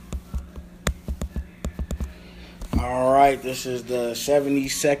All right, this is the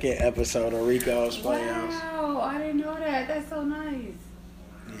 72nd episode of Rico's Playhouse. Wow, I didn't know that. That's so nice.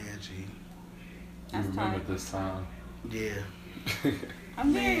 Yeah, G. You remember this time? Yeah.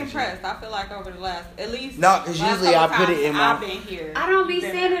 I'm very impressed. I feel like over the last, at least. No, because usually I put it in my. I've been here. I don't be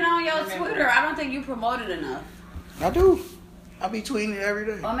seeing it on your Twitter. I don't think you promote it enough. I do. I be tweeting it every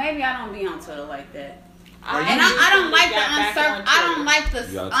day. Or maybe I don't be on Twitter like that. I don't like the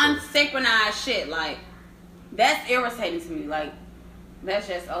unsynchronized shit. Like, that's irritating to me. Like, that's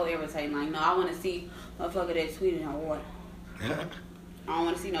just irritating. Like, no, I want to see motherfucker that tweeted or what. Yeah. I don't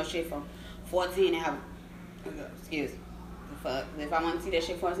want to see no shit from 14 and have. Excuse me. Fuck. If I want to see that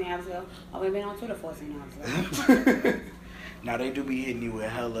shit 14 hours ago, I would have been on Twitter 14 hours ago. Now they do be hitting you with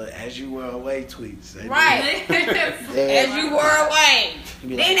hella "as you were away" tweets. Right. As you were away.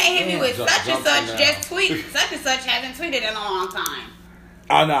 Then like, they hit me with such and such just tweet. Such and such hasn't tweeted in a long time.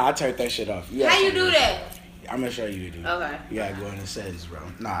 Oh no, I turned that shit off. How you do that? I'm gonna show you, dude. Okay. You gotta go in the settings, bro.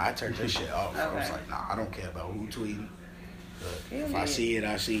 Nah, I turned that shit off. Okay. I was like, nah, I don't care about who tweeting. If I Period. see it,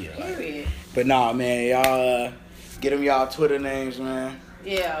 I see it. Like, Period. but nah, man, y'all get them y'all Twitter names, man.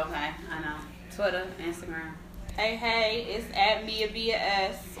 Yeah, okay. I know. Twitter, Instagram. Hey, it's at Mia via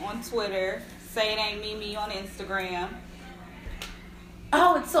S on Twitter. Say it ain't me on Instagram.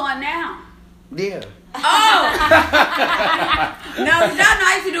 Oh, it's on now. Yeah. Oh! No, y'all know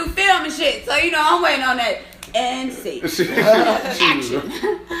I used to do film and shit. So, you know, I'm waiting on that. And see. Action.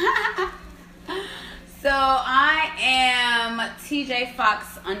 So, I am TJ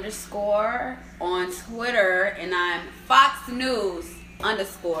Fox _ on Twitter. And I'm Fox News _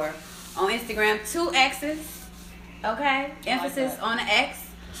 on Instagram. 2 X's. Okay? Emphasis on the X.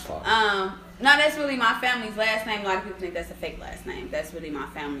 No, that's really my family's last name. A lot of people think that's a fake last name. That's really my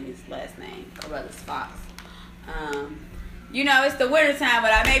family's last name. Carruthers Fox. You know, it's the winter time,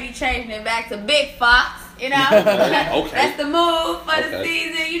 but I may be changing it back to Big Fox. You know? Okay. That's the move for the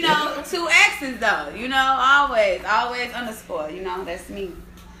season. You know, 2 X's though. You know, always _ You know, that's me.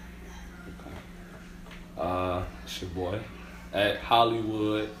 It's your boy at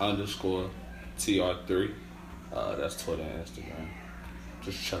Hollywood _ TR3. That's Twitter and Instagram.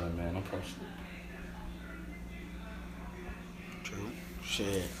 Just chilling, man. I'm posting. True.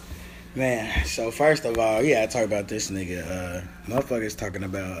 Shit. Man, so first of all, yeah, I talk about this nigga. Motherfuckers talking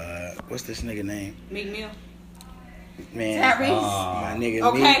about, what's this nigga name? Meek Mill. Man, Tyrese. my nigga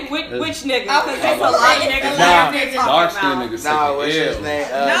Okay, Meek. which nigga? Okay, Because there's a lot of niggas out there Dark talking skin about. niggas. Nah, what's his name?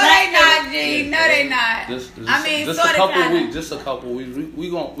 No, they not, G. No, they not. Just I mean, just sort a of, couple kinda. weeks. Just a couple weeks. We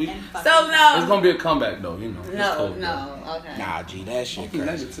So, it's no. gonna be a comeback though. You know. It's No, cool, no. Okay. Nah, G, that shit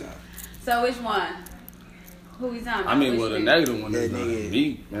crazy. So, which one? Who we talking about? I mean, Which well, the nigga? negative one That is nigga.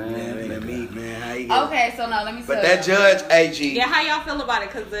 Meek, man. Man, nigga Meek, man, how you get? Okay, so no, let me. But tell that you. judge, AG. Yeah, how y'all feel about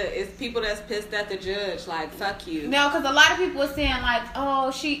it? Because it's people that's pissed at the judge. Like, fuck you. No, because a lot of people are saying like,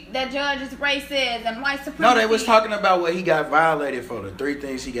 oh, that judge is racist and white supremacy. No, they was talking about what he got violated for. The 3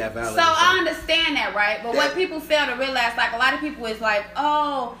 things he got violated So for. I understand that, right? But what people fail to realize, like a lot of people is like,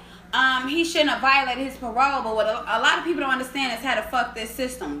 oh, he shouldn't have violated his parole. But what a lot of people don't understand is how the fuck this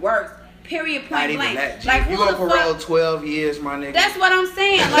system works. Period. Not Point even blank. that, G. Like you who on the parole fuck? 12 years, my nigga. That's what I'm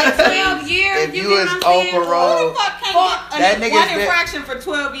saying. Like 12 years. If you get was what I'm on saying? parole- Who the fuck can't That get nigga's one been- infraction for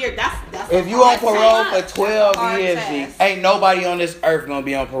 12 years? That's If you on parole for That's a 12 hard years, task. G, ain't nobody on this earth gonna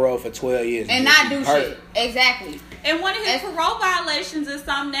be on parole for 12 years. And G. not do Perfect. shit. Exactly. And one of his That's- parole violations is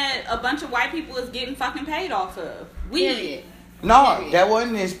something that a bunch of white people is getting fucking paid off of. Weed. Period. No, Period. that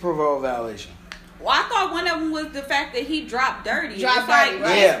wasn't his parole violation. Well, I thought one of them was the fact that he dropped dirty. Dropped It's like, dirty,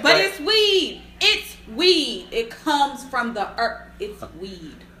 right. Yeah, but but- it's weed. It's weed. It comes from the earth. It's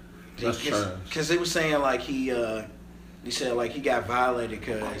weed. That's trash. Because they was saying like he said like he got violated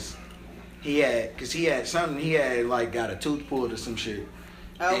because he had like got a tooth pulled or some shit.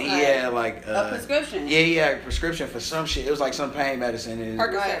 And he had like a prescription. Yeah, he had a prescription for some shit. It was like some pain medicine and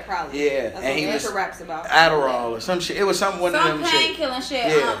Percocet, Right. probably. Yeah, That's and what he Ultra was raps about. Adderall or some shit. It was one of Some them shit. painkilling shit.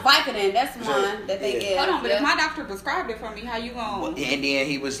 Yeah. Vicodin. That's the So, one that they yeah. give. Hold on, but Yeah. if my doctor prescribed it for me, how you And going? then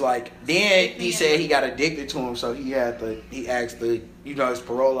he was like, he said he got addicted to him, so he asked his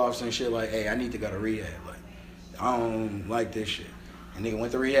parole officer and shit like, hey, I need to go to rehab. Like, I don't like this shit. And nigga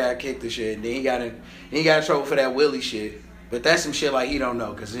went to rehab, kicked the shit, and then he got in trouble for that Willie shit. But that's some shit like he don't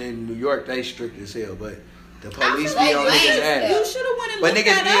know, cause in New York they strict as hell. But the police be on niggas' ass. You should have went and But looked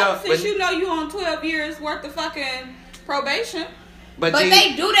niggas that be up on- since but- you know you on 12 years worth of fucking probation. But G,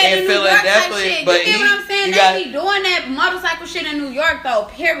 they do that in New York type Philadelphia, shit. You but get what I'm saying? you They got- be doing that motorcycle shit in New York though,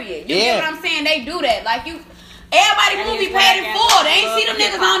 period. You Yeah. get what I'm saying? They do that. Like Everybody And movie his paid in black full. ass They ain't see them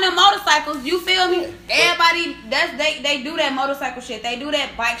love niggas on them motorcycles. You feel me? Yeah. Everybody, they do that motorcycle shit. They do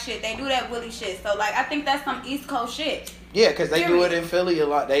that bike shit. They do that Willie shit. So like, I think that's some East Coast shit. Yeah, because they do it in Philly a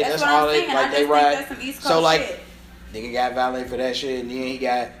lot. That's That's what all I'm they saying. I like. just They think ride. that's some East Coast So like, shit. nigga got valet for that shit, and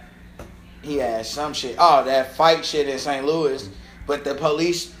then he had some shit. Oh, that fight shit in St. Louis, but the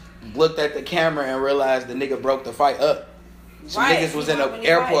police looked at the camera and realized the nigga broke the fight up. Some Right. niggas was in the He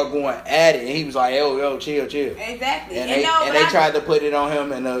airport right. going at it, and he was like, "Yo, chill." Exactly. And but they I- tried to put it on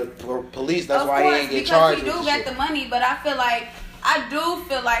him, and the police. That's of why course, he ain't get because charged. he with do the got shit. the money, but I do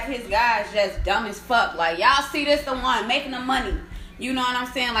feel like his guys just dumb as fuck. Like, y'all see this the one making the money. You know what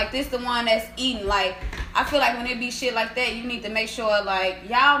I'm saying? Like, this the one that's eating. Like, I feel like when it be shit like that, you need to make sure, like,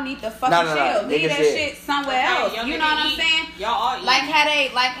 y'all need to fucking No. chill. Leave Niggas that said- shit somewhere Okay, else. y'all You niggas know what I'm eat. saying? Y'all all eat.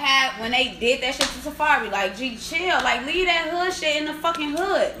 Like how when they did that shit to Safari, like, G, chill. Like, leave that hood shit in the fucking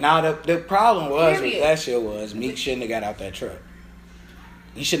hood. Now the problem was with Period. that shit was Meek shouldn't have got out that truck.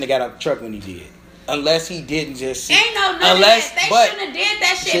 He shouldn't have got out the truck when he did, unless he didn't just see. Ain't no none unless, of that. They but shouldn't have did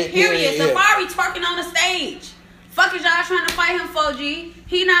that shit, Shit, period. yeah. Safari twerking on the stage. Fuck is y'all trying to fight him for, G?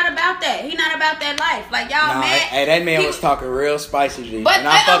 He not about that. He not about that life. Like, y'all nah, mad. hey, that man He- was talking real spicy, G. But and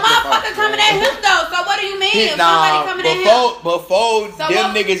a I fucked with motherfucker folks, coming man. at him, though. So what do you mean? If Nah, somebody coming at him. before So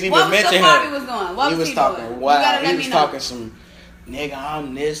them what- niggas even what mentioned Safari him, was doing? What he was was he talking doing? You wild. gotta let He me was know. talking some nigga,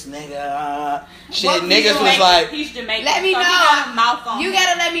 I'm this nigga. Shit, What was he niggas doing? was like, he's Jamaican. Let me so know. He got a mouth on You him.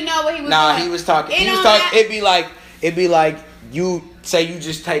 gotta let me know what he was nah, doing. he was talking. It He was don't talking. matter. It'd be like you say you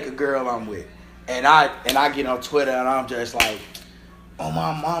just take a girl I'm with, and I get on Twitter and I'm just like, oh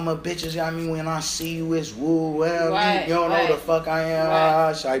my mama, bitches got me when I see you, it's woo, well, Right, you don't know right. who the fuck I am,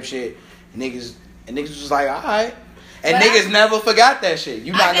 Right. type shit. Niggas was like, alright. And But niggas never forgot that shit.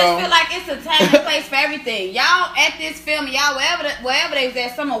 You I not just gonna feel like it's a time and place for everything. Y'all at this film, y'all wherever they was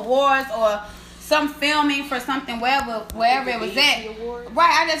at, some awards or some filming for something, wherever it was at.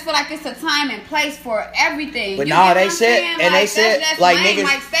 Right, I just feel like it's a time and place for everything. But You nah, get they what I'm said- saying? and they Like, said, that's just like, lame. niggas-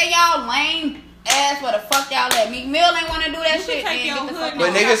 Like, say y'all lame ass where the fuck y'all at. Meek Mill ain't want to do that You shit. can take then your get the hood fuck But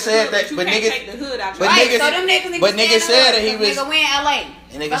on. niggas said that- You but can't niggas- take the hood out but your Right, niggas- so them niggas need but to stay niggas in the said hood, that he 'cause was- nigga, we in LA.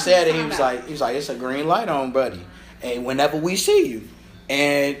 And nigga Fuck said you that he talking was about. like, it's a green light on, buddy. And whenever we see you,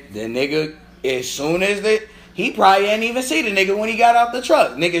 and the nigga, as soon as he probably ain't even see the nigga when he got out the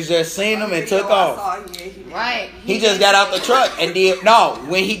truck. Niggas just seen him and took off. Right. He just got out the truck and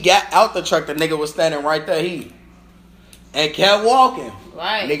when he got out the truck, the nigga was standing right there. And kept walking.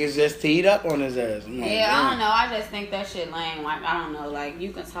 Right. Niggas just teed up on his ass. I'm like, Yeah, I damn. don't know. I just think that shit lame. Like, I don't know. Like,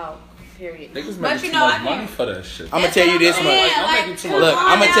 you can talk, period. Niggas But making you too know, I much money can't. for that shit. I'ma tell you this much. I'm making too much Look, money.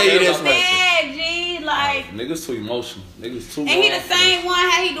 I'ma tell you this That's much. Bad, G, like, Niggas too emotional. Niggas too. and he the wrong for same that. one.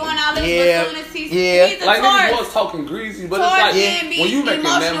 How he doing all this? Yeah, But soon as he's yeah. a Like niggas Taurus. was talking greasy, but Taurus it's like can be when you making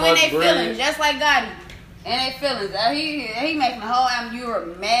that emotional in much their feelings, bread. just like Gotti. And they feelings. He making the whole album. You were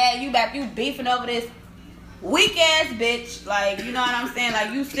mad. You beefing over this weak ass bitch. Like, you know what I'm saying?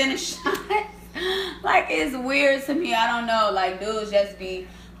 Like, you sending shots. Like, it's weird to me. I don't know. Like, dudes just be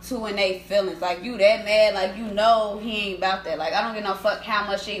too in their feelings. Like, you that mad. Like, you know he ain't about that. Like, I don't give no fuck how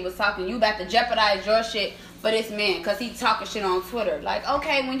much shit he was talking. You about to jeopardize your shit for this man because he talking shit on Twitter. Like,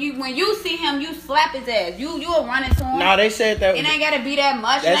 okay, when you see him, you slap his ass. You'll run into him. Nah, they said that. It ain't gotta be that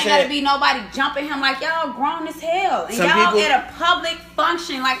much. It That's ain't gotta it. be nobody jumping him like y'all grown as hell. And Some y'all people- at a public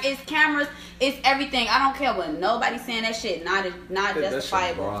function, like it's cameras, it's everything. I don't care what nobody's saying. That shit not That shit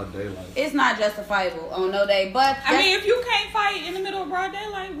justifiable. broad daylight. It's not justifiable on no day. But I mean, if you can't fight in the middle of broad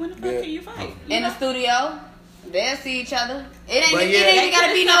daylight, when the fuck Yeah. can you fight? You in know? the studio, they'll see each other. It But ain't yeah. even They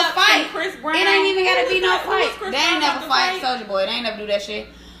gotta be no could've set up fight. some Chris Brown. It ain't even gotta be no Who was fight. Chris They ain't Brown never about to fight fight? Soulja Boy. They ain't never do that shit.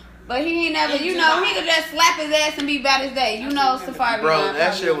 But he ain't never, In you know, July. he could just slap his ass and be about his day. You know, Safari. Bro, not that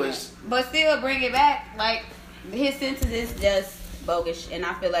probably shit doing was- that. But still, bring it back. Like, his sentence is just bogus. And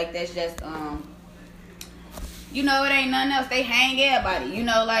I feel like that's just, you know, it ain't nothing else. They hang everybody. You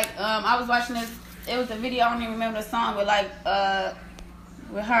know, like, I was watching this, it was a video, I don't even remember the song, with like,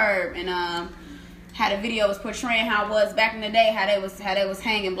 with Herb and, how the video was portraying how it was back in the day, how they was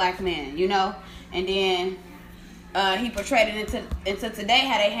hanging black men, you know? And then he portrayed it into today,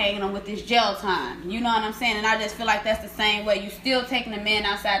 how they hanging them with this jail time. You know what I'm saying? And I just feel like that's the same way. You still taking the men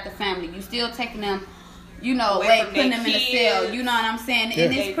outside the family. You still taking them, you know, Away away, from putting their them in a kids. cell. You know what I'm saying? Yeah.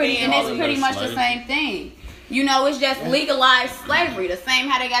 And it's pretty much the same thing. You know, it's just legalized slavery. The same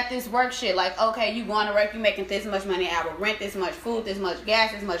how they got this work shit. Like, okay, you going to work, you making this much money an hour, rent this much, food this much,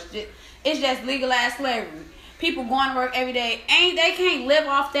 gas this much. It's just legalized slavery. People going to work every day. They can't live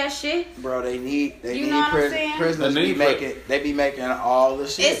off that shit. Bro, they need You know what I'm saying? prisoners They be need making they be making all the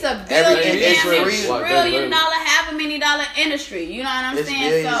shit. It's a Everything Everything is is for free. reason. Like, $1 trillion $500,000 industry. You know what I'm It's saying?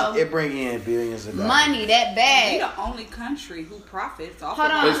 billions. So It bring in billions of dollars. money that We bad. the only country who profits off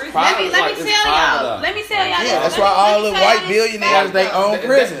Hold of on. It's prison. private. Let me It's tell private. y'all. Let me tell y'all. Yeah, that's Let why me- all let the me tell white y'all this billionaires fact, they though. own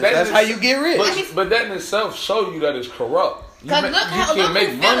prisons. that That's is- how you get rich. But that in itself show you that it's corrupt. You 'Cause you look can who's make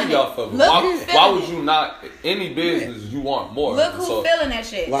feeling money it. off of it. Look Why, who's why feeling would it. you not? Any business you want more. Look who's So, feeling that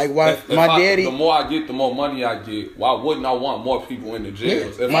shit. Like why if my daddy. the more I get, the more money I get. Why wouldn't I want more people in the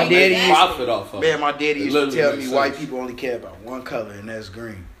jails? If My I daddy make used- profit off of it. Man, my daddy It used to literally tell me makes white sense. people only care about one color, and that's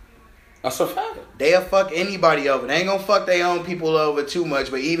green. That's a fact. They'll fuck anybody over. They ain't gonna fuck their own people over too much,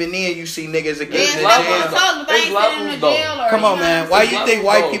 but even then, you see niggas that Yeah, get in that's jail. what I'm talking about. They ain't It's sitting in the levels, jail though. or Come on, you know man. what Why I'm you saying? think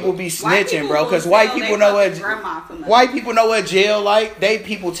white people be snitching, bro? Because white people know what white people know what jail like. They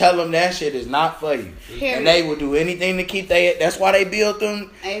people tell them that shit is not for you, Period. and they will do anything to keep they. That's why they built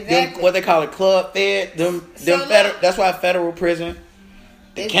them. Exactly. What they call it, club fed. Them So federal. look- That's why federal prison.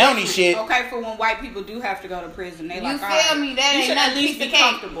 The It's county different. shit. Okay, for when white people do have to go to prison, they You like, feel all right, me? That you ain't should at nothing least piece be of cake.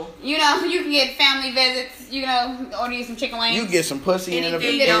 comfortable. You know, you can get family visits. You know, order you some chicken wings. You get some pussy in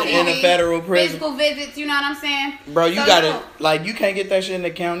Anything a don't in a eat. federal prison. Physical visits. You know what I'm saying? Bro, you So, gotta look, like you can't get that shit in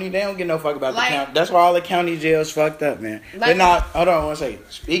the county. They don't get no fuck about Like- the county. That's why all the county jails fucked up, man. Like- But not. Hold on, one second.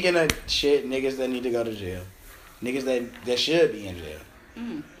 Speaking of shit, niggas that need to go to jail, niggas that should be in jail.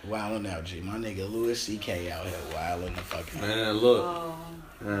 Wilding out, G. My nigga Louis C.K. out here wilding the fucking. Man, look. Oh.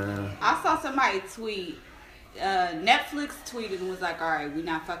 Man. I saw somebody tweet. Netflix tweeted and was like, all right, we're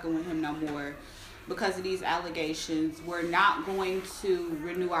not fucking with him no more because of these allegations. We're not going to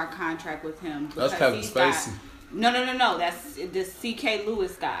renew our contract with him. That's because Kevin he's got-" Spacey. No. That's the C.K.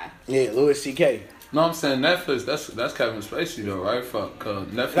 Lewis guy. Yeah, Louis C.K. No, I'm saying Netflix. That's Kevin Spacey though, right? Fuck,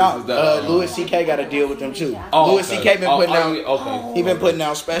 Netflix No, is that. Louis C.K. got to deal with them too. Oh, Louis okay. C.K. been putting out. yeah, okay. He been putting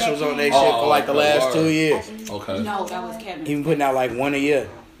out specials on their shit Oh, for like the okay, last 2 word. years. Okay. No, that was Kevin. He been putting out like one a year.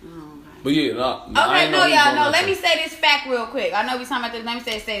 But yeah, I Okay, ain't no, know he y'all doing know. that Let me shit. say this fact real quick. I know we talking about this. Let me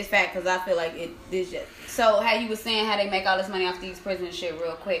say this fact because I feel like this just. So how you was saying how they make all this money off these prisons and shit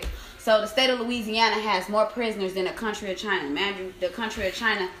real quick. So the state of Louisiana has more prisoners than the country of China. Imagine the country of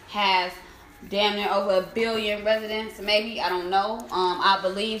China has damn near over 1 billion residents, maybe. I don't know. I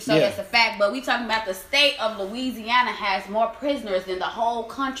believe so. Yeah. That's a fact. But we talking about the state of Louisiana has more prisoners than the whole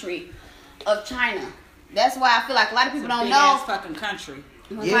country of China. That's why I feel like a lot of people don't know. Big-ass fucking country.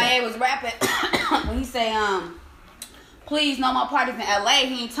 When Yeah. Kanye was rapping, when he say, please no more parties in LA,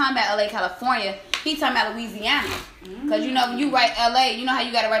 he ain't talking about LA, California. He talking about Louisiana. Because, you know, when you write LA, you know how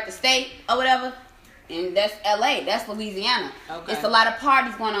you got to write the state or whatever? And that's LA. That's Louisiana. Okay. It's a lot of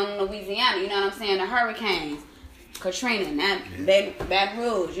parties going on in Louisiana. You know what I'm saying? The hurricanes, Katrina, Baton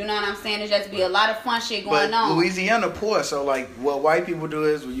Rouge. You know what I'm saying? There's just be a lot of fun shit going But on. Louisiana poor, so like what white people do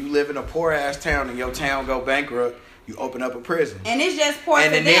is when you live in a poor ass town and your town go bankrupt, you open up a prison. And it's just poor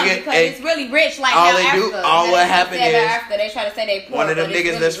And for the them nigga- because and it's really rich like all how they do- Africa. all you know, what they happened say about is Africa, they try to say they poor. One of them but it's niggas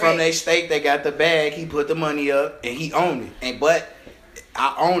really that's from rich. their state, they got the bag. He put the money up and he owned it. But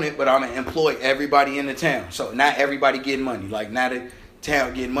I own it, but I'm gonna employ everybody in the town. So not everybody getting money. Like not the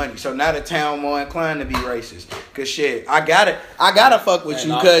town getting money. So now the town more inclined to be racist. Cause shit, I gotta fuck with Man,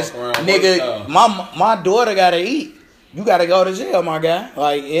 you, I'll cause fuck around nigga, with my daughter gotta eat. You gotta go to jail, my guy.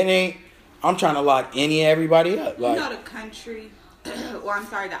 Like it ain't. I'm trying to lock everybody up. You Like know the country, or I'm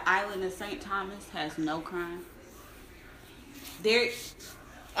sorry, the island of St. Thomas has no crime.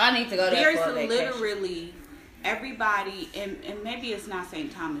 I need to go there There's for a vacation. literally everybody, and maybe it's not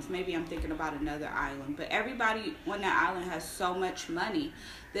St. Thomas, maybe I'm thinking about another island, but everybody on that island has so much money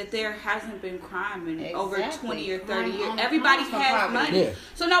that there hasn't been crime in over Exactly. 20 or 30 Crime years. on- Everybody crime has from money. Yeah.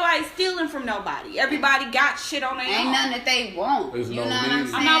 So nobody's stealing from nobody. Everybody got shit on their Ain't own. nothing that they want. There's You no know what I'm need.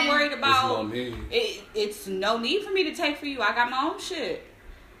 saying? I'm not worried There's about no need. it's no need for me to take for you. I got my own shit.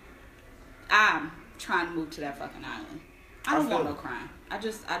 I'm trying to move to that fucking island. I don't I feel want no it. crime. I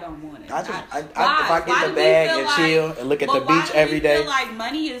don't want it. I just- Why? if I get Why the do we bag feel and like- chill and look at but the why beach do we every day. feel like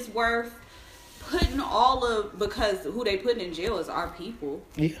money is worth putting all of, because who they putting in jail is our people.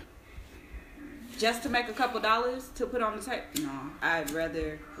 yeah. Just to make a couple dollars to put on the table? No, I'd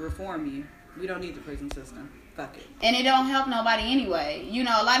rather reform you. We don't need the prison system. Fuck it. And it don't help nobody anyway. You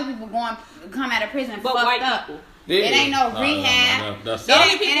know, a lot of people come out of prison But fucked white up. people. Yeah. It ain't no rehab. No, that's The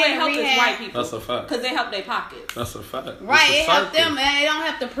only It people ain't that help is rehab. white people. That's a fact. Because they help their pockets. That's a fact. Right, It's a it helped circle. them, and it don't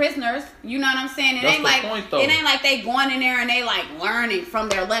help the prisoners. You know what I'm saying? It That's ain't the like point, though. it ain't like they going in there and they like learning from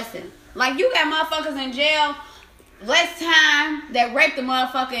their lesson. Like you got motherfuckers in jail less time that raped the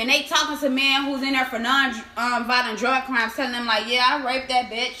motherfucker, and they talking to men who's in there for non-violent drug crimes, telling them like, yeah, I raped that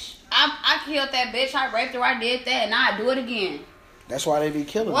bitch, I killed that bitch, I raped her, I did that, and I do it again. That's why they be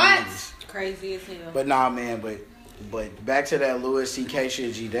killing What? them niggas. Crazy as hell. But nah, man. But back to that Louis C.K.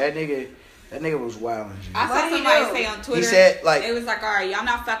 shit, G. That nigga, That nigga was wild. I What saw he somebody do? say on Twitter. He said, like- it was like, all right, y'all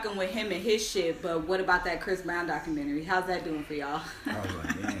not fucking with him and his shit, but what about that Chris Brown documentary? How's that doing for y'all? I was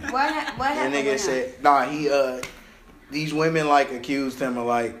like, damn. What That happened nigga with him? said, nah, these women like accused him of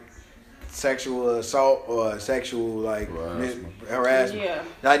like sexual assault or sexual like harassment. Yeah.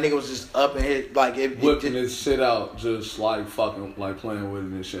 That nigga was just up in his like whipping his shit out, just like fucking like playing with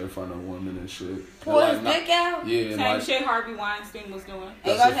it and shit in front of women and shit. Pull And, his like, dick out? Yeah, and Same like shit Harvey Weinstein was doing. Ain't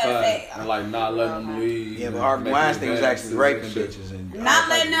that's gonna a try to fact. say- And like not letting them leave. Yeah, but and Harvey making Weinstein was actually advances raping and shit. bitches and Not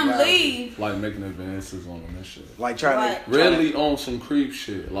letting them leave. Like making advances on them and shit. Like trying Right. to Really on some creep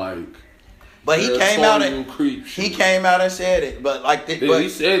shit, like. But he real came out sodium and creep shit. he came out and said it. But like Yeah, but he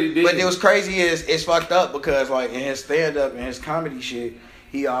said he did. But it was crazy is it's fucked up because like in his stand up and his comedy shit,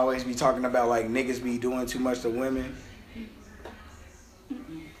 he always be talking about like niggas be doing too much to women.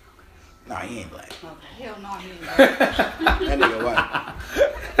 Nah, he ain't black. Hell no, he ain't. That nigga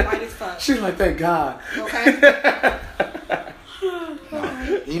white. White as fuck. She's like, thank God. Okay. Nah,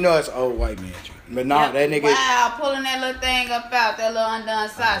 you know it's old white man shit. But nah, that nigga. Wow, pulling that little thing up out, that little undone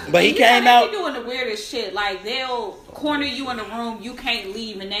sausage. But he You came know, out. they be doing the weirdest shit. Like they'll corner you in the room, you can't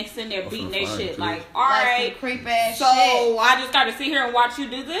leave, and next in there beating their shit. Like, all right, creep ass so shit. I just got to sit here and watch you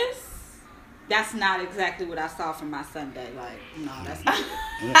do this. That's not exactly what I saw from my Sunday. Like, no, that's not.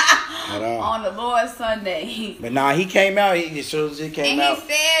 At all. On the Lord's Sunday. But nah, he came out. As soon as he came And out, he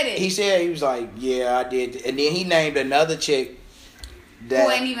said it. he said he was like, "Yeah, I did." And then he named another chick that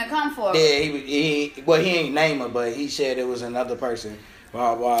Who ain't even come for it. yeah, he ain't name her, but he said it was another person.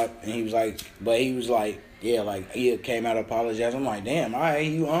 Blah blah. And he was like, yeah, like he came out apologizing. I'm like, damn, all right,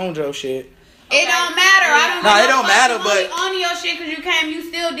 you owned your shit. It don't matter. I don't Nah, give it no don't fuck. matter, You but- only on your shit because you came. You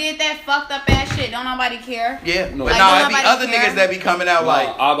still did that fucked up ass shit. Don't nobody care. Yeah, No. but Like, nah, don't it be nobody other care. niggas that be coming out like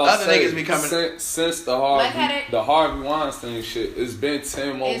I about other to say, niggas be coming. since the Like how Harvey Weinstein shit, it's been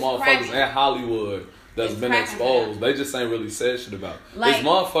 10 more It's motherfuckers cracking. in Hollywood that's It's been cracking exposed. now. They just ain't really said shit about. Like- It's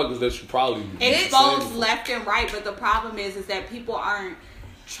motherfuckers that you probably Exposed seen. left and right, but the problem is that people aren't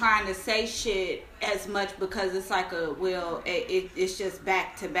trying to say shit as much because it's like it's just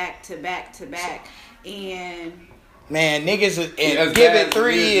back to back to back to back, and Man, niggas and As give bad it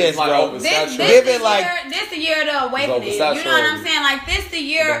 3 as it is, years, it's like bro. oversaturated. Give it like this the year of the awakening. You It's know what I'm oversaturated. saying? Like this the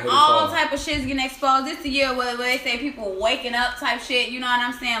year Don't hit us all hard. type of shit's getting exposed. This the year where they say people waking up type shit. You know what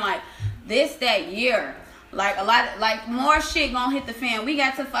I'm saying? Like this that year. Like a lot, like more shit gonna hit the fan. We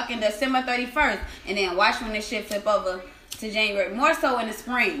got to fucking December 31st, and then watch when this shit flip over to January. More so in the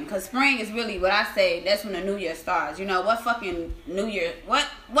spring, cause spring is really what I say. That's when the new year starts. You know what fucking new year? What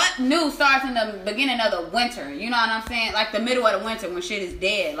new starts in the beginning of the winter? You know what I'm saying? Like the middle of the winter when shit is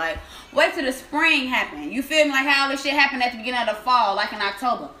dead. Like wait till the spring happen. You feel me? Like how all this shit happened at the beginning of the fall, like in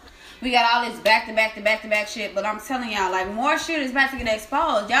October. We got all this back to back to back to back shit, but I'm telling y'all, like more shit is about to get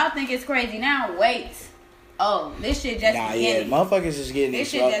exposed. Y'all think it's crazy now? Wait. Oh, this shit just nah, yeah, beginning. motherfuckers is getting This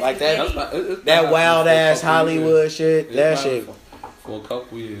shit exposed just like that. beginning. It's That been wild happening ass for a couple Hollywood years. shit. It's That been shit. for a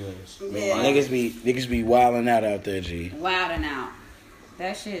couple years. Yeah. Niggas be wilding out there, G. Wilding out.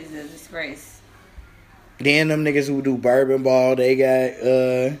 That shit is a disgrace. Then them niggas who do bourbon ball, they got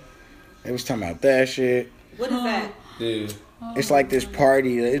they was talking about that shit. what is that? Yeah. It's like this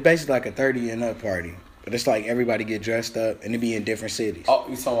party. It's basically like a 30 and up party. But it's like everybody get dressed up and it be in different cities. Oh,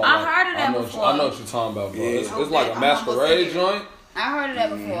 you talking about? I like- heard of that I know before. I know what you're talking about, bro. Yeah. It's like a I'm masquerade almost joint. I heard of that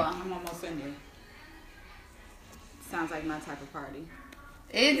before. I'm almost in there. Sounds like my type of party.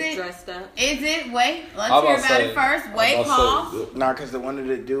 Is Get it? dressed up. Is it? Wait. Let's I'm hear about to about say- it first. I'm Wait, about to pause. say, Nah, cause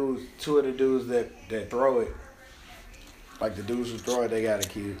two of the dudes that throw it, like the dudes who throw it, they got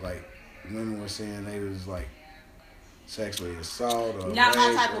accused. Like women were saying they was like sexually assault or Not my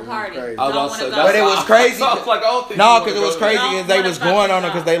rape type or of it was party. crazy. I was Don't about to wanna say, go. that's But it was how- crazy. Sounds like I don't think No, you because it wanna was go crazy there. because they Don't was wanna going on it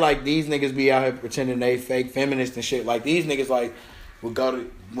fucking because they like these niggas be out here pretending they fake feminists and shit. Like these niggas like would go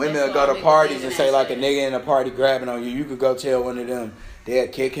to women That's would go why to they parties believe and in say that like a shit. nigga in a party grabbing on you. You could go tell one of them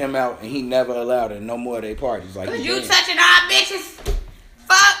they'd kick him out and he never allowed it no more of their parties. Like Cause he you can't. touching our bitches.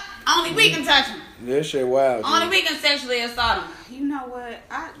 Fuck. Only we can touch them. This shit wild. Only G. we can sexually assault them. You know what?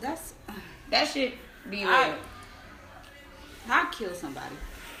 That's That shit be I- real. I'd kill somebody.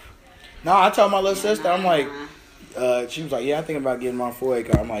 No, I told my little sister, I'm like, Nah. she was like, yeah, I think about getting my 4A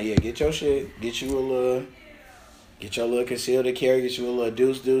car. I'm like, yeah, get your shit, get your little concealed carry, get you a little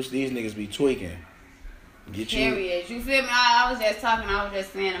deuce. These niggas be tweaking. Get you. Period. You feel me? I was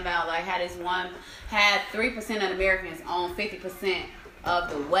just saying about like how this one had 3% of Americans own 50% of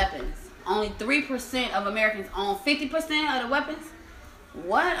the weapons. Only 3% of Americans own 50% of the weapons.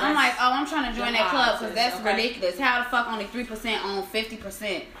 What? I'm like, oh, I'm trying to join that club because that's Okay. ridiculous. How the fuck only 3% own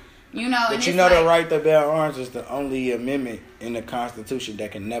 50%? You know, and But you it's know like, the right to bear arms is the only amendment in the Constitution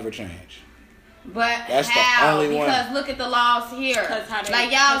that can never change. But That's the how? only one. Because look at the laws here. How they-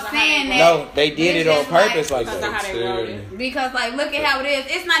 Like y'all saying that. No, they did it on just purpose like- like Because of how that. they wrote it. Because like look at how it is.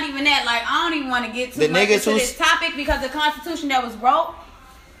 It's not even that. Like I don't even want to get too The much niggas into who's- this topic because the Constitution that was wrote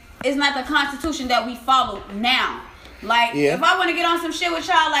is not the Constitution that we follow now. Like Yeah. if I want to get on some shit with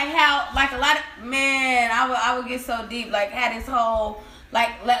y'all, like how like a lot of man, I would get so deep. Like had this whole like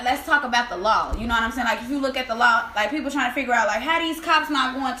let's talk about the law. You know what I'm saying? Like if you look at the law, like people trying to figure out like how these cops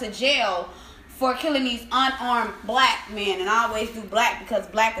not going to jail for killing these unarmed black men, and I always do black because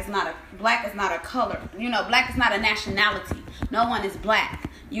black is not a color. You know, black is not a nationality. No one is black.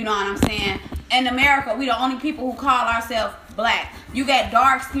 You know what I'm saying? In America, we the only people who call ourselves black. You got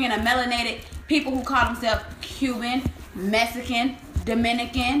dark skin and melanated people who call themselves Cuban, Mexican,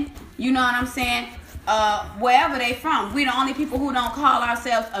 Dominican. You know what I'm saying? Wherever they from, we the only people who don't call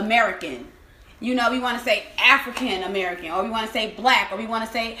ourselves American. You know, we want to say African American, or we want to say black, or we want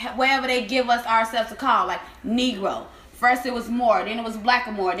to say wherever they give us ourselves to call, like Negro. First it was Moor, then it was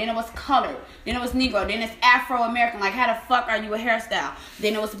Blackamoor, then it was colored, then it was Negro, then it's Afro American. Like how the fuck are you a hairstyle?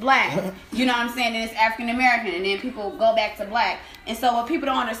 Then it was black. You know what I'm saying? Then it's African American, and then people go back to black. And so what people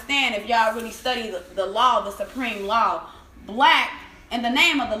don't understand, if y'all really study the law, the supreme law, black and the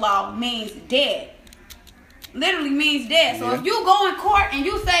name of the law means dead. Literally means dead. So if you go in court and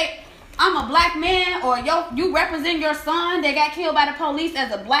you say, I'm a black man, or you represent your son that got killed by the police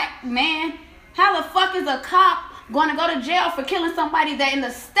as a black man, how the fuck is a cop gonna go to jail for killing somebody that in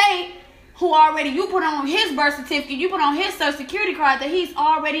the state who already, you put on his birth certificate, you put on his social security card that he's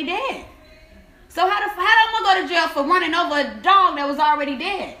already dead? So how am I gonna go to jail for running over a dog that was already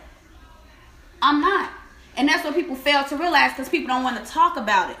dead? I'm not. And that's what people fail to realize because people don't want to talk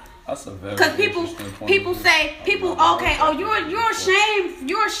about it. That's a very Because interesting point people of view. say okay, oh you're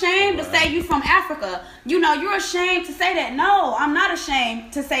ashamed to say you from Africa. You know, you're ashamed to say that. No, I'm not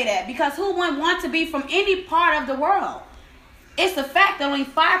ashamed to say that because who wouldn't want to be from any part of the world? It's the fact that only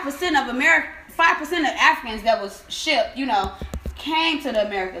 5% of Africans that was shipped, you know, came to the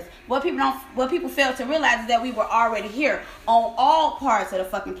Americas. What people fail to realize is that we were already here on all parts of the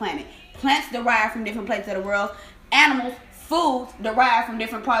fucking planet. Plants derived from different places of the world. Animals, foods derived from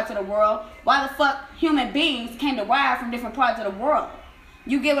different parts of the world. Why the fuck human beings can derive from different parts of the world?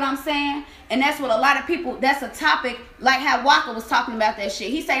 You get what I'm saying? And that's what a lot of people, that's a topic, like how Waka was talking about that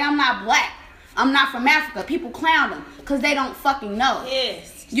shit. He say, I'm not black. I'm not from Africa. People clown him because they don't fucking know.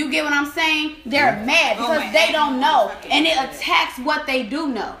 Yes. You get what I'm saying? They're mad because they don't know. And it attacks what they do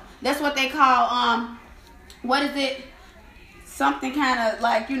know. That's what they call, what is it? Something kind of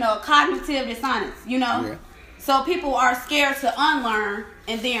like, you know, cognitive dissonance, you know? Yeah. So people are scared to unlearn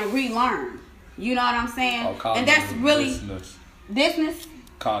and then relearn. You know what I'm saying? And that's really dissonance.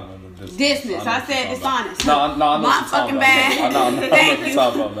 Cognitive Dissonance. I said dishonest. No, I know My fucking bad. I know Thank what you. you're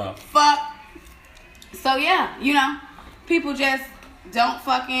talking about. Fuck. So yeah, you know, people just don't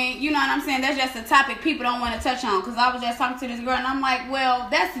fucking, you know what I'm saying? That's just a topic people don't want to touch on. Because I was just talking to this girl and I'm like, well,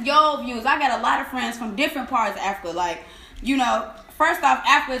 that's your views. I got a lot of friends from different parts of Africa. Like, you know, first off,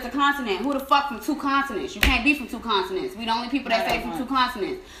 Africa is a continent. Who the fuck from 2 continents? You can't be from 2 continents. We the only people that say from 2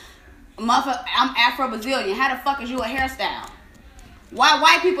 continents. Motherfucker, I'm Afro-Brazilian. How the fuck is you a hairstyle? Why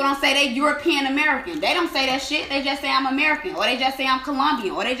white people don't say they European American? They don't say that shit. They just say I'm American. Or they just say I'm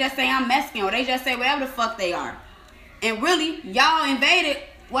Colombian. Or they just say I'm Mexican. Or they just say whatever the fuck they are. And really, y'all invaded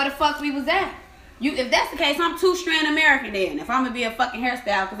where the fuck we was at. If that's the case, I'm 2-strand American then. If I'm gonna be a fucking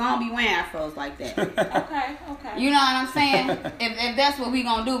hairstyle, because I don't be wearing afros like that. Okay. You know what I'm saying? if that's what we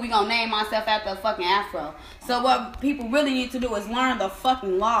gonna do, we gonna name myself after a fucking afro. So what people really need to do is learn the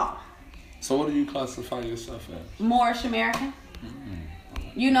fucking law. So what do you classify yourself as? Moorish American.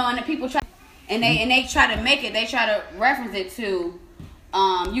 You know, and the people try, and they try to make it. They try to reference it to,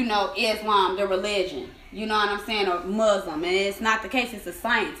 you know, Islam, the religion. You know what I'm saying, or Muslim, and it's not the case. It's a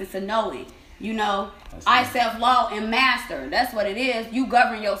science. It's a knowing. You know, I self law and master. That's what it is. You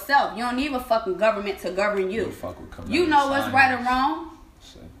govern yourself. You don't need a fucking government to govern you. You know what's right or wrong.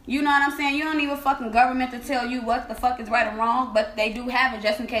 You know what I'm saying? You don't need a fucking government to tell you what the fuck is right or wrong, but they do have it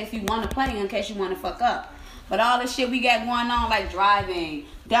just in case you want to play, in case you want to fuck up. But all this shit we got going on, like driving,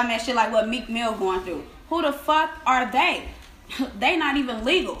 dumbass shit like what Meek Mill going through. Who the fuck are they? They not even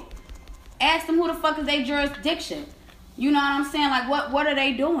legal. Ask them who the fuck is their jurisdiction. You know what I'm saying? Like what are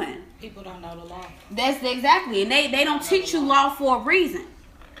they doing? People don't know the law. That's exactly. And they don't teach you law for a reason.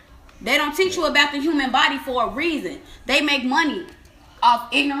 They don't teach you about the human body for a reason. They make money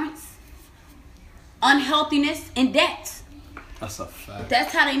off ignorance, unhealthiness, and debt. That's a fact.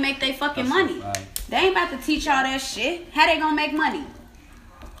 That's how they make their fucking money. They ain't about to teach y'all that shit. How they gonna make money?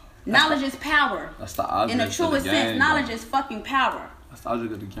 Knowledge is power. That's the object. In the truest sense, knowledge is fucking power.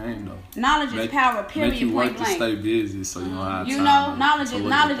 Nostalgic of the game, though. Knowledge is power, period, Make you point work to blank. stay busy so you don't have You time know, to knowledge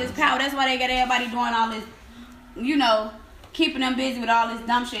look is at power. That's why they got everybody doing all this, you know, keeping them busy with all this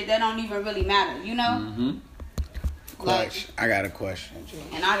dumb shit that don't even really matter, you know? Mm-hmm. Question. I got a question.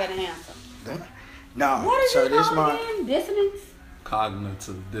 And I got an answer. No, What is so it this called my again? Dissonance?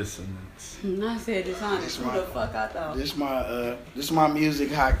 Cognitive dissonance. I said dishonest. Who the fuck I thought? this my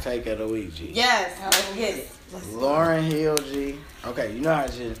music hot take of the week, G. Yes, let's get it. Lauren Hill, G. Okay, you know how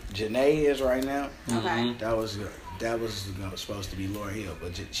Janae is right now. Okay. That was supposed to be Lauren Hill,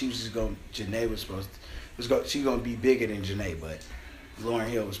 but she was just going. Janae was supposed to. She gonna be bigger than Janae, but Lauren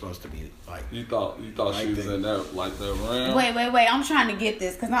Hill was supposed to be like. You thought Like she was that. in that like that round? Wait. I'm trying to get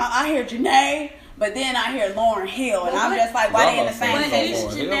this because I hear Janae, but then I hear Lauren Hill, and I'm just like, why they in the same What is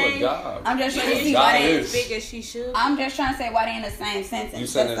sentence? Janae? I'm just trying to see God why they. is. As big as she should. I'm just trying to say why they in the same sentence. You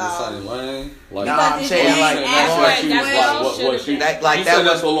said in That's the all. same lane? Like, No, Because I'm it's saying like Janae that's what she was Ashford like. Wells. What she? That- like you that said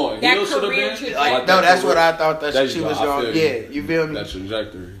that's was- what Lauren that Hill should have career been. trajectory. Like, that no, that's career- what I thought There she you was go, I going. feel Yeah, you. you feel me? That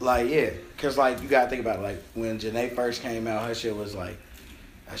trajectory. Like, yeah, cause like you gotta think about it, like when Janae first came out, her shit was like,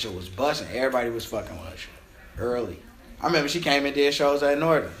 that shit was busting. Everybody was fucking with her shit early. I remember she came and did shows at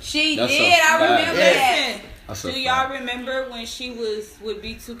Northern. She That's did. a I fact. remember that. Listen, That's do a y'all fact. remember when she was with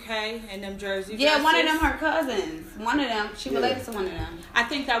B2K and them jersey Yeah, one of dresses? them her cousins. One of them. She Yeah. related to one of them. I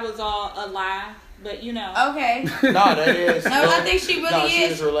think that was all a lie, but you know. Okay. No, that is. No, I think she really she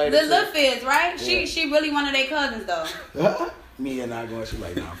is. related The to- Lil Fizz, right? Yeah. She really one of their cousins though. Me and I going. She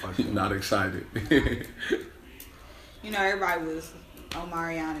like, nah, fuck you. Not excited. You know, everybody was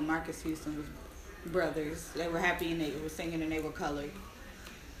Omarion and Marcus Houston was brothers. They were happy and they were singing and they were colored.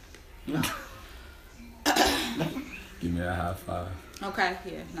 Give me a high five. Okay,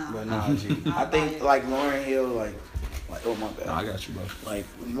 yeah, no. But nah, G. I I'll buy think it. like Lauren Hill, like oh my bad. No, I got you, bro. Like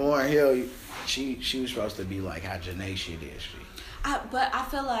Lauren Hill, she was supposed to be like how Janae shit is. She. But I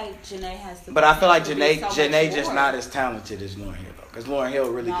feel like Janae has to. But I feel like to be Janae so much just more. not as talented as Lauren Hill though, because Lauren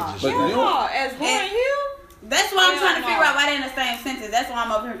Hill really Nah. could just. But Hell you- no, as Lauren Hill. That's why I'm Hell trying to no. figure out why they in the same sentence. That's why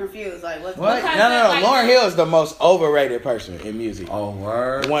I'm over here confused. Like what's What? Because No. like- Lauren Hill is the most overrated person in music. Oh,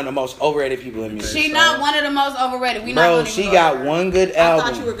 word. One of the most overrated people in music. She not one of the most overrated. We not Bro, gonna she even got go there. one good I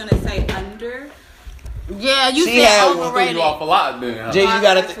thought you album. were gonna say under. Yeah, you She said had one Threw overrated. you off a lot then. Huh? Jay, you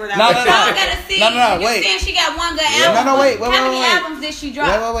gotta. That's where No, that no, was. no. Y'all gotta see. No, You wait. saying she got one good Yeah. album? No, wait. How many wait. albums did she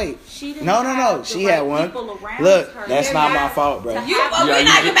drop? Wait. She didn't No. have the She right had one. people around Look, her. that's They're not my not- fault, bro. You, Yeah, we you not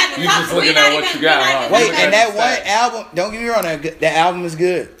just- even about to you talk. just We looking not at even. what you we got, not huh? even Wait, talking and about that one album, don't get me wrong, that album is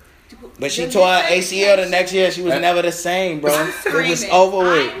good. But she tore her ACL the next year. She was never the same, bro. It was Screaming. over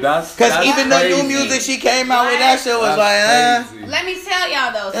with. That's Because that's even the new crazy. music she came out with, that shit was That's like, crazy. Let me tell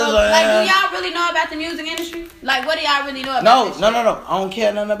y'all though. So, It's like, like, do y'all really know about the music industry? Like, what do y'all really know about this shit? No. I don't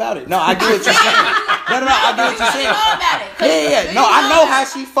care nothing about it. No, I get what you're saying. No, I get what you're You saying. know about it. 'Cause Yeah. do No, you I know how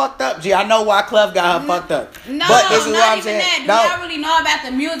about she fucked up, G. I know why Clef got her fucked up. No, But this is not what I'm even saying. that. Do No. y'all really know about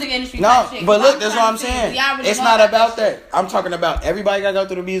the music industry? No, type shit? but 'Cause look, I'm that's trying what I'm to see, saying. do y'all really It's know not about shit? that. I'm talking about everybody got to go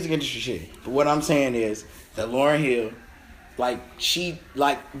through the music industry shit. But what I'm saying is that Lauren Hill, like she,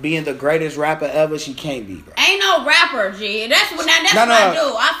 like being the greatest rapper ever, she can't be, bro. Ain't no rapper, G. That's what that's No, what I no.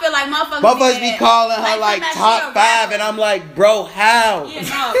 do. I feel like motherfuckers. Motherfuckers be that. calling her like sometimes she top a 5, rapper. and I'm like, bro, how? Yeah,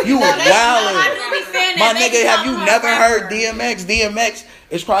 no. You No, that's- no, I wildin'. do be saying My that. They nigga, be have you calling her never a heard rapper. DMX? DMX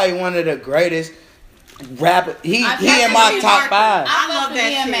is probably one of the greatest rapper. He I in my fuck top with 5. I love love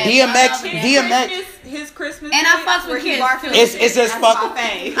that that shit. DMX, DMX. DMX. His Christmas. And I hit fucks where with he kids, barked too. at It's shit. just That's fucking. my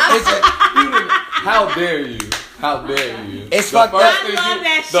fave. How dare you? How dare you? It's The fucked first up. thing I love you-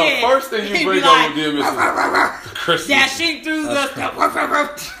 that The shit. first thing you He bring be up like, with DMX is Christmas. Dashing through the.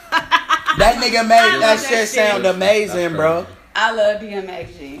 That nigga made I that love shit that sound shit. amazing, That's bro. crazy. I love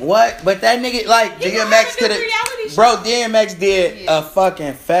DMX, G. What? But that nigga, like, He gonna DMX have to could do have. reality show. Bro, DMX did Yeah. a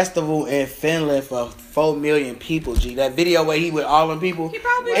fucking festival in Finland for 4 million people, G. That video where he with all them people. He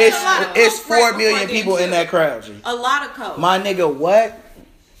probably It's, did a lot of it's coke 4 right million before people then, in too. that crowd, G. A lot of coke. My nigga, what?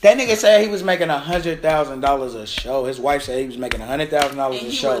 That nigga said he was making $100,000 a show. His wife said he was making $100,000 And a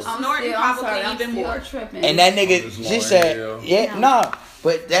he show. was snorting probably even more. tripping. And that nigga, This she Lauryn said, Hill. yeah, no.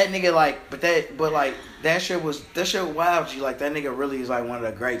 But that nigga, like, that shit was wild, G. Like, that nigga really is, like, one of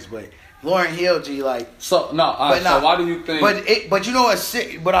the greats. But Lauren Hill, G, like. So no, all right, But so nah. why do you think? But you know what's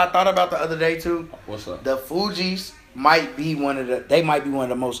sick? What I thought about the other day, too? What's up? The Fugees might be one of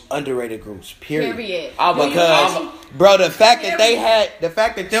the most underrated groups, period. Period. Because, bro, the fact that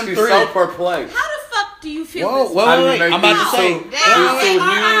them She's three. so perplexed. How the fuck do you feel? Whoa, this wait, How do you wait, make I'm about these to say. so- They You're are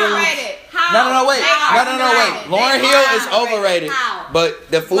so underrated. No, wait. They No, are wait. Lauren They Hill are is overrated. How?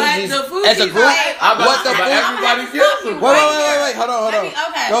 But the Fugees, the Fugees as a group, are- what the but Fugees. everybody I'm gets gonna them. stop you Wait. Hold on. Okay,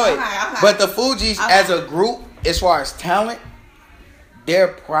 Go ahead. okay. But the Fugees Okay. as a group, as far as talent,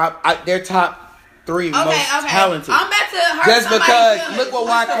 their top 3 most talented. I'm about to hurt Just because, feelings. look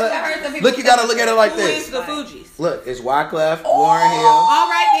what Wyclef. Look, you gotta look at it like this. Who is the Fugees? Look, it's Wyclef, Lauryn Hill, All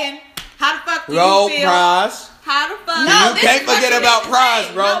right then. How the fuck do Roll you feel? Prize. How the fuck? No, You this can't is what forget you about need to Prize,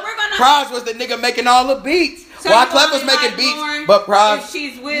 say. bro. No, we're gonna- Prize was the nigga making all the beats. So you Wyclef was only making like beats, Lauren but Prize. if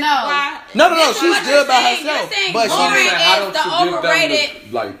she's with No. Why? No, This is she's what good you're by saying. herself. You're saying But Lauren she is the overrated.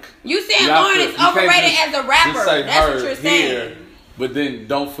 You saying Lauren is overrated as a rapper. Just say That's her what you're saying. here, but then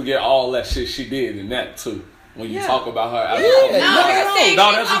don't forget all that shit she did in that too. When you talk about her as Yeah. a No, you're saying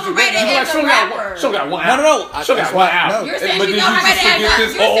no, she's that's what you overrated mean. as a rapper. She got one No, album. no. She got That's one why- album. no. You're saying But she's did you just overrated as forget a this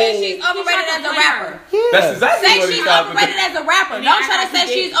you're saying whole- she's overrated as a rapper. That's exactly Say what she's he's talking overrated about. as a rapper. And Don't then try I to say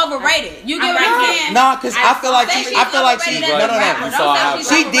did. she's overrated. You get I'm what I'm right saying? No, because I feel like Say she. I feel like overrated she's. as No, a no, rapper. no. You saw Don't how say she's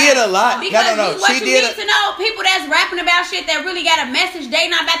She overrated. did a lot. Because No. what She you did. need to know, people that's rapping about shit that really got a message,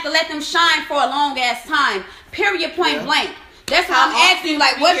 they not about to let them shine for a long ass time. Period. Point blank. That's why I'm How asking you, often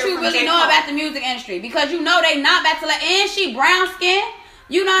like, do we what hear you from really J. know Cole? about the music industry, because you know they not about to let. And she brown skin.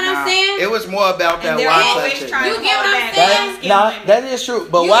 You know what I'm saying? It was more about that And they're Wyclef always shit. trying You to get what hold I'm that saying? skin Nah, women. that is true.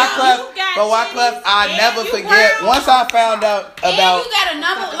 But You Wyclef, know, you got I titties never and you forget. brown. Once I found out And about. you got a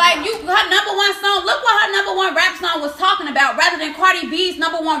number, like, her number one song. Look what her number one rap song was talking about, rather than Cardi B's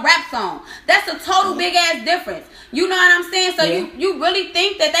number one rap song. That's a total big ass difference. You know what I'm saying? So you really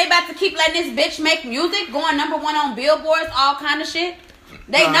think that they about to keep letting this bitch make music, going number one on billboards, all kind of shit?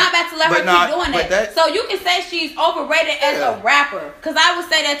 They Nah, not about to let her but nah, keep doing but that. So you can say she's overrated as a rapper, cause I would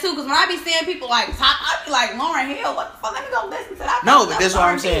say that too. Cause when I be seeing people like top, I be like, Lauryn Hill, what the fuck? Let me go listen to that. No, but this is what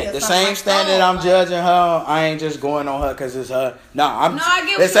I'm saying. The same standard I'm judging her on, I ain't just going on her because it's her. No, I get what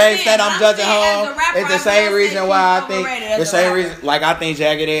the you're same saying, standard but I'm I'm judging her saying as on. a rapper, It's the I same will reason say why I she's think overrated as the a same rapper. reason. Like I think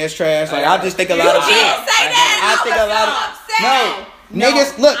Jagged Edge trash. Like I just think a lot of You shit. can't say that. I think a lot of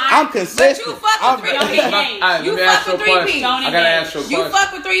niggas. Look, I'm consistent. But you fuck with 3P. You fuck with 3P. I gotta ask you a You question.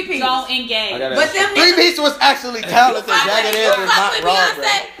 fuck with 3P. Don't engage. But them Three niggas. Piece was actually talented. Jagged Edge was not wrong,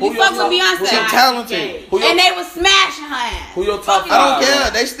 bro. You fuck with Beyonce. She talented. And they was smashing her ass. Who your top I five? don't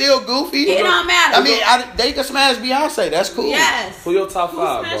care. They still goofy. It don't matter. I mean, they can smash Beyonce. That's cool. Yes. Who your top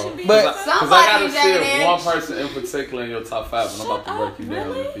five, bro? smashing But Because I somebody gotta in see Jagged if one Edge. person in particular in your top five, and I'm about to break you down.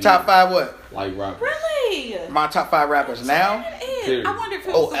 Really? if you top 5 what? like rappers. Really? My top 5 rappers now. Period. I wonder if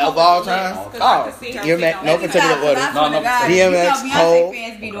it Oh, was of all time? Oh, No no particular order. DMX, Cole,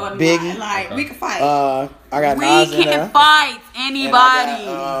 Biggie. Like, we can fight. I got We Nas in there. can fight And anybody I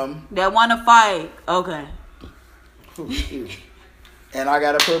got, that want to fight. Okay. and I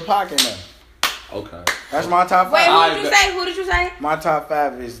gotta put Pac in there. Okay. That's my top 5. Wait, Alright, who did you say? Who did you say? My top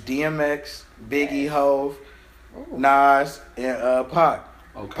 5 is DMX, Biggie, Hove, Nas, and Pac.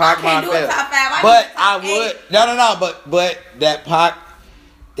 Okay. Pac I my can't do a fifth. top 5. But do a I top 8. would but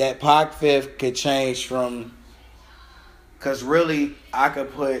that Pac fifth could change from, cause really I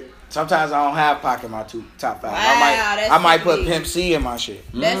could put. Sometimes I don't have Pac in my top 5. Wow, I that's might put sickening. Pimp C in my shit.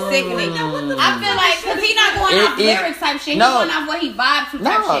 That's sickening. I feel like, cause he not going off lyrics type shit. He No. going off what he vibes to type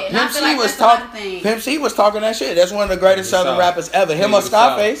No, shit. And I Pimp feel C like was that's another talking. thing. Pimp C was talking that shit. That's one of the greatest King of the Southern South. rappers ever. Him King or of the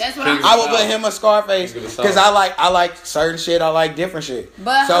South. Scarface. That's what King I'm of the I would South. put him or Scarface King of the because South. I like certain shit. I like different shit.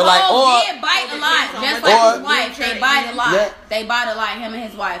 But so like did bite a lot, just like or- his wife. They bite a lot. Yeah. They bite a lot. Him and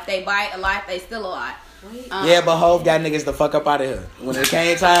his wife. They bite a lot. They still a lot. Yeah, but Hov got niggas the fuck up out of here. When it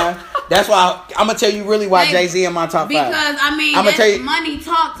came time, that's why I'm gonna tell you really why They- Jay-Z in my top 5. Because I mean, I'ma that's tell you- money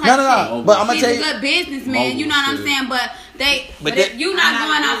talk type No, shit. but I'm gonna He's tell a you. good businessman. You know what I'm Mogul saying? But But if that- you not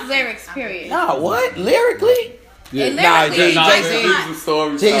going off lyrics. Period. Nah, what lyrically? Yeah. And Nah, lyrically, Jay- he bites Jay-Z- a lot. He's a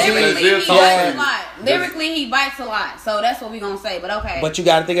story. Jay-Z- Lyrically, Jay-Z he talks bites to a you. lot. Lyrically, he bites a lot. So that's what we gonna say. But okay. But you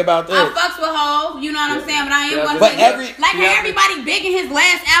got to think about I this. fucks with Hov, you know what I'm saying, but I ain't Yeah, gonna but say every- like yeah, everybody big in his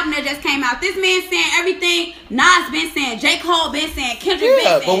last album that just came out. This man saying everything Nas been saying, J. Cole been saying, Kendrick been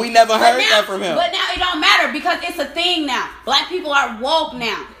Yeah, saying. but we never heard now- that from him. But now it don't matter because it's a thing now. Black people are woke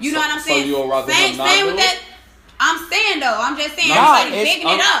now. You know what I'm So saying? you'll rather same, him not same do with it? that. I'm saying though, I'm just saying Nah, everybody it's- bigging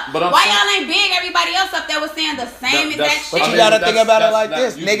it up. but I'm Why saying- y'all ain't big everybody else up there was saying the same That- exact that's- shit? But I you mean, got to that's- think about it that's- like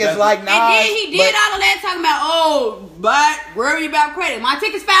this. that- Niggas that's- like Nas. And then he did all of that talking about, but worry about credit. My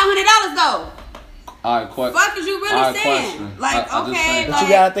ticket's $500 though. All right, question. Fuck is you really Alright, saying? question. Like, I just okay, saying. But like, you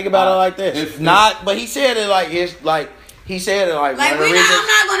got to think about it like this. If- Not, but he said it like it's like he said it like. like one of the I'm reasons-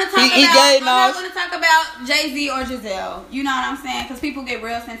 not gonna talk he about. gave I'm not Nas. gonna talk about Jay-Z or Giselle. You know what I'm saying? Because people get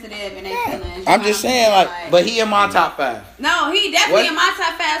real sensitive and they feelings. I'm just saying like, but he in my top 5. no, he definitely What? in my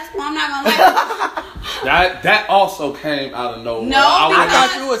top 5. So I'm not gonna lie. That also came out of nowhere. No, I because-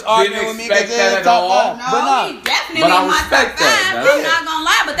 thought you was arguing with me because expect it's that at top all. 5. But No, nah. he definitely But I in my top respect 5. that. I'm not gonna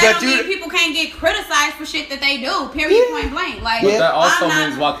lie. have, but that don't mean people can't get criticized for shit that they do. Period. Point blank. Like, but that also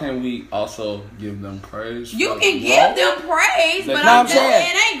means why can't we also give them praise? You can give them praise, but I'm just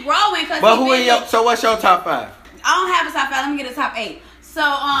saying it ain't growing. But who are your? So what's your top 5? I don't have a top 5. Let me get a top 8. So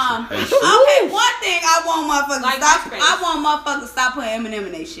okay, one thing I want motherfuckers to stop. I want motherfuckers to stop putting Eminem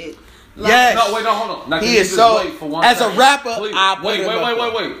in their shit. Like, yes. No, wait, no, hold on. Now, he is so. Wait for one as second. A rapper, please, I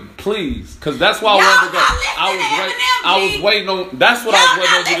wait, please, because that's why I wanted to go. I was waiting on. That's what I was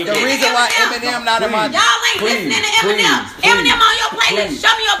waiting on you to do. The reason why Eminem not in my. Y'all ain't listening to Eminem. Eminem on your playlist.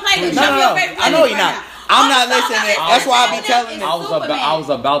 Show me your playlist. Show me your favorite playlist. I know you're not. I'm not listening. That's why I be telling them. I was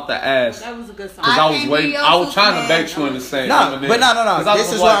about to ask. That was a good song. Because I was waiting. I was trying to bait you in the same. No.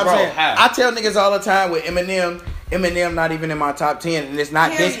 This is what I'm saying. How? I tell niggas all the time with Eminem not even in my top 10, and it's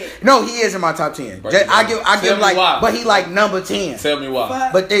not this. No, he is in my top 10. I give like, why. But he like number 10. Tell me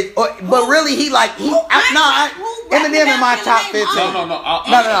why. But really he like Eminem in my top 15.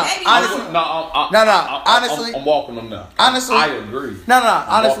 Honestly, I'm walking them now. Honestly, I agree.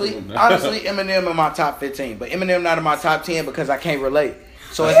 Honestly, Eminem in my top 15, but Eminem not in my top 10 because I can't relate.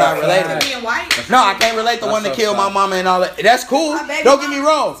 So it's not relatable. No, I can't relate the one that killed my mama and all that. That's cool. Don't get me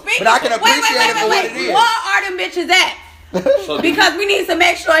wrong. But I can appreciate it for what it is. Where are them bitches at? Because we need to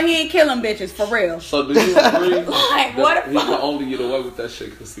make sure he ain't killing bitches for real. So do you agree? Like, what the fuck? He could only get away with that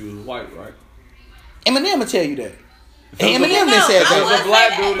shit because he was white, right? Eminem will tell you that. Eminem didn't say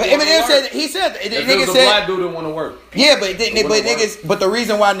that. But Eminem said he said that. Niggas said black dude didn't want to work. Yeah, but niggas. But the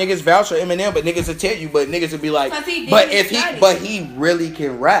reason why niggas vouch for Eminem, but niggas will tell you, but niggas will be like, but he really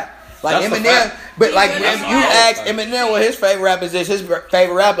can rap. Like that's Eminem, but like if you ask Eminem what his favorite rappers is, his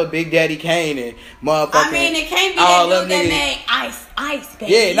favorite rapper Big Daddy Kane and motherfucking. I mean, it can't be that dude that made Ice,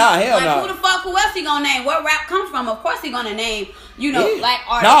 baby. Yeah, hell like, no. Who the fuck? Who else he gonna name? Where rap comes from? Of course he gonna name, black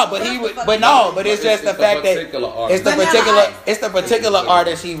artists. But it's just the fact that it's the particular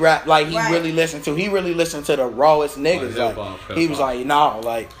artist he rap like he really listened to. He really listened to the rawest niggas. Like he was like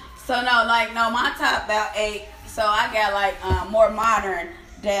my top about 8. So I got like more modern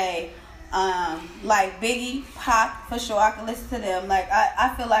day. Like Biggie, Pac, for sure. I can listen to them. Like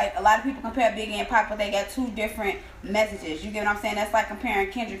I feel like a lot of people compare Biggie and Pac, but they got two different messages. You get what I'm saying? That's like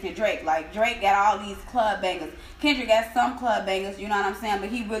comparing Kendrick and Drake. Like Drake got all these club bangers. Kendrick got some club bangers. You know what I'm saying? But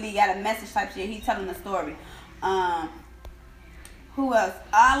he really got a message type shit. He telling a story. Who else?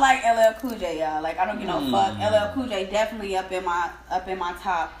 I like LL Cool J, y'all. Like I don't give no fuck. LL Cool J definitely up in my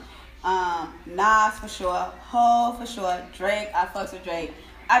top. Nas for sure. Hov for sure. Drake, I fucks with Drake.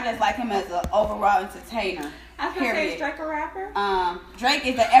 I just like him as an overall entertainer. I can say Drake a rapper. Drake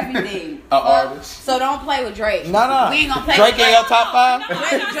is an everything. Artist. So don't play with Drake. No. We ain't gonna play Drake with Drake. in your top 5?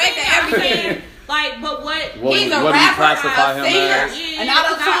 Drake is everything. Like, but what? He's a rapper, a singer, and I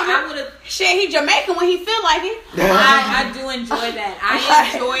would have. Shit, he Jamaican when he feel like it. I do enjoy that.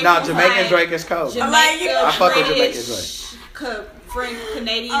 I enjoy. No, Jamaican Drake is cold. I fuck with Jamaican Drake.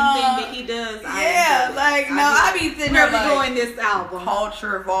 Canadian thing that he does. I be sitting there enjoying this album.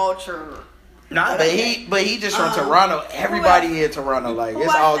 Vulture. Nah, but he just from Toronto. Everybody in Toronto, like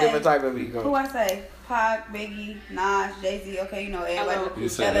it's all different type of ego. Who I say? Pac, Biggie, Nas, Jay-Z. Okay, everybody. You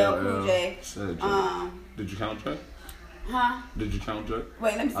said LL Cool J. Did you count Drake? Huh? Did you count Drake?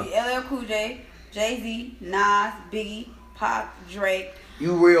 Wait, let me see. LL Cool J, Jay-Z, Nas, Biggie, Pac, Drake.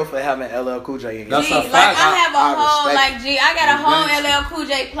 You real for having LL Cool J in your That's a fact. I have a whole I got a whole LL Cool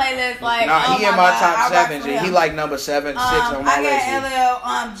J playlist. Like, he in my top 7. G. He like number 7, 6 on my list. I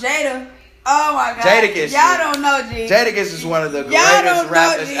got LL Jada. Oh my God. Jadakiss. Y'all don't know, G. Jadakiss is one of the greatest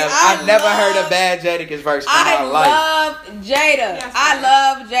rappers ever. I've never heard a bad Jadakiss verse in my life. I love Jada. I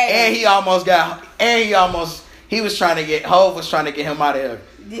love Jada. And he was trying to get, Hov was trying to get him out of here.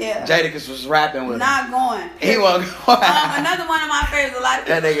 Yeah. Jadakiss was rapping with him. Not going. He wasn't going. Another one of my favorites, a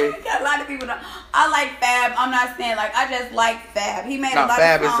lot of people don't. I like Fab. I'm not saying I just like Fab. He made a lot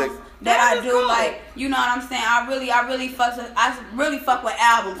of songs that I do like. You know what I'm saying? I really fuck with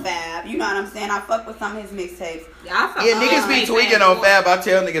album Fab. You know what I'm saying? I fuck with some of his mixtapes. Yeah, niggas be tweaking on Fab. I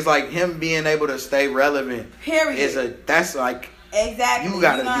tell niggas like him being able to stay relevant. Period. That's like. Exactly. You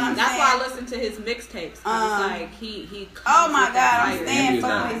gotta do. That's why I listen to his mixtapes. It's like he. Oh my God! I'm staying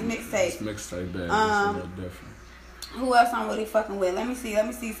fucking his mixtapes. His mixtape, it's a little different. Who else I'm really fucking with? Let me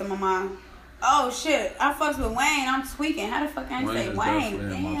see some of my. Oh shit! I fucks with Wayne. I'm tweaking. How the fuck I ain't say Wayne?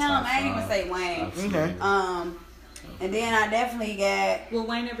 Damn, I ain't even say Wayne. Okay. And then I definitely got. Will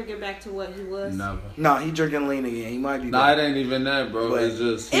Wayne ever get back to what he was? Never. No, he drinking lean again. He might be. Nah, it ain't even that, bro. But it's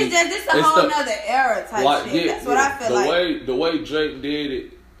a whole nother era type shit. That's what I feel like. The way Drake did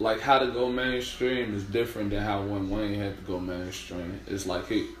it, like how to go mainstream is different than how when Wayne had to go mainstream. It's like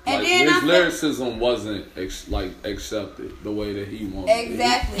his lyricism wasn't accepted the way that he wanted.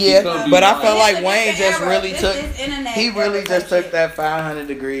 Exactly. Yeah, but I felt like This Wayne is just era. really This took. is internet He really era just type took that 500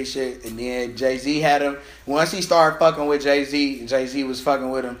 degree shit, and then Jay-Z had him. Once he started fucking with Jay-Z, Jay-Z was fucking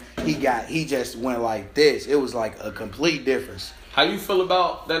with him. He just went like this. It was like a complete difference. How you feel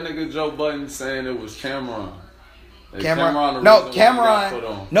about that nigga Joe Budden saying it was Cameron? Cameron, no,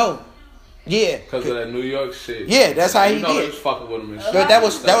 yeah, because of that New York shit. Yeah, that's how he know did. He was fucking with him and shit. But that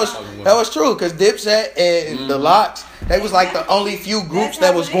was true because Dipset and the Lox, they was like the only few groups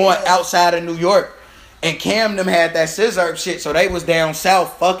that was going outside of New York, and Cam them had that scissor shit, so they was down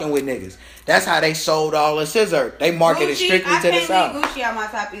south fucking with niggas. That's how they sold all the scissor. They marketed strictly to the south. I can't leave Gucci out my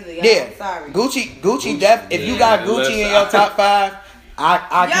top either. Y'all. Yeah, I'm sorry. Gucci. If you got Gucci in your top 5.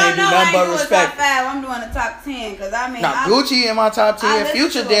 I can't do nothing but respect. Top 5. I'm doing the top 10 because I mean. Now Gucci in my top 10.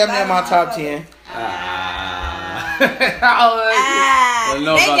 Future damn near my top 10. They got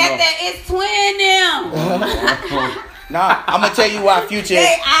that. It's twin them. Nah, I'm gonna tell you why Future.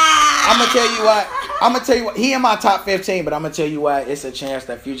 I'm gonna tell you why. He in my top 15, but I'm gonna tell you why. It's a chance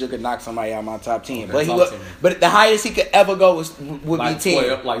that Future could knock somebody out of my top 10. But the highest he could ever go would like be 10.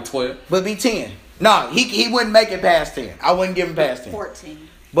 12, like 12. Would be 10. No, he wouldn't make it past 10. I wouldn't give him past 10. 14.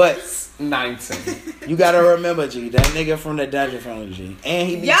 But 19. You gotta remember, G, that nigga from the Dungeon Family, G, and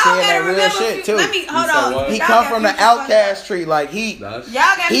he be Y'all saying that gotta real shit too. Let me hold on. He come from the outcast tree, like he be giving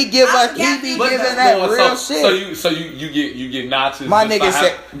that real shit. So you get notches. My nigga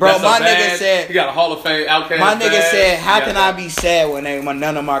said, bro. My nigga said he got a Hall of Fame outcast. My nigga said, how can I be sad when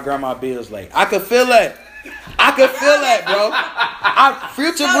none of my grandma bills late? I could feel that. Bro.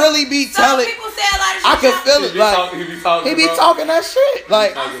 Future really be telling. People say a lot of shit. I could feel it. Like he be talking that shit.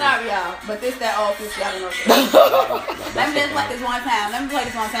 Like I'm sorry, y'all, but this that old Future. I don't know. Let me just play this one time. Let me play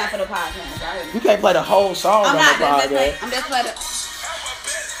this one time for the podcast. Right? You can't play the whole song on the podcast. I'm just playing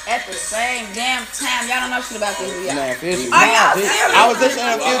at the same damn time. Y'all don't know shit about this. Man, Future. I was listening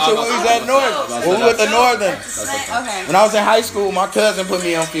to Future when we was at Northern. When we went to Northern. Okay. When I was in high school, my cousin put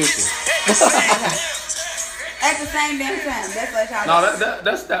me on Future. At the same damn time. That's what y'all No,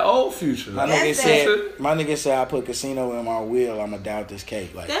 that's that old Future. My nigga said I put casino in my wheel, I'ma doubt this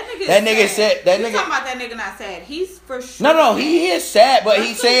cake. Like that nigga said you talking about that nigga not sad. He's for sure. No, he is sad, but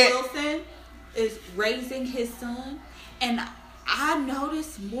he said Wilson is raising his son, and I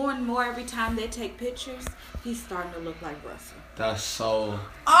notice more and more every time they take pictures, he's starting to look like Russell. That's so.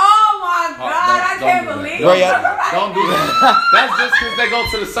 Oh my God! I can't believe it. Don't do that. That's just because they go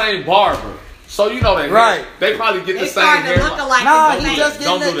to the same barber. So you know that, right? They probably get the same hair. Nah, he just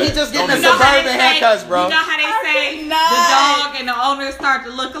getting the suburban haircuts, bro. You know how they say the dog and the owner start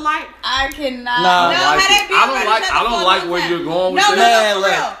to look alike? I cannot. No, I don't like where you're going with this. Man,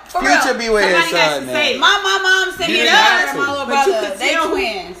 Future be with his son, man. My mom sent me that. My little brother, they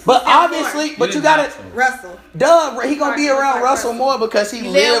twins. But obviously, but you gotta Russell. Duh, he gonna be around Russell more because he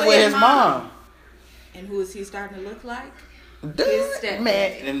lived with his mom. And who is he starting to look like? Dude,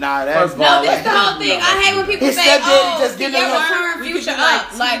 man, nah, that's no. This the whole thing. I hate when people his say, stepdaddy just getting him turn Future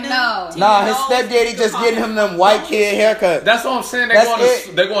up. Like no. Nah, his stepdaddy just getting him them white kid haircuts. That's what I'm saying.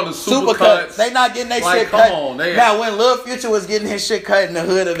 They're going to Supercuts. They not getting their shit cut. Now when Lil Future was getting his shit cut in the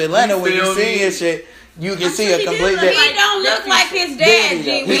hood of Atlanta, when you see his shit, you can see a complete difference. He don't look like his dad,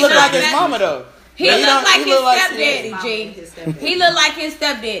 G. He look like his mama though. He look like his stepdaddy, G. He look like his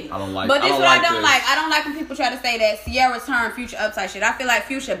stepdaddy. I don't like. But this is what I don't like. I don't like when people try to say that Sierra turned Future up type shit. I feel like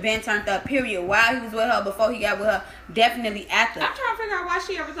Future been turned up. Period. While he was with her, before he got with her, definitely after. I'm trying to figure out why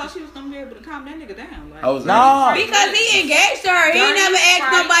she ever thought she was gonna be able to calm that nigga down. Like, no, because he engaged her. He never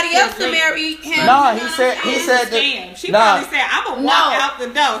asked nobody else to marry him. No, he said that. She probably said, "I'm gonna walk out the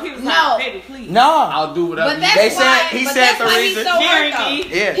door." He was like, "Baby, please." No, I'll do whatever. But that's why. He said the reason.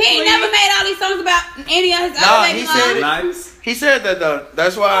 Yeah, he ain't never made all these songs about any of his other baby moms. Nice. He said that though.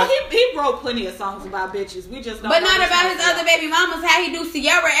 That's why. He wrote plenty of songs about bitches. We just don't. But not about his other baby mamas. How he do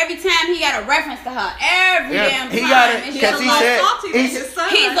Sierra every time he got a reference to her. Every damn time. He got it because he said he's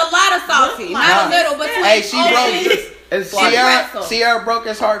a lot of salty, not a little, but hey, she broke. Sierra broke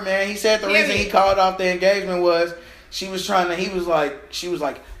his heart, man. He said the reason he called off the engagement was she was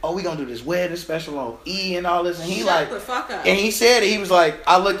like, oh, we gonna do this wedding special on E and all this, and he Shut the fuck up. And he said it. He was like,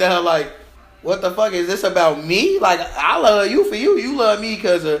 I looked at her like, what the fuck is this about me? Like, I love you for you. You love me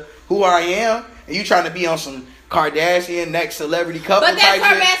because of who I am, and you trying to be on some Kardashian next celebrity couple. But that's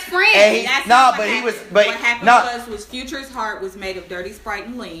her best friend. And what happened was Future's heart was made of dirty Sprite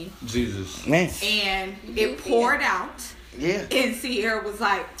and lean. Jesus, man, and it poured out. Yeah. And Sierra was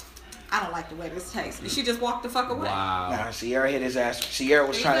like, I don't like the way this tastes. And she just walked the fuck away. Wow. Nah, Sierra hit his ass. Sierra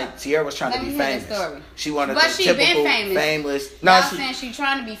was There you trying Let to me be hear the famous. story. She wanted But the she typical been famous. No, Y'all she. saying she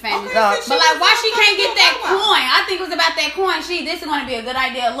trying to be famous. Okay, No, then she But like, just why walked she the can't get fuck that away. coin? I think it was about that coin. This is gonna be a good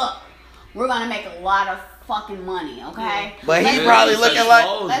idea. Look, we're gonna make a lot of fucking money, okay? But he Let's probably do looking this.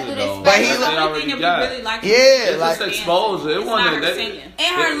 like. Let's do this But he special. look- The only thing that we really like Yeah, is like- just exposure. It It's wasn't not her that- singing.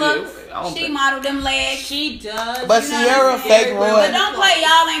 And her looks, I don't she think- modeled them legs. She does. But you know Sierra what I'm saying? fake Very ruined- But don't play,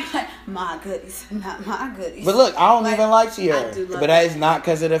 y'all ain't play. My goodies, not my goodies. But look, I don't Like, even like I Sierra. do love But that is not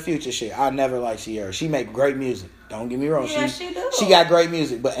because of the future shit. I never like Sierra. She make great music. Don't get me wrong. Yeah, she do. She got great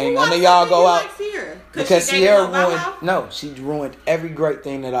music, but ain't Why none of y'all do go you out like Sierra? because she dated Sierra Lil Bow ruined. Wow? No, she ruined every great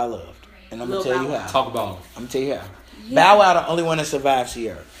thing that I loved, and I'm gonna Lil tell you Bow how. Wow. Talk about him. I'm gonna tell you how. Bow Wow the only one that survived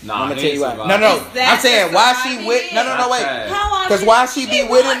Sierra. Nah, I'm gonna he tell ain't you why. survived. No, Is that I'm saying the why surviving she with. hit? No, wait. That's How long 'Cause why she be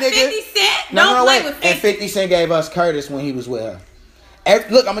with a want nigga? 50 Cent? No, Don't play wait. with 50. And 50 Cent gave us Curtis when he was with her.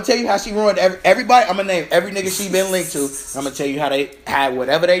 Look, I'm gonna tell you how she ruined everybody. I'm gonna name every nigga she been linked to. I'm gonna tell you how they had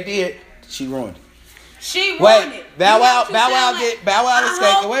whatever they did. She ruined it. She ruined Wait, it. Bow You know Wow, what you Bow Wow sound get Bow Wow I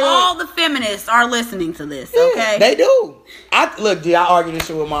escaped. hope Wait. all the feminists are listening to this, Yeah, okay? they do. Look, I argue this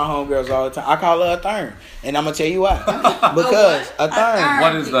shit with my homegirls all the time. I call her a thurn, and I'm gonna tell you why. Because a thurn.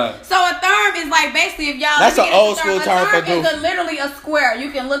 What is that? So a therm is like basically if y'all That's look an at old a school therm, term for a therm goof. is literally a square.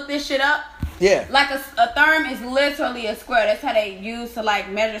 You can look this shit up. Yeah. Like a therm is literally a square. That's how they use to like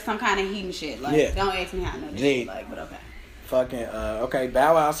measure some kind of heat and shit. Like, Yeah. don't ask me how I know this Yeah. shit, like, but okay. Fucking okay,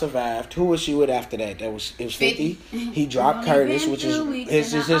 Bow Wow survived. Who was she with after that? It was 50. 50. He dropped Only Curtis, been which 2 weeks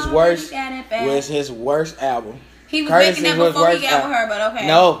is and his I already worst got it back. was his worst album. He was Curtis making that is his before he worst got with album. her, but okay.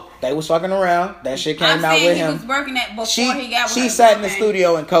 No, they was fucking around. That shit came I'm out saying with he him. was working that before She he got with her. she sat in the okay.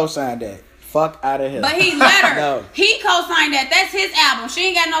 studio and co-signed that. Fuck out of here. But he let her. No. He co-signed that. That's his album. She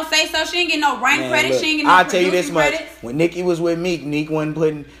ain't got no say so. She ain't get no rank Man, credit. look, She ain't get no I'll tell you this producing much. credits. When Nicki was with Meek,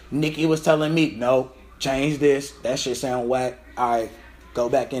 Nicki was telling Meek, no, change this. That shit sound whack. All right, go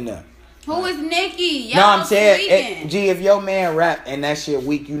back in there. Who is Nicki? Y'all No, I'm saying, tweaking. G, if your man rap and that shit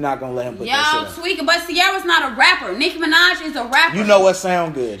weak, you not gonna let him put Y'all that shit tweaking. But Sierra's not a rapper. Nicki Minaj is a rapper. out. You know what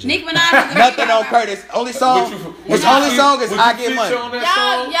sound good, G. Nicki Minaj is a Nothing on rapper. Curtis. Only song. His Would only you- song is would I you Get feature Money. on that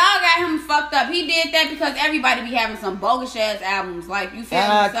Y'all song? got him fucked up. He did that because everybody be having some bogus ass albums. Like, you feel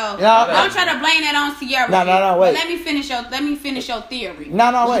Nah, me? So nah, don't try to blame that on Sierra. No, But wait. let me finish your theory.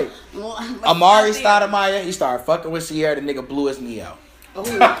 No, wait. What's Amari your theory? Stoudemire, he started fucking with Sierra. The nigga blew his knee out. Oh,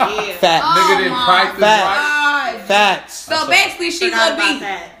 yeah. Fact. Nigga didn't my practice Facts. right. God. Facts. So basically, she Forgot Lil about B.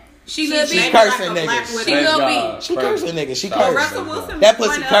 that. She Lil She B. Maybe cursing like a black niggas. widow. She Lil B. She cursing niggas. She Sorry. cursing. Russell Wilson. That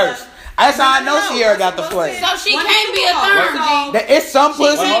pussy cursed. That's how I know Sierra got the Russell flame. Wilson So she won can't the be a Super Bowl. third, That it's some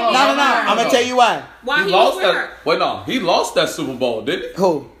pussy. can't No, be no, a no. third. I'm gonna tell you why. Why he lost was with that. her? Wait, no, he lost that Super Bowl, didn't he?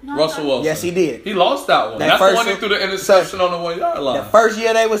 Who? Russell Wilson. Yes, he did. He lost that one. That That's the first one he one- threw the interception on the 1 yard line. The first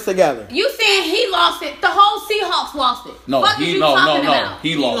year they was together. You saying he lost it? The whole Seahawks lost it. No, Fuck is he you no talking no about?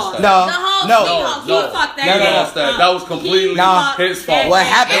 he lost that. No, The whole no. Seahawks. No, He fucked that. No, He no, lost that. That was completely Nah. his fault. What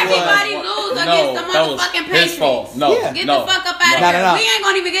happened was- Everybody lose against the that was motherfucking his Patriots. fault. No, Yeah. Get no, the fuck up out of No, here. no, no. We ain't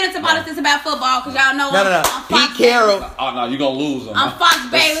gonna even get into politics about football because y'all know No, no, no. I'm Fox Pete Carroll. Oh no, you gonna lose him. I'm Fox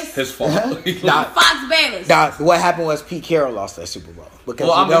Bayless. His fault. Nah. Fox Bayless. Nah, what happened was Pete Carroll lost that Super Bowl because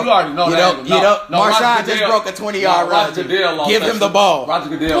Well, I mean, you already know you that. don't, you don't. Marshawn just broke a 20-yard run. Roger Goodell lost Give that him the Super- ball. Roger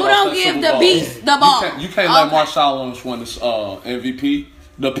Goodell Who lost don't that give Super the Bowl. beast the ball? You can't let Okay. Marshawn Lynch win this MVP.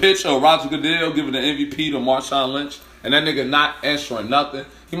 The pitch of Roger Goodell giving the MVP to Marshawn Lynch, and that nigga not answering nothing.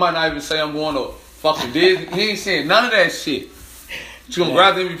 He might not even say I'm going to fucking Disney. He ain't saying none of that shit. He's gonna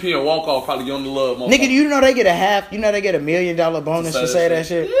grab the MVP and walk off, probably on the love. Nigga, do you know they get a half? You know they get $1 million bonus to say that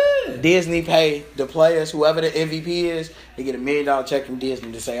shit. Yeah. Disney pay the players, whoever the MVP is, they get $1 million check from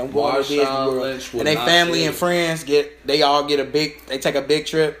Disney to say I'm going to Disney Marshawn World, Lynch will and they not family say and it. friends they take a big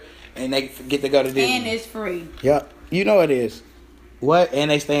trip, and they get to go to Disney. And it's free. Yep, you know it is. What?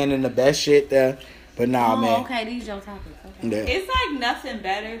 And they staying in the best shit there. But nah, man. Okay, these your topics. Okay. Yeah. It's like nothing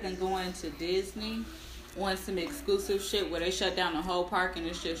better than going to Disney on some exclusive shit where they shut down the whole park and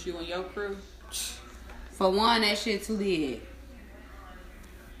it's just you and your crew. For one, that shit too big.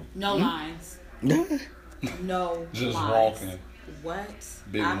 No lines. No Just lines. walking. What?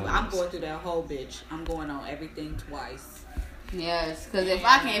 Big I'm moves. going through that whole bitch. I'm going on everything twice. Yes, because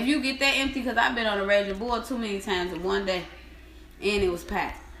if you get that empty, because I've been on a Raging Bull too many times in one day, and it was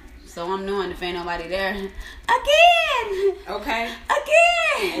packed. So I'm knowing if ain't nobody there again. Okay?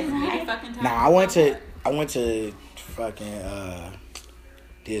 As Again. many fucking times. Nah, I went to fucking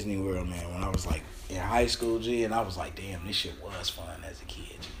Disney World, man, when I was like in high school, G, and I was like, damn, this shit was fun as a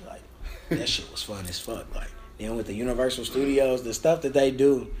kid, G. Like, that shit was fun as fuck. Like, then with the Universal Studios, the stuff that they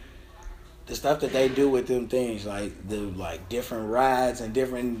do, the stuff that they do with them things, like the different rides and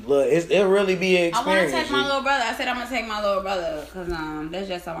different look, it really be an I want experience. to take my little brother. I said I'm gonna take my little brother because that's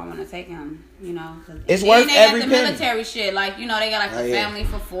just how I want to take him. You know, 'cause It's worth they every got the penny. military shit. Like you know, they got like the yeah. family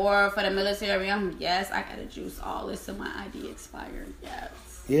for 4 for the military. Yes, I gotta juice all this till my ID expired. Yes.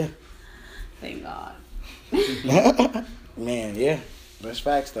 Yeah. Thank God. Man, yeah. That's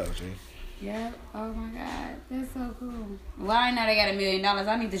facts though, G. Yep. Oh my God, that's so cool. Well, I know they got $1 million.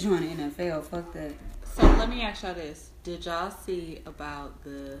 I need to join the NFL. Fuck that. So let me ask y'all this: did y'all see about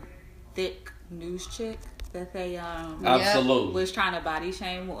the thick news chick that they Absolutely. was trying to body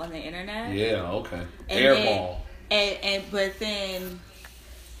shame on the internet? Yeah, okay. And Airball. But then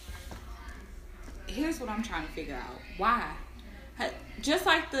here's what I'm trying to figure out: why? Just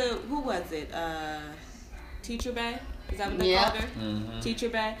like who was it? Teacher Bay? Is that what they called her? Mm-hmm. Teacher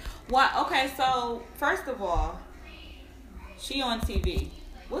Bay. Why? Okay, so first of all, she on TV.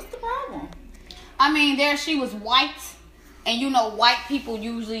 What's the problem? I mean, she was white, and you know, white people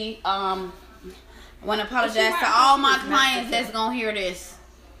usually want to apologize to all my clients that's gonna hear this.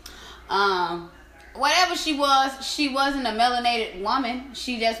 Whatever she wasn't a melanated woman.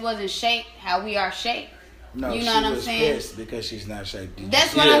 She just wasn't shaped how we are shaped. No, you know what I'm was saying? pissed because she's not shaped.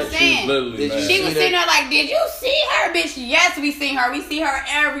 That's what I'm saying. She was sitting there like, did you see her, bitch? Yes, we seen her. We see her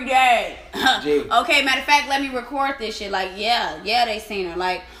every day. Okay, matter of fact, let me record this shit. Like, yeah, they seen her.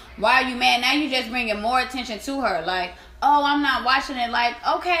 Like, why are you mad? Now you just bringing more attention to her. Like, oh, I'm not watching it. Like,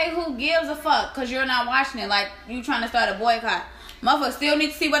 okay, who gives a fuck? Because you're not watching it. Like, you trying to start a boycott. Motherfucker still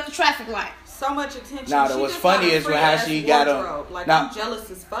need to see what the traffic like. So much attention. Nah, what's funny is how she got on. Like, nah, I'm jealous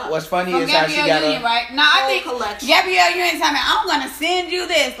as fuck. What's funny is Gabrielle how she got Union, on. right? Now, I think collection. Gabrielle Union told me, I'm going to send you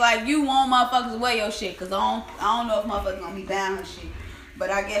this. Like, you want motherfuckers to wear your shit. Because I don't know if motherfuckers going to be buying her shit. But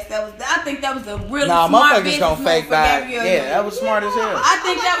I guess I think that was a really smart motherfuckers business gonna move fake for back. Gabrielle Yeah, Union. that was smart as hell. I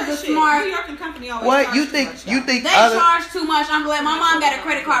think that was a smart. New York and company always What charge you too think? much, You y'all. think They other? charge too much. I'm glad my mom got a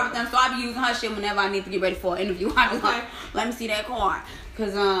credit card with them, so I be using her shit whenever I need to get ready for an interview. I be like, let me see that card.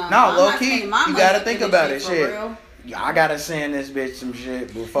 Cause No, low key, you gotta think about it. Shit, real. I gotta send this bitch some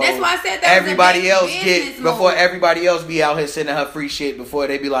shit before. That's why I said that everybody was a else big get business before move. everybody else be out here sending her free shit before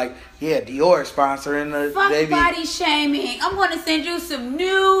they be like, yeah, Dior sponsoring the. Fuck They be, body shaming. I'm gonna send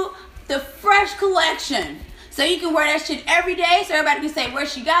you the fresh collection. So you can wear that shit every day so everybody can say where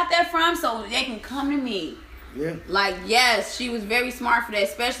she got that from so they can come to me. yeah. Like, yes, she was very smart for that.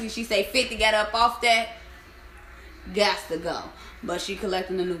 Especially, she say 50 got up off that. Gots to go. But she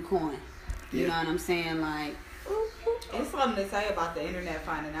collecting a new coin. You know what I'm saying? Like, It's something to say about the internet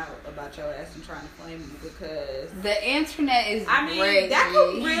finding out about your ass and trying to flame you because the internet is crazy. that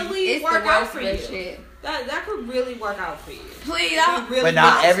could really it's work the out worst for of you. that shit. That could really work out for you. Please, Really But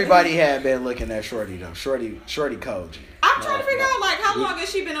not works. everybody had been looking at Shorty though. Shorty cold. G. I'm trying to figure out like how long has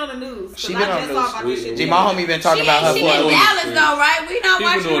she been on the news? 'Cause She been I on just the saw news. about this shit G, my homie been talking about her she for in a week. Dallas though, right? We not People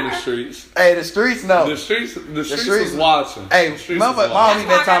watching doing her. the streets. Hey, the streets know. The streets streets was watching. Hey, The streets motherfucker, was my watching. homie That's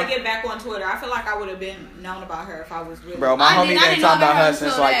why been I gotta talking. get back on Twitter. I feel like I would have been known about her if I was really. Bro, my I homie didn't been know talking about her her since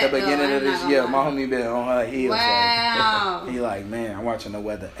until like the that, beginning though. of I'm this not year. gonna My lie. homie been on her heels. Wow. Like, he like, man, I'm watching the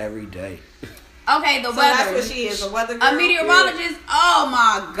weather every day. Okay, the So weather. that's what she is, a weather girl. A meteorologist. Oh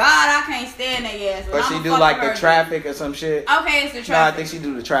my God, I can't stand that ass. But she do like the traffic or some shit. Okay, it's the No, I traffic. think she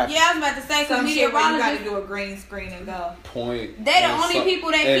do the traffic. Yeah, I was about to say, because Some shit where you gotta meteorologists, do a green screen and go. Point. they the And only so-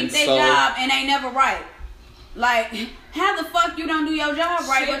 people that and keep their so- job and they never right. Like, how the fuck you don't do your job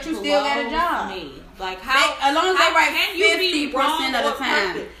right, but you still got a Shit job? blows me. Like how? As long as they how right can you be 50% wrong of the or time.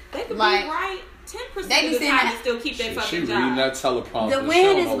 perfect? They could Like, be right 10% they be of the saying time that- and still keep their She fucking reading job. that teleprompter. The She wind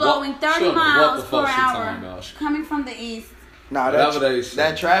don't is know blowing what- she 30 don't know what miles the per fuck she talking hour about. coming from the east. Nah, Whatever they say.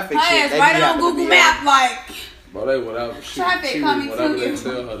 that traffic Her shit. ass they right be on having to Google be Map, like, Bro, they whatever. Traffic She coming read whatever to they you.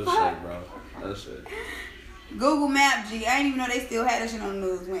 tell her to say, bro. That's it. Google Map, G. I didn't even know they still had that shit on the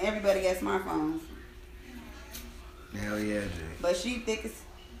news when everybody got smartphones. Hell yeah, G. But she thick as...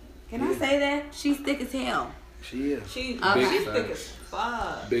 Can I say that? She's thick as hell. She is. She's Okay. thick facts. as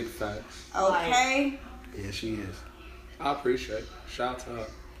fuck. Big facts. Okay. Yeah, she is. I appreciate it. Shout out to her.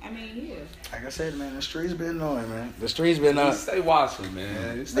 I mean, yeah. Like I said, man, the streets been knowing, man. The streets been You up. stay watching,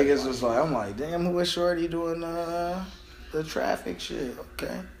 man. You stay Niggas watching. was like, I'm like, damn, who is Shorty doing the traffic shit?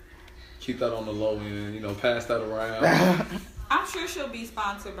 Okay. Keep that on the low end, you know, pass that around. I'm sure she'll be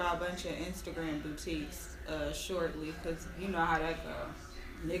sponsored by a bunch of Instagram boutiques shortly because you know how that goes.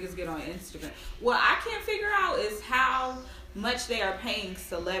 Niggas get on Instagram. What I can't figure out is how much they are paying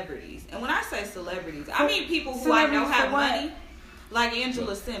celebrities. And when I say celebrities, I mean people who I know Celebrities have for what? money. Like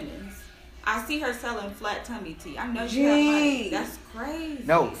Angela Simmons. I see her selling flat tummy tea. I know she Jeez. have money. That's crazy.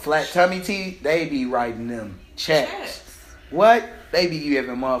 No, flat tummy tea, they be writing them checks. Checks. What? they be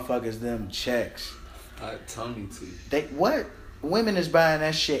giving motherfuckers them checks. Tummy tea. They what? Women is buying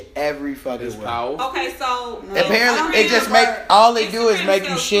that shit every fucking It's way. powerful. Okay, so Apparently, it just make all they do is make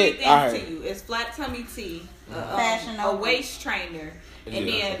you shit. Three All things right. to you. It's flat tummy tea, Fashion a Nova. waist trainer, and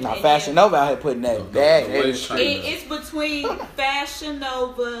then Nah, Fashion Nova out here putting that bag. the waist trainer. It's between Fashion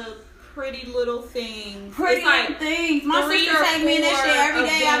Nova, Pretty Little Things. Pretty It's like little things. My three sister or take me in that shit every four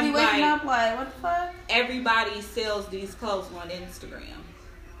day. of I be them, waking like- up like, what the fuck? everybody sells these clothes on Instagram.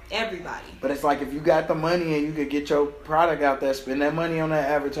 Everybody. But it's like if you got the money and you could get your product out there, spend that money on that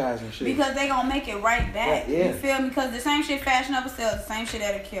advertising shit. Because they gonna make it right back. Yeah. You feel me? Because the same shit Fashion Nova sells, the same shit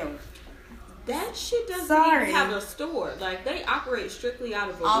at a kill. That shit doesn't Sorry. even have a store. Like, they operate strictly out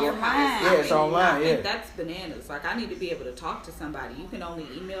of a Online. warehouse. Yeah, it's online, I think yeah. that's bananas. Like, I need to be able to talk to somebody. You can only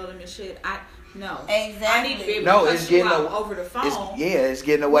email them and shit. No. Exactly. I need to be able No, to it's cuss you getting out over the phone. it's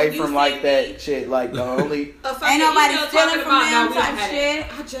getting away When you from like send that me- shit. Like the only A fucking Ain't nobody email stealing talking from about, them "No, we don't type have shit."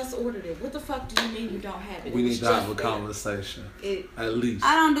 it." I just ordered it. What the fuck do you mean you don't have it? We It need was to have just a there. conversation. It, At least.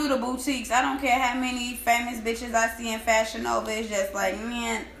 I don't do the boutiques. I don't care how many famous bitches I see in Fashion Nova. It's just like,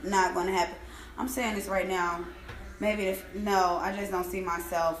 man, not gonna happen. I'm saying this right now. No, I just don't see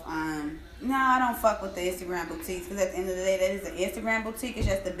myself. No, I don't fuck with the Instagram boutiques because at the end of the day, that is an Instagram boutique. It's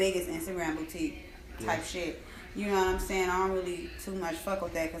just the biggest Instagram boutique type shit. You know what I'm saying? I don't really too much fuck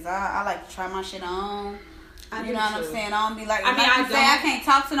with that because I like to try my shit on. I You do know what I'm too. saying? I don't be like, I mean, like I you say, I don't, can't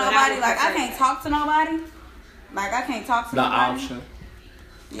talk to but I nobody. would Like, I prefer can't that. talk to nobody. Like, I can't talk to The nobody. option.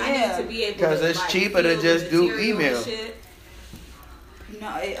 Yeah. I need to be able to 'Cause it's like, cheaper to feel the just do material and email. shit. No,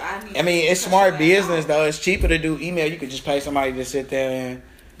 I need I mean, to it's cut smart your ass business off though. It's cheaper to do email. You could just pay somebody to sit there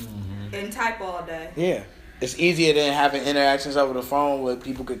and type all day. yeah. It's easier than having interactions over the phone where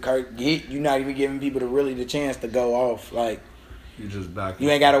people could get. You're not even giving people the chance to go off. Like You just back. you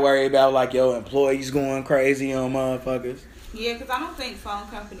ain't got to worry about like your employees going crazy on motherfuckers. Yeah, because I don't think phone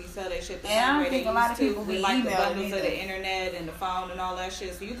companies sell that shit the And I same don't way think they a lot used of to people with be like the emailing bundles of either. the internet and the phone and all that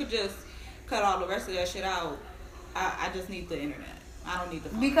shit. So you could just cut all the rest of that shit out. I just need the internet. I don't need the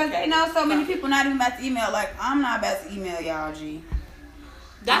phone. Because they know so many people not even about to email. Like, I'm not about to email y'all, G.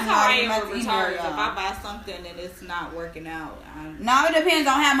 That's I'm how not I even am about with to email retards. If y'all. I buy something and it's not working out, No, it depends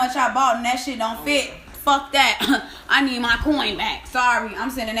on how much I bought and that shit don't fit. Fuck that. I need my coin back. Sorry,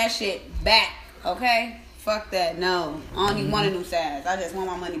 I'm sending that shit back. Okay? Fuck that. No. I don't even want a new size. I just want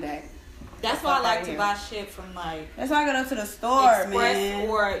my money back. that's why I Fuck like outta to here. buy shit from like That's why I go to the store, Express man.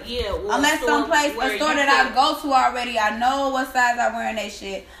 or Unless a someplace, where a store you that I can- go to already, I know what size I wear in that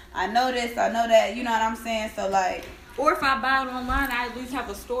shit. I know this, I know that. You know what I'm saying? So, like, Or if I buy it online, I at least have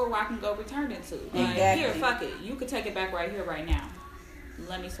a store where I can go return it to. Like, Exactly. here, fuck it. You can take it back right here, right now.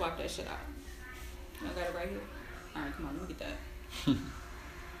 Let me swap that shit out. I got it right here. All right, come on, let me get that.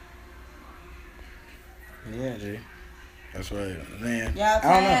 Yeah, G. That's right, man. y'all I don't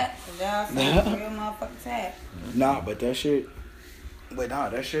know. tired? Y'all some real motherfucking tired. Nah, but that shit. But nah,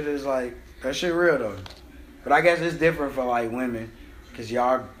 that shit is like that shit real though. But I guess it's different for like women, cause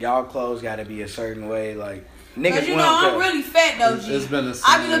y'all clothes got to be a certain way. Like niggas, Cause you know won't I'm cut. really fat though, It's- G. it's been the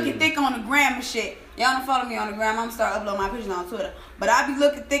I be same. looking thick on the gram and shit. Y'all don't follow me on the gram. I'm gonna start uploading my pictures on Twitter. But I be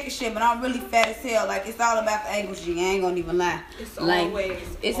looking thick as shit. But I'm really fat as hell. Like it's all about the angles, G. I ain't gonna even lie. It's Like, always.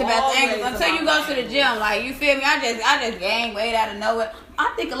 it's about the angles. always Until you about go to the angles. gym, like you feel me? I just gained weight out of nowhere.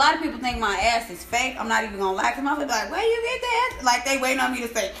 I think a lot of people think my ass is fake. I'm not even gonna lie. Cause my be like, where you get that? Like they waiting on me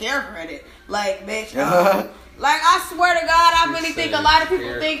to say care credit. Like bitch. Like I swear to God, I She really think said a lot of people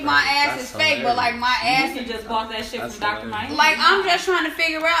care think my credit. ass That's is fake, but like my ass You is just bought that shit That's from Dr. hilarious. Miami. like I'm just trying to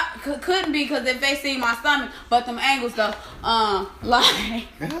figure out. Couldn't be because if they see my stomach, but them angles though, like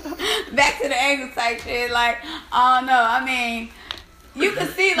back to the angle type shit. Like I don't know. I mean, you can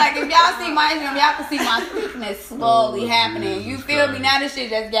see like if y'all see my Instagram, y'all can see my thickness slowly happening. You Jesus feel me? Christ. Now this shit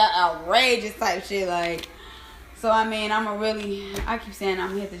just got outrageous type shit. Like. So I mean, I keep saying I'm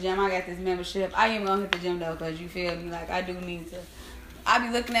gonna hit the gym. I got this membership. I am gonna hit the gym though, cause you feel me. Like I do need to. I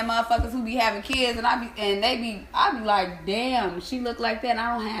be looking at motherfuckers who be having kids, and I be like, damn, she look like that, and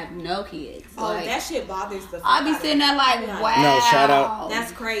I don't have no kids. Oh, Like, that shit bothers the fuck I be out of sitting me. there like, I'm wow. No, shout out.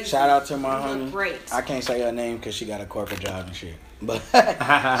 That's crazy. Shout out to my You look homie. great. I can't say her name because she got a corporate job and shit. But shout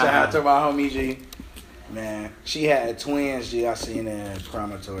out to my homie G. Man, she had twins. G, I seen her in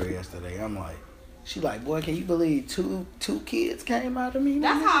crematory yesterday. I'm like, she like, boy, can you believe two kids came out of me?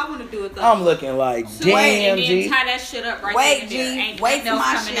 That's man?" how I want to do it though. I'm looking like, Wait, damn, and then G. tie that shit up right Wait, then and there. G. Ain't Wait nothing for else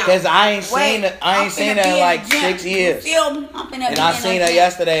my coming shit. out. Cause I ain't seen her. I I'm ain't seen finna her be in the like gym. 6 years. You feel me? I'm finna And be I in seen the her gym.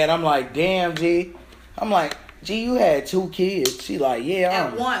 yesterday, and I'm like, damn, G. I'm like, G, you had 2 kids. She like, yeah.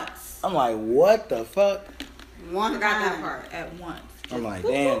 At once. I'm like, what the fuck? I One forgot that time. part. At once. I'm like,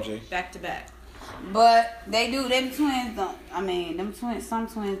 Whoop, damn, whoop, G. Back to back. But they do. Them twins don't. I mean, them twins. Some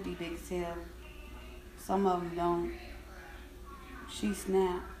twins be big as hell. Some of them don't. She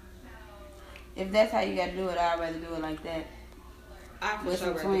snap. If that's how you gotta do it, I'd rather do it like that. I for With sure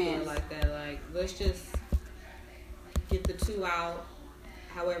some rather do twins. it like that. Like, let's just get the two out,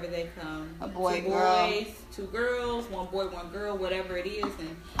 however they come. A boy, two girl. boys, two girls, one boy, one girl, whatever it is.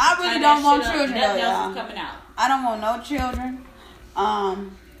 And I really tie don't that want shit up. children, Nothing though, else y'all. is coming out. I don't want no children.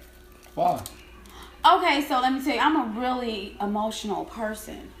 Why? Okay, so let me tell you, I'm a really emotional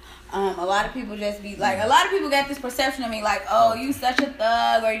person. A lot of people just be like, a lot of people got this perception of me like, oh, you such a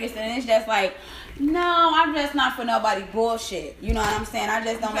thug, or you just, and it's just like, no, I'm just not for nobody bullshit. You know what I'm saying? I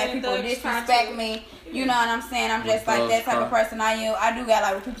just don't let people disrespect me. You know what I'm saying? I'm just like that type of person I am. I do got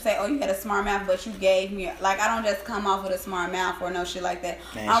like when people say, oh, you got a smart mouth, but you gave me, like, I don't just come off with a smart mouth or no shit like that.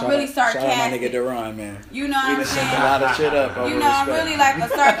 Man, I'm really sarcastic. Shout out my nigga Deron, man. You know what We I'm done sent saying? a lot of shit up over You know, I'm respect. really like a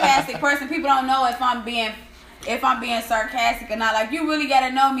sarcastic person. People don't know if I'm being sarcastic or not. Like, you really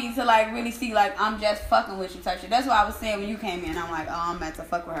gotta know me to like really see like I'm just fucking with you type shit. That's what I was saying when you came in. I'm like, oh, I'm about to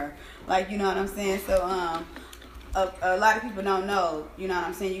fuck with her. Like, you know what I'm saying? So a lot of people don't know. You know what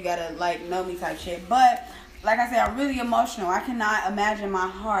I'm saying? You gotta like know me type shit. But like I said, I'm really emotional. I cannot imagine my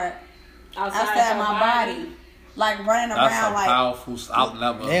heart outside my body. Like running That's around a like powerful. I've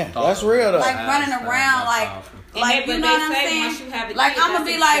never. Yeah, thought that's of real, though. like that. running That's around like powerful. And like they, you but know they what I'm say saying? once you have a Like kid, I'm gonna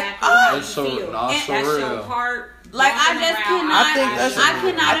that's be like, exactly oh, how you It's so- feel. nah, it's so That's your real. heart. Like, I walking just around. cannot- I think that's I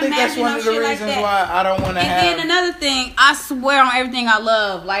cannot I think that's imagine one no of the shit like reasons that. why I don't want to And have. then another thing, I swear on everything I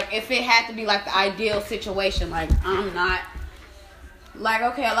love, like if it had to be like the ideal situation, like I'm not, like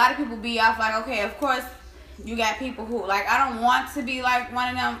okay, a lot of people be off like okay, of course you got people who like I don't want to be like one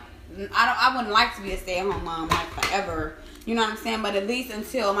of them. I wouldn't like to be a stay-at-home mom like forever. You know what I'm saying? But at least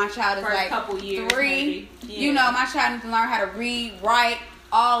until my child is For a like couple years, 3, maybe. Yeah. you know, my child needs to learn how to read, write,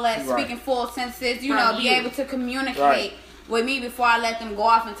 all that, Right. speaking full sentences. You From know, be you. able to communicate Right. with me before I let them go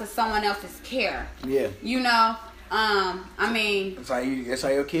off into someone else's care. Yeah, You know, I mean, that's how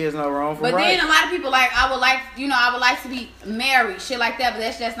your kids know wrong from but right. then a lot of people like I would like to be married, shit like that. But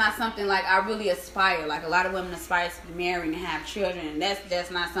that's just not something like I really aspire. Like a lot of women aspire to be married and have children, and that's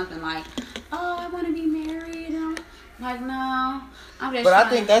just not something like, oh, I want to be married. Like no, I'm just. But I trying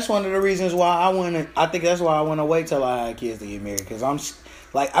think to- that's one of the reasons why I want to. I think that's why I want to wait till I have kids to get married, because I'm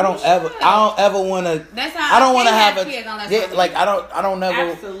like I don't ever want to. That's how I don't want to can't have a kids unless yeah, I'm like I don't never.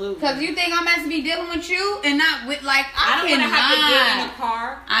 Absolutely. Because you think I'm meant to be dealing with you and not with like I don't want to have to get in cannot. a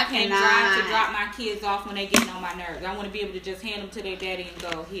car I and cannot. drive to drop my kids off when they getting on my nerves. I want to be able to just hand them to their daddy and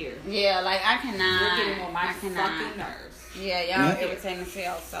go here. Yeah, like I cannot. You're getting on my I cannot. fucking nerves. Yeah, y'all Yeah. irritating as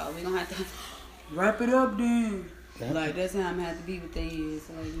hell, so we gonna have to wrap it up then. Like that's how I'm gonna have to be with they is.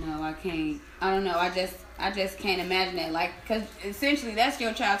 Like no, I can't. I don't know. I just can't imagine that. Like, cause essentially that's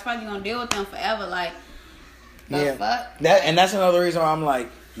your child's probably gonna deal with them forever. Like, the Yeah, fuck. that's another reason why I'm like,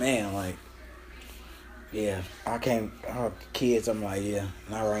 man, like, yeah, I can't. Kids, I'm like, yeah,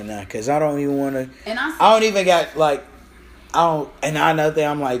 not right now, cause I don't even want to. And I don't even got like, I don't. And another thing,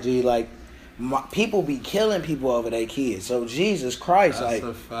 I'm like, gee, like, people be killing people over their kids. So Jesus Christ, That's like,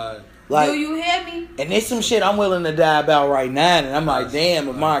 a fact. like, do you hear me? and there's some shit I'm willing to die about right now, and I'm like, damn,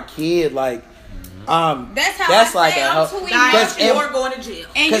 if my kid, like, That's how that's I like say a I'm hell- too Because emotional. Or going to jail.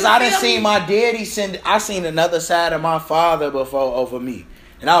 And because you I done feel seen me? my daddy I seen another side of my father before over me,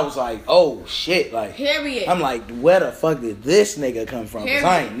 and I was like, oh shit, like. Period. I'm like, where the fuck did this nigga come from? Because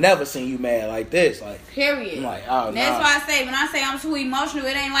I ain't Period. never seen you mad like this. Like, Period. I'm like, oh, That's nah. why I say when I say I'm too emotional,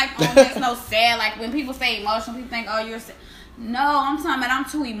 it ain't like there's no sad. Like when people say emotional, people think, oh, you're sad. No, I'm talking about I'm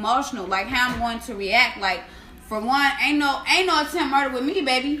too emotional. Like how I'm going to react. Like for one, ain't no attempt murder with me,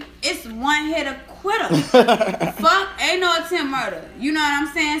 baby. It's one hit a quitter. Fuck, ain't no attempt murder. You know what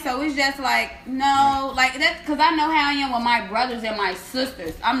I'm saying? So it's just like no, like that because I know how I am with my brothers and my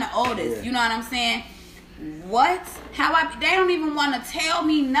sisters. I'm the oldest. Yeah. You know what I'm saying? What? They don't even want to tell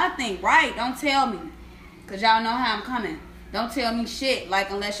me nothing, right? Don't tell me. Because y'all know how I'm coming. Don't tell me shit, like,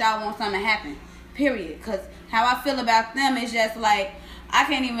 unless y'all want something to happen. Period. Because how I feel about them is just like, I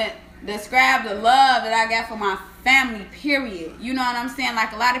can't even describe the love that I got for my family, period. You know what I'm saying?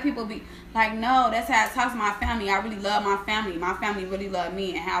 Like, a lot of people be like, no, that's how I talk to my family. I really love my family. My family really love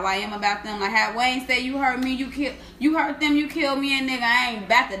me. And how I am about them. Like, how Wayne said, you hurt me, you hurt them, you killed me, and nigga, I ain't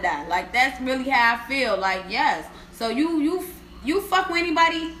about to die. Like, that's really how I feel. Like, yes. So you fuck with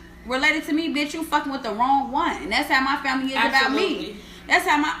anybody related to me, bitch, you fucking with the wrong one. And that's how my family is about me. Absolutely. That's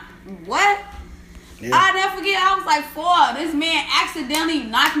how what? Yeah. I'll never forget, I was like 4. This man accidentally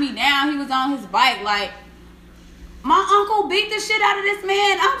knocked me down. He was on his bike, like, my uncle beat the shit out of this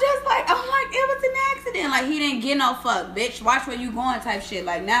man. I'm like, it was an accident. Like, he didn't get no fuck, bitch. Watch where you going type shit.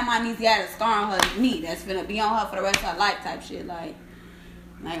 Like, now my niece got a scar on her knee that's finna be on her for the rest of her life type shit. Like,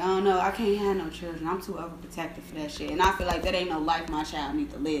 I don't know. I can't have no children. I'm too overprotective for that shit. And I feel like that ain't no life my child need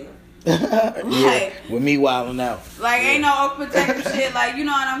to live. Yeah, with me wilding out. Like, ain't no overprotective shit. Like, you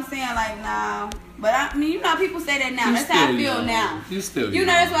know what I'm saying? Like, nah. But I mean, you know, people say that now. That's how I feel now. You still You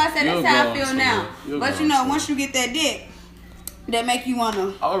know, that's why I said that's how I feel now. But you know, once once you get that dick, that make you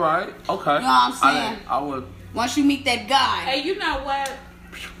wanna. All right. Okay. You know what I'm saying? I would. Once you meet that guy. Hey, you know what?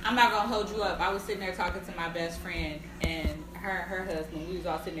 I'm not gonna hold you up. I was sitting there talking to my best friend and her husband. We was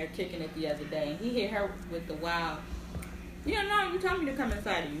all sitting there kicking it the other day, and he hit her with the wild. You know, you told me to come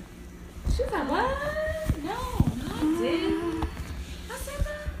inside of you. She was like, what? No, I didn't. I said,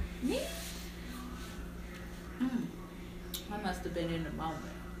 no, me? I must have been in the moment.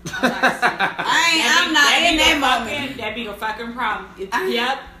 I'm not in that moment. That be the fucking problem.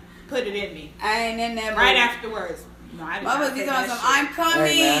 Yep, put it in me. I ain't in that moment. Right afterwards. No, I didn't. What was he talking about? I'm coming.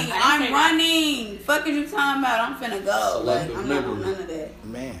 Hey, I'm running. Fuck is you talking about? I'm finna go. Like, Selective I'm not on memory. none of that.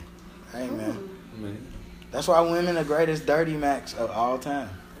 Man. Hey, man. Man. That's why women the greatest dirty Macs of all time.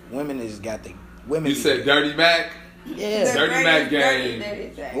 Women is got the women. You said Dirty Mac? Yeah. Dirty Mac game.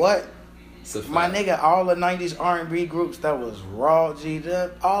 Dirty. What? It's a My fact. nigga, all the 90s R&B groups that was raw, G'd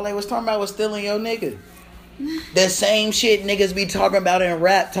up, all they was talking about was stealing your nigga. The same shit niggas be talking about in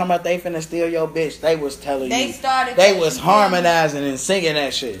rap, talking about they finna steal your bitch. They was telling They you. started. They was harmonizing and singing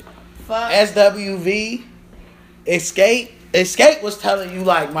that shit. Fuck. SWV, Escape. Escape was telling you,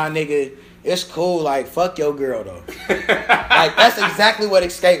 like, my nigga, it's cool, like, fuck your girl, though. Like, that's exactly what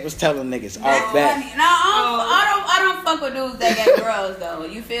Escape was telling niggas off That's bat. funny. No, I don't fuck with dudes that got girls though.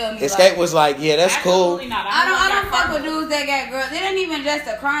 You feel me? Escape was like, yeah, that's cool. Absolutely not. I don't fuck with dudes that got girls. It ain't even just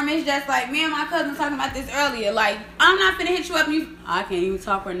a crime. It's just like me and my cousin talking about this earlier. Like, I'm not finna hit you up and you. I can't even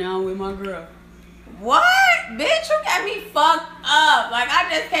talk right now with my girl. What? Bitch, you got me fucked up. Like, I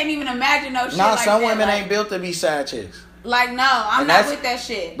just can't even imagine no shit Nah, like some that. women Like, ain't built to be side chicks. Like, no, I'm And not that's- with that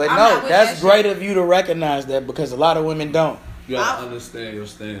shit. But I'm no, not with that's that great shit. of you to recognize that because a lot of women don't. You gotta understand your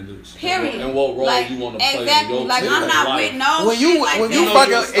standards. Period. And what role Like, you want to play exactly. in your Like, I'm not with no When shit you- like when that. you know fuck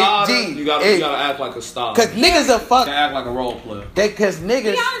you're up, a starter, G, you gotta act like a star. Cause niggas are fuck. You act like a role player. Cause niggas. Be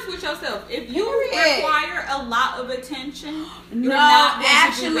honest with yourself. If you Period. require a lot of attention, you're No, not going to do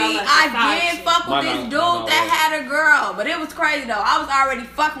actually, well at I society. did fuck with Why this not? dude Why not? that had a girl, but it was crazy though. I was already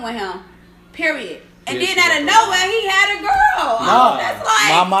fucking with him. Period. And Yeah, then she out of was nowhere, he had a girl. No, That's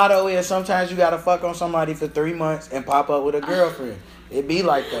my like, motto is sometimes you gotta fuck on somebody for 3 months and pop up with a girlfriend. It be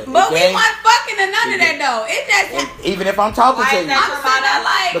like that. but The we game- weren't fucking or none of that though. It just, and even if I'm talking Why to is you, that I'm sitting there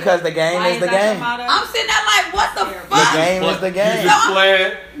like, because the game Why is the that your game. motto? I'm sitting there like, what the The The fuck? game is the You game. just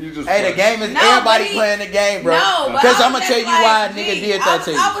playing. You just Hey, the playing. game is No, everybody but he- playing the game, bro. No, but Because I I'm was gonna just tell you like, why a gee, nigga did that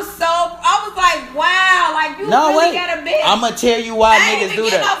to you. I was like, wow, like you No, really wait. got a bitch. I'm gonna tell you why I ain't niggas even do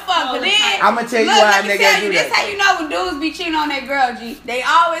get that. no fuck, but then I'ma tell you look, why let me niggas tell do you, that. This how you know when dudes be cheating on their girl, G. They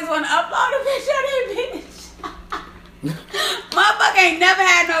always want to upload a picture of their bitch. Motherfucker ain't never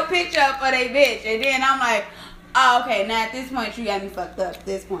had no picture up for their bitch, and then I'm like, oh, okay, now at this point you got me fucked up. At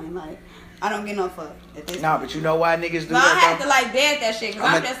this point, like, I don't get no fuck at this Nah, point. but you know why niggas do No, I that, had though? to like dead that shit because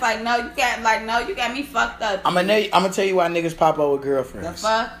I'm I'ma- just like, no, you got me fucked up. I'm gonna tell you why niggas pop up with girlfriends. The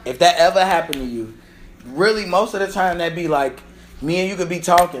fuck? If that ever happened to you, really most of the time that be like me and you could be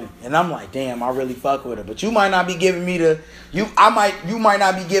talking, and I'm like, damn, I really fuck with her, but you might not be giving me you might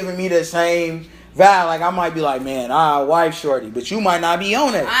not be giving me the same vibe. Like I might be like, man, wife shorty, but you might not be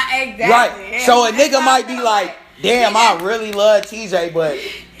on it. Exactly. Right. Yeah. So a That's nigga how might I be feel like, damn, I really love TJ, but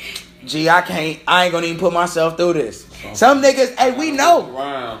gee, I ain't gonna even put myself through this. Some niggas, hey, we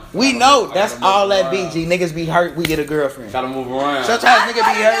know. We know that's all that be. G, niggas be hurt. We get a girlfriend. Gotta move around. Sometimes niggas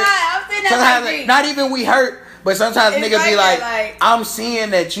be hurt. I'm sitting there Sometimes like, not even we hurt, but sometimes It's niggas be like like, that, like- I'm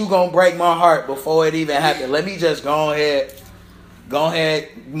seeing that you gonna break my heart before it even happened. Let me just go ahead,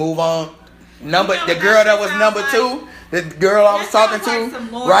 move on. You know The what girl that that shit was sound number like? 2, the girl I was That talking sounds like some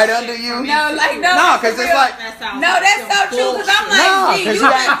to, Lord right shit under for you. me. No, like no. No, that's because for it's real. like, No, that's so true. Because I'm like, No, G, 'cause you you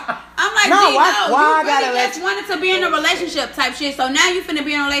just, got- I'm like, No, G, why no, I you gotta really let just you- wanted to be in a relationship type shit. So now you finna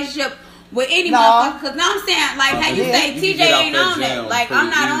be in a relationship with any No. motherfucker. Because now I'm saying, like, how you Yeah. say, You TJ can get out ain't that on that. jam Like, pretty I'm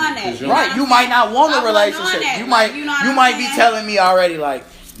not easy, on that. 'cause You you're- know Right, what you I'm might saying? not want I a wasn't on relationship. that. You Like, might, you know what you I'm might be saying? telling me already, like,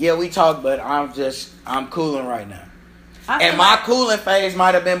 yeah, we talk, but I'm cooling right now. I feel And my like- cooling phase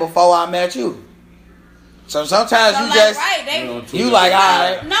might have been before I met you. So sometimes So, you like, just, right, they, you like,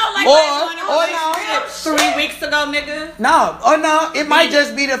 alright. no, like, Or like, no. 3 weeks ago, nigga. No, or no, it might Beat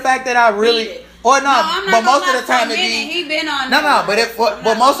just be the fact that I really, Beat it. Or no, I'm not but most gonna of the lie, time for a it minute, be he been on. no, there. but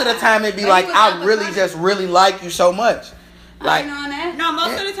but most of the time it be But like he was out I the really country. just really like you so much. I Like ain't on that. No,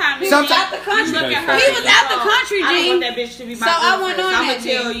 most of the time. He was Sometimes- out the country. You look at her. He was out the country, I don't G. want that bitch to be my So I girlfriend. went on I'm that,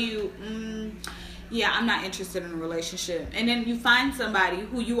 gonna tell G. you, yeah, I'm not interested in a relationship. And then you find somebody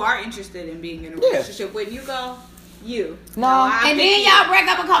who you are interested in being in a Yeah. relationship with. You go, you. No. I And pick then you. y'all break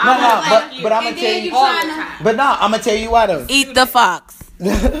up a couple No, months no, later. but I'ma And tell then you- you all the trying time. but no, I'm gonna tell you why though. eat the fox.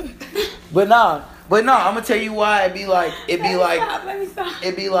 But no, I'm gonna tell you why it be like Let me stop.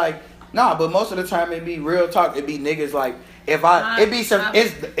 it be like nah, but most of the time it be real talk. It be niggas like if I it be some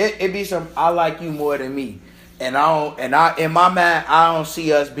it be some I like you more than me, and in my mind I don't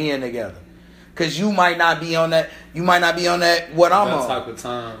see us being together, cause you might not be on that what I'm That on. type of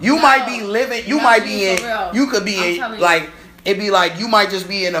time. You No. might be living. You No, might G, be in. for real. You could be I'm in telling you. like it be like you might just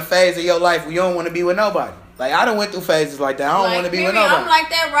be in a phase of your life where you don't want to be with nobody. Like I done went through phases like that. I don't want to be with period. nobody. I'm like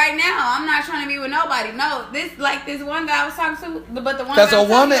that right now. I'm not trying to be with nobody. No, this one guy I was talking to, but the one Because guy I was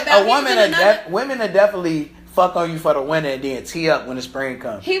talking about, women are definitely fuck on you for the winter and then tee up when the spring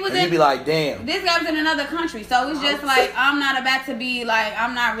comes. He was and in- you be like, damn. This guy was in another country, so it's just like I'm not about to be like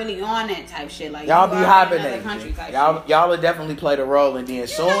I'm not really on that type shit. Like Y'all you be are in another country hibernating. type shit. Y'all will definitely play the role, and then You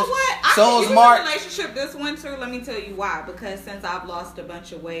know what? I soon could as use a March. relationship this winter. Let me tell you why. Because since I've lost a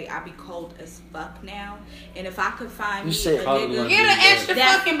bunch of weight, I be cold as fuck now. And if I could find You me said- a nigga, Get an extra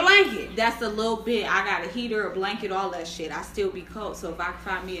That's- fucking blanket. that's a little bit. I got a heater, a blanket, all that shit. I still be cold. So if I could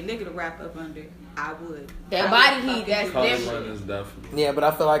find me a nigga to wrap up under, I would. That I body would heat, fucking that's do Color that different. run is definitely. Yeah, but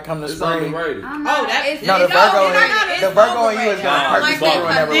I feel like come the It's spring. underrated. I'm Oh, not- that- it's- No, the it's Virgo over- in- it's the Virgo in you is overrated. gonna I don't hurt like the that bottom of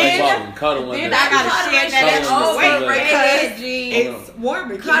that because then- relationship. Cuddling Then is I gotta definitely- share that Cuddling it's is overrated, definitely- G. It's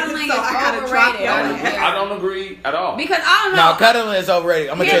warm again, Cuddling so is I gotta drop overrated. y'all. I don't care. I don't agree at all. Because I don't No, know. cuddling is overrated.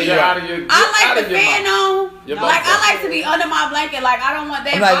 I'm gonna tell you Get out why. of your, I get out like of the your fan mouth. on. Your Like mouth. I like to be under my blanket. Like I don't want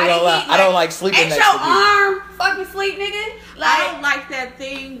that I'm not even body gonna lie. heat. I don't like sleeping Ain't next your to people. arm fucking sleep, nigga? I Like don't like that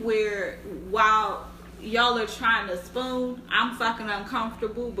thing where while y'all are trying to spoon, I'm fucking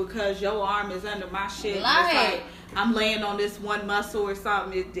uncomfortable because your arm is under my shit. And Like- it's like I'm laying on this one muscle or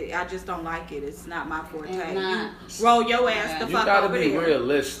something. I just don't like it. It's not my forte. It's not. You roll your ass the You fuck gotta over be there.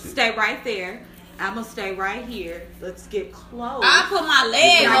 realistic. Stay right there. I'm gonna stay right here. Let's get close. I put my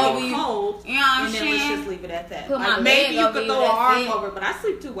leg When I over get you. cold, You know what I'm and then let's saying? just leave it at that. Put my Like, maybe leg you over could you, throw an that's arm it. over, but I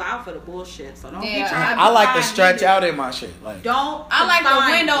sleep too wild for the bullshit. So don't Yeah, be trying to I like to find stretch me out in my shit. Like Don't. I like the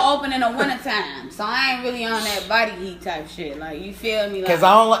confine window me. open in the wintertime. So I ain't really on that body heat type shit. Like you feel me? Like, Cause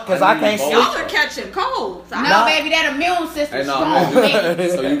I don't like, cause I I can't need sleep. Y'all are catching colds. no, Nah. baby, that immune system Hey, no, strong.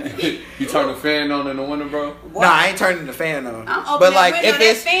 nigga. So you turn the fan on in the winter, bro? No, I ain't turning the fan on. I'm opening But like that window. if That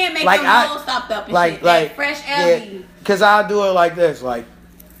it's fan make like them holes stopped up and shit. That fresh air. yeah, cause I'll do it like this. Like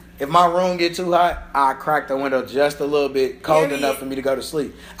if my room get too hot, I crack the window just a little bit, cold Period. enough for me to go to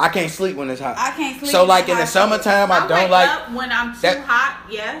sleep. I can't sleep when it's hot. I can't sleep So when like it's in the hot. summertime, I don't wake like. up when I'm too that- hot.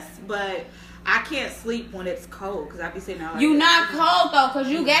 Yes, but I can't sleep when it's cold because I be sitting out. Like You this. not cold though, cause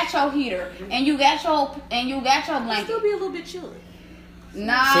you got your heater and you got your I still blanket. be a little bit chilly.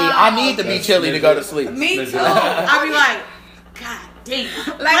 Nah. See, I need to be chilly to go to sleep. Me Listen. too. I be like, God damn.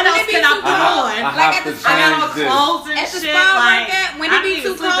 Like, what when else it be can too I put cold. on? I Like have at to the I got change on this. clothes and At the shit. spa like, like that, when I it be need to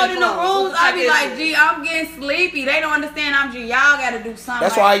too sleep cold in the clothes. rooms, I be What like, the G, I'm getting sleepy. They don't understand I'm G. Y'all gotta do something.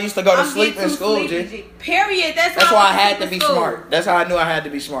 That's like, why I used to go to I'm sleep getting in too school, sleepy, G. Period. That's That's how why I was had to in be school. smart. That's how I knew I had to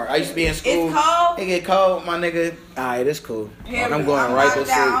be smart. I used to be in school. It's cold. It get cold, my nigga. Alright, it's cool. Period. I'm going right to locked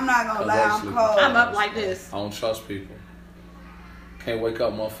down. I'm sleep. not gonna lie, I love I'm sleep. cold. I'm up like this. I don't trust people. Can't wake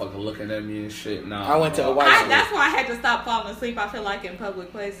up, motherfucker, looking at me and shit. Nah. I went to a white I, school. that's why I had to stop falling asleep. I feel like in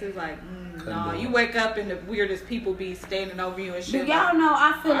public places, like, Couldn't no, do it. you wake up and the weirdest people be standing over you and Do shit. y'all know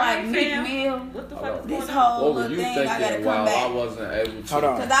I feel like Alright, Meek fam. Mill? What the Hold fuck on. is This going on? whole What were little you thing, I gotta thinking come while back. I wasn't able to? Hold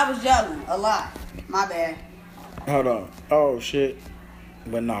on. Cause I was yelling a lot. My bad. Hold on. Oh shit.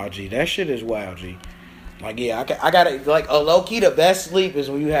 But nah, G, that shit is wild, G. Like yeah, I got it. Like a low key, the best sleep is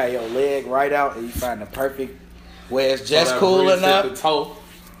when you have your leg right out and you find the perfect where it's just So that cool breeze hit enough, the toe.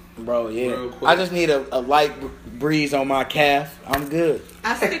 bro. Yeah, Real quick. I just need a light breeze on my calf. I'm good.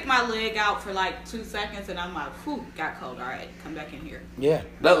 I stick my leg out for like 2 seconds and I'm like, whew, got cold. All right, come back in here. Yeah,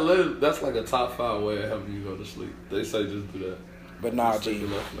 That's like a top 5 way of helping you go to sleep. They say just do that. but nah, Stick G. your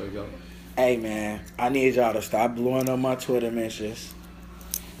left leg out. Hey man, I need y'all to stop blowing up my Twitter mentions.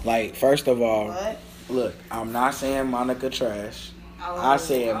 Like, first of all, What? look, I'm not saying Monica trash. Oh, I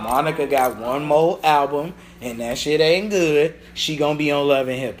said Monica got one more album and that shit ain't good. She gonna be on Love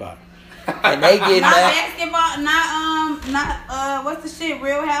and Hip Hop. And they getting Not that. basketball, not what's the shit?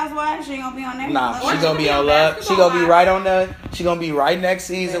 Real Housewives? She ain't gonna be on there. Nah, What? she gonna be on Love. She gonna be right on the. She gonna be right next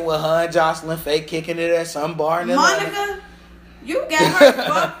season with her and Jocelyn Fake kicking it at some bar in Atlanta. Monica. You got her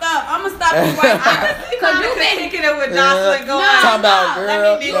fucked up. I'm gonna stop you right now. Because you been thinking it with Jocelyn going on. Talking about girl.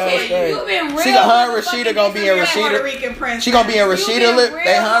 Let me you been real. She her and Rashida gonna be in Puerto Rican Rashida. princess. She gonna be in You Rashida. been real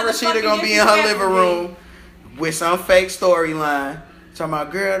They her and Rashida gonna be in her motherfucking living room with some fake storyline. Talking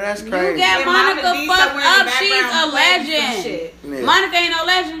about girl, that's You crazy. got And Monica Monica D fucked somewhere in the up. She's a background playing some legend. shit. Yeah. Monica ain't no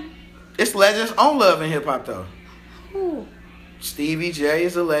legend. It's legends on Love and Hip Hop though. Who? Stevie J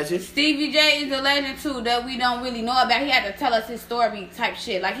is a legend. Stevie J is a legend too that we don't really know about. He had to tell us his story type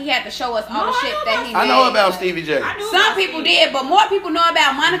shit. Like he had to show us all the shit that he made. I know about Like, Stevie J. I knew Some about people Stevie. did, but more people know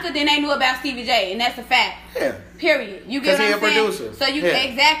about Monica than they knew about Stevie J, and that's a fact. Yeah. Period. You get 'Cause what he I'm a saying? producer. So you Yeah.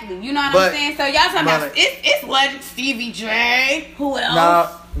 exactly. You know what But- I'm saying? So y'all talking about but- it's legend Stevie J. Who else? Nah,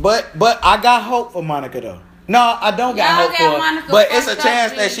 but I got hope for Monica though. No, I don't got Y'all hope got for her. Monica But it's a fucked up,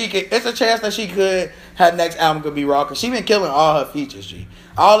 chance G. that she could. It's a chance that she could. Her next album could be raw. Cause she been killing all her features. G.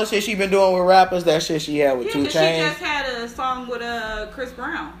 All the shit she been doing with rappers. That shit she had with Yeah, 2 but she Chainz. just had a song with Chris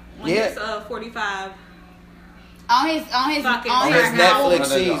Brown. On Yeah. his 45. on his Fucking On his her Netflix album.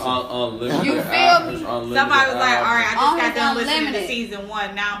 season. Unlimited. You feel album, me? unlimited Somebody was like, album. all right, I On just got his done listening to Unlimited. season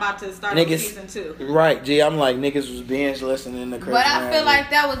 1. Now I'm about to start Niggas- with season 2. Right, G. I'm like niggas was binge listening to Chris But I Brown. feel like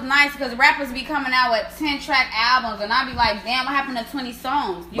that was nice because rappers be coming out with 10-track albums, and I be like, damn, what happened to 20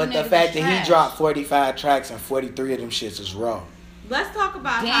 songs? You But the niggas fact is that he trash. dropped 45 tracks and 43 of them shits is raw. Let's talk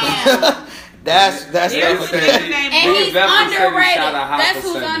about Damn. how. That's Yeah, definitely- his name And Niggas he's definitely said he underrated. shot a high That's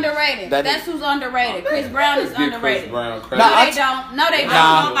who's percentage. underrated. That That's is- who's underrated. Chris Brown is Give Chris underrated. Brown credit. Nah, No, I- they don't. No, they don't. I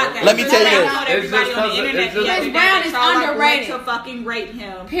Nah, don't know about that. let me tell you I this. told It's everybody just on the 'cause internet it's the just- other Chris day Brown that is y'all are underrated. going to fucking rate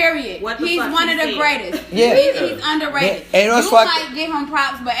him. Period. What the He's fuck one he of the said. greatest. Yeah. He's underrated. Yeah, and what's you fuck- might give him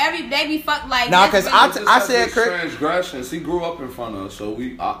props, but they be fucked like. Nah, that's 'cause really- It's just I like said his Chris- transgressions. He grew up in front of us, so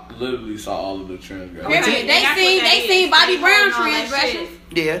we literally saw all of the transgressions. Period. Okay, They and that's seen what that they seen is. Bobby They Brown holding all that transgressions.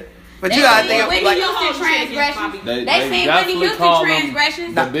 Yeah. But They you gotta seen think of Whitney like Houston Hold on, transgressions. They They seen Whitney definitely Houston call them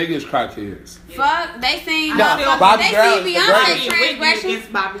transgressions. the biggest crackheads. Fuck, they seen Nah, motherfuckers- Bobby they Brown seen is the Beyonce greatest. transgressions.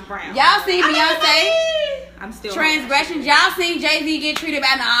 against Bobby Brown. Y'all seen Beyonce I'm still transgressions. Y'all seen Jay-Z get treated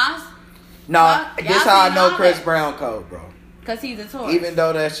by Nas no, Fuck, this y'all how I seen know all Chris that. Brown code, bro. because he's a tourist. Even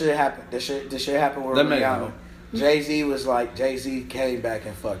though that shit happened, the shit happened with That man Rihanna. know. Jay-Z was like, Jay-Z came back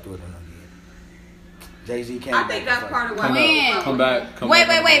and fucked with him again. Jay-Z came I back think and that's fucked part of with why. When? Come back.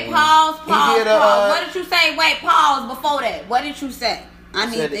 Wait, pause. did a, What did you say? Wait, pause before that. What did you say? I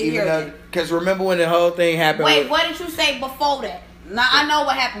him. need Said to even hear though, that. because remember when the whole thing happened Wait, with, what did you say before that? Now I know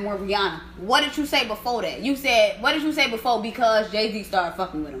what happened with Rihanna. What did you say before that? You said what did you say before because Jay-Z started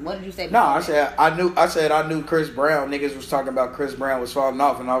fucking with him? What did you say before? No, I that? said I knew Chris Brown. Niggas was talking about Chris Brown was falling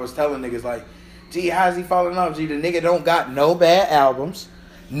off, and I was telling niggas like, gee, how's he falling off? Gee, the nigga don't got no bad albums.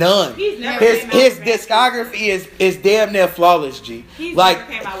 None. He's never His came out with bad discography is damn near flawless, G. He's Like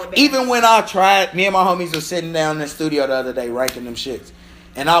never came out with bad even when I tried, me and my homies was sitting down in the studio the other day ranking them shits,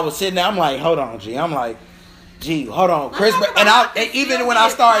 and I was sitting there. I'm like, hold on, G. I'm like, G, hold on, Let's Chris. talk Brown, about and this even still when I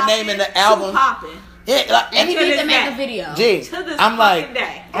is started popping naming the to album, popping. yeah, like, And he to needs this to make day. a video. G, To this I'm like, fucking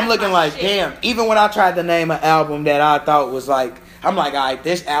day. I'm That's looking my like, shit. damn. Even when I tried to name an album that I thought was like, I'm like, all right,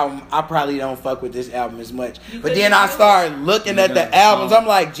 this album, I probably don't fuck with this album as much. You But couldn't then I do it. started looking at the Yeah, albums. song. I'm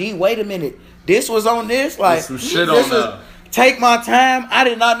like, gee, wait a minute. This was on this? Like, some shit this on was there. Take My Time. I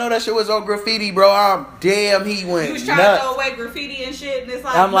did not know that shit was on Graffiti, bro. I'm damn, he went You was trying to nuts. throw away graffiti and shit, and it's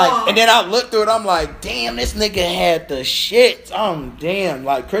like, I'm no. like, and then I looked through it. I'm like, damn, this nigga had the shit. Damn,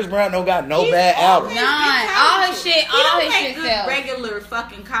 like Chris Brown don't got no He's bad always album. been None. talented. All his shit- He all don't his make shit good sells. regular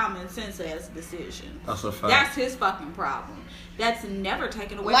fucking common sense ass decisions. That's a fact. That's his fucking problem. That's never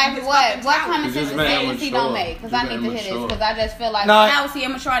taken away from Like his what? fucking What talent. common He sense just been decisions he don't immature. make? Because He I been need to hear this. immature. Because I just feel like No, how is he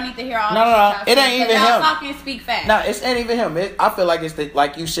immature? I need to hear all No, this no, shit it y'all ain't say, even 'cause y'all him. talk and speak fast. Nah, it ain't even him. I feel like it's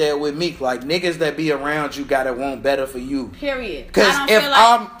like you said with Meek, like niggas that be around you gotta want better for you. Period. Because I don't if feel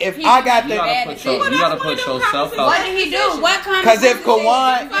like if he I got made You the, bad gotta put your, decisions. you gotta Well, put that's one of yourself them out. What did he do? What kind of because if decisions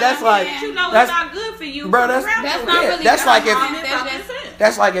Kawan, did he that's make? like You know it's that's not good for you. Bro, for that's- around That's you. not Yeah, really that's like common if- sense, that's just-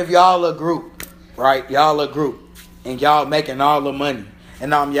 that's like if y'all a group, right? Y'all a group, and y'all making all the money,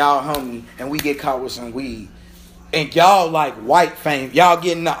 and I'm y'all homie, and we get caught with some weed. And y'all like white fame, y'all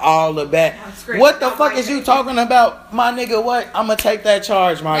getting all the bad. screaming What the about fuck white is you fame. talking about, my nigga? What? I'm gonna take that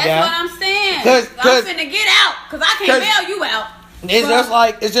charge, my That's guy. what I'm saying. 'Cause- I'm finna get out because I can't 'cause- bail you out.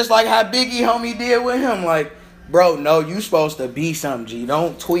 It's just like how Biggie homie did with him. Like, bro, no, you supposed to be something, G.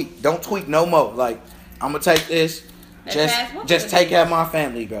 Don't tweak no more. Like, I'm gonna take this. That's Just fast forward. just take care of my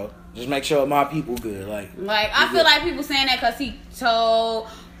family, bro. Just make sure my people good. Like, I feel like people saying that because he told,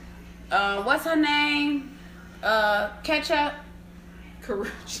 what's her name? Ketchup.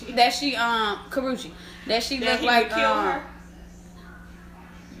 Karuchi. That she Karuchi. That she That looked he like would kill her.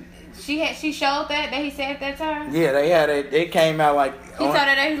 She showed that he said that to her. Yeah, they had it. It came out like He told her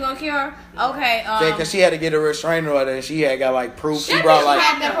that he was gonna kill her. Okay. because she had to get a restraining order, and she had got like proof. She Shut brought the like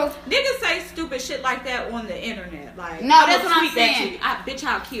fuck that up. Niggas say stupid shit like that on the internet. Like, No, that's what I'm saying. Bitch,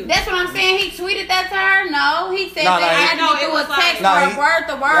 how cute. That's what I'm saying. He tweeted that to her. No, he said No, that he- had to do a text word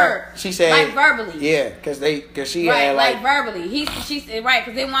to word. She said like verbally. Yeah, because she Right, had like verbally. She said right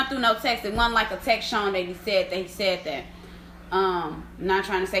because it went through no text. It wasn't like a text showing that he said that. Not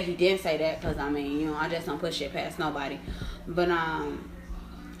trying to say he didn't say that because I mean, you know, I just don't put shit past nobody. But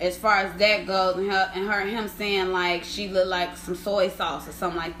as far as that goes, and him saying like she looked like some soy sauce or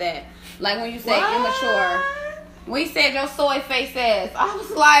something like that. Like when you say immature, when he said your soy face ass, I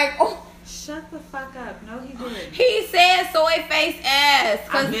was like, oh. Shut the fuck up. No, he didn't. He said soy face ass.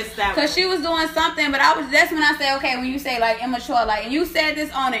 I missed that Because she was doing something, but that's when I said, okay, when you say like immature, like, and you said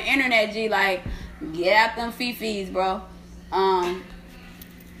this on the internet, G, like, get out them fifis, bro.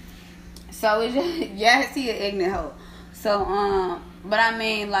 So it's just, yes, he an ignorant hoe. So, but I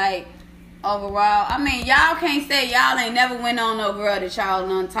mean, like, overall, I mean, y'all can't say y'all ain't never went on no girl that y'all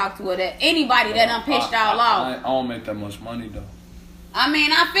done talk to or that anybody that done pissed y'all off. I don't make that much money though. I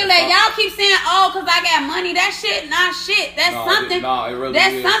mean, I feel like y'all keep saying, "Oh, cause I got money." That shit, not shit. That's something. It really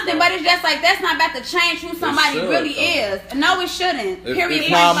that's is, something, though. but it's just like that's not about to change who somebody should, really though. is. No, it shouldn't.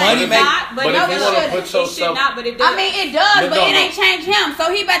 Period. Nah, money make- But no, if it you want to shouldn't. put It should yourself, not, but it does. I mean, it does, but No, it ain't changed him. So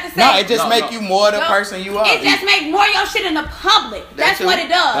he about to say, no, it just No, make no. you more the No. person you are. it just make more your shit in the public. That's That too. what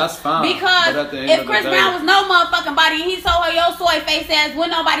it does. That's fine. Because But at the end if of the Chris day- Brown was no motherfucking body and he told her your soy face ass, would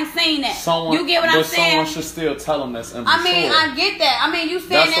nobody seen that? You get what I'm saying? Someone should still tell him that's immature. I mean, I get that. I mean, you saying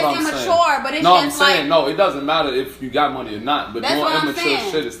That's that's what I'm immature, saying. but it's No, I'm just saying like no. It doesn't matter if you got money or not. But That's doing what I'm immature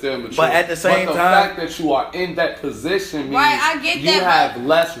saying. shit is still immature. But at the same but the time- fact that you are in that position means Right, I get you that, have but-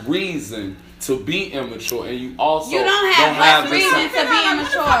 less reason to be immature, and you also You don't have less the reason same- to be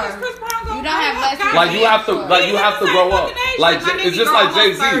immature. You don't have less reason. Like you have to, like you have to grow up. Like My it's nigga just grow like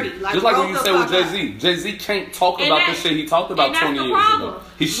Jay Z. almost 30. Like, Just like grow when you the say with fuck Jay up. Z. Jay Z can't talk And about that- the shit he talked about and that's 20 the years problem. ago.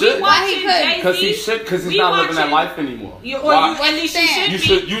 He We should. Why he couldn't? Jay-Z, Because he should. Because he's we not living that watching- life anymore. Or Why? at least you should You be.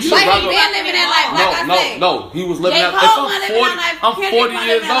 should- you should But he rather- been living that life, like I said. No. He was living J. that. Cole If wasn't I'm living 40, that life. I'm Kendrick 40 wasn't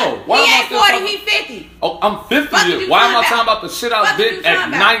years living that old. life. Why He am I ain't still 40, talking? he 50. Oh, I'm 50 Fuck years. you Why am I talking talking about? about the shit I Fuck you did at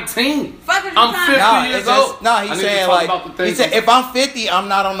talking about? 19? Fuck is you I'm talking 50 about? years it's old. just, no, I he's need to saying talk like about the he things said if I'm 50, I'm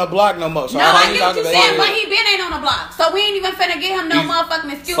not on the block no more. So No, I'm I only get what talking you about saying, it. but he been ain't on the block. So we ain't even finna give him no He's-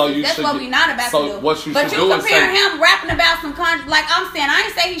 motherfucking excuses. so you That's should what get- we not about so to do. what you but should you do is comparing say- him rapping about some country, like I'm saying, I ain't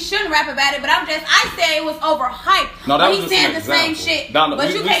say he shouldn't rap about it, but I say it was overhyped. No, that but was he's just saying an the same example. shit. No, but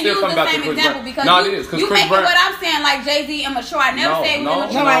we you can't still use come the back to same Chris example Brown. because No, it is, 'cause you Chris making Brown- what I'm saying like Jay-Z immature. I never said he was No,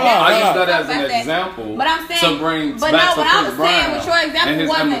 immature. no, I no, I no. use that as About an that. example. But I'm saying, to bring but back no, to what I Chris was Brown saying with your and example his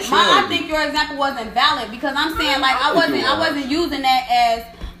wasn't. I immaturity. think your example wasn't valid because I'm saying like I think it wasn't using that as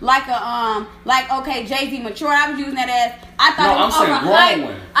like a like okay Jay-Z mature. I was using that as I thought No, it was I'm saying overhyped.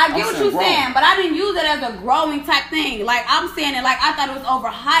 growing. I I'm get what saying you're growing. saying, but I didn't use it as a growing type thing. Like I'm saying it like I thought it was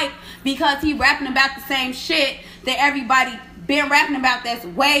overhyped because he rapping about the same shit that everybody been rapping about that's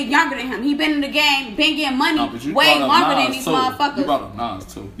way younger than him. He been in the game, been getting money No, but you way brought up longer Nas than these too. motherfuckers. You brought up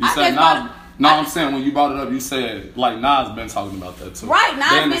Nas too. You I said just brought Nas. up- No, I I'm just- saying when you brought it up, you said like Nas been talking about that too. Right, Nas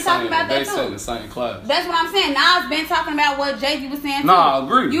They in the been talking same- about that They too. said the same class. That's what I'm saying. Nas been talking about what Jay-Z was saying too. No, I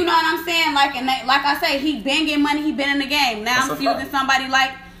agree. You know what I'm saying? Like, and like I say, he been getting money. He been in the game. Now That's I'm a using fact. somebody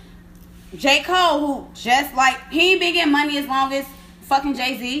like J. Cole, who just like he ain't been getting money as long as fucking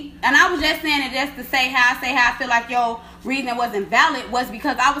Jay-Z. And I was just saying it just to say how I feel like your reason wasn't valid was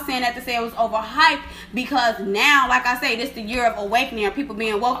because I was saying that to say it was overhyped because now, like I say, this the year of awakening or people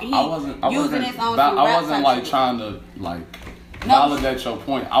being woke. And he I wasn't using his own. I some rap wasn't type like shit. trying to like No. validate your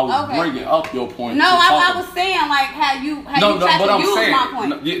point. I was Okay. bringing up your point. No, to I talk was saying like how you tried but to I'm use saying, my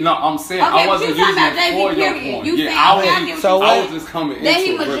point. No, I'm saying Okay, I but wasn't you talking using about it Jay-Z, for your period. point. You Yeah, saying, I okay, I get was, what So you I what- was just coming that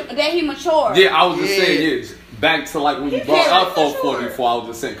into it. he matured. Yeah, I was just Yeah. saying, back to like when you He brought can't up mature. 444, I was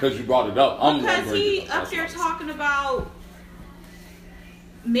just saying, because you brought it up. I'm Because gonna he bring it up there talking about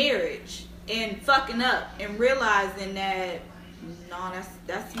marriage and fucking up and realizing that no,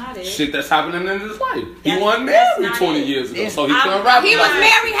 that's not it. shit that's happening in his life. He That's- wasn't that's married not 20 it. years ago, Yeah. so he I- couldn't rap He about was it.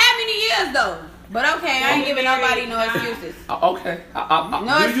 married how many years though? But okay, I ain't giving nobody no Nah. excuses. Okay. No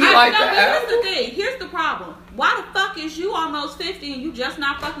Do excuse. you like no, that? but here's the thing. Here's the problem. why the fuck is you almost 50 and you just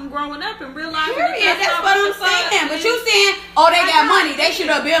not fucking growing up and realizing Period. That's what I'm saying. But you saying, oh, they got money. They should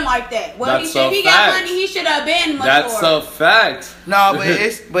have been like that. Well, That's he a got fact. money. He should have been mature. That's a fact. No, but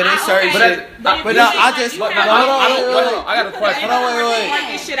it's certain shit. But no, I just But hold on, I got a question. wait.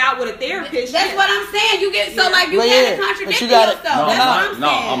 Work this shit out with a therapist. That's what I'm saying. You get so like you But had to yeah, contradict but you gotta- yourself. That's what I'm saying.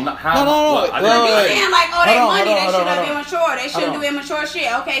 No, I'm not. How? No. What? I Wait, didn't You wait. saying like, oh, they Hold on, money, they hold should on, have been hold on. mature. They shouldn't Hold do immature shit.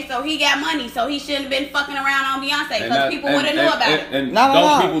 Okay, so he got money, so he shouldn't have been fucking around on Beyonce And because that- people would have knew about it. And No.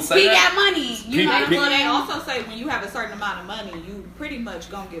 don't people say He that? got money. You know what I'm People- Well, they saying? also say when you have a certain amount of money, you pretty much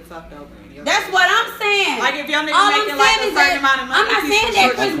gonna get fucked over in your That's what I'm saying. Like if your nigga All making I'm like saying a is certain that amount of money, I'm not he's saying for that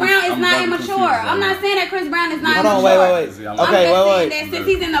sure Chris I'm- Brown is I'm not very immature. confused I'm right not now. saying that Chris Brown is not Hold on, immature. wait. I'm just Okay, saying wait. that since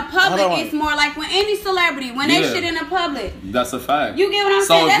he's in the public, Hold on. it's more like when any celebrity, when they Yeah. shit in the public. That's a fact. You get what I'm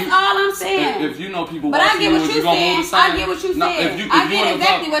So saying? if That's you- all I'm saying. If you know people But I watching get what you, you you gonna saying. move the same. I get what you No, saying. if you I in get the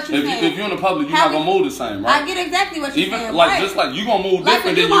exactly pub- what you if saying. if you in the public, you're How not gonna we- move the same, right? I get exactly what you're Even saying. like right. just like you gonna move Like,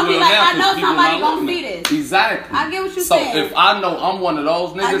 different you than gonna you be will like, now. I 'cause know people somebody not gonna looking see at- this. Exactly. I get what you're so saying. if I know I'm one of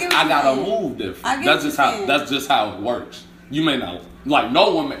those I niggas, get what I you're gotta saying. move different. I get That's what just you're how. saying. That's just how it works. You may not like no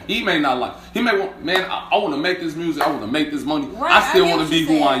one. He may not like. He may want. Man, I want to make this music. I want to make this money. Right, I still I get want what to be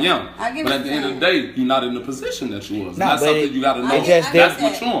you're who I saying. am. I get But what at the you're end of the day, you're not in the position that you was. Nah, That's but something it- you gotta know. it just That's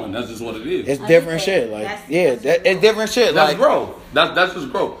different. maturing. That's just what it is. It's I different get that. shit. Like That's- yeah, it's different shit. That's Like growth. That's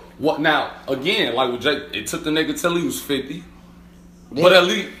just growth. What now? Again, like with Jake, it took the nigga till he was 50, but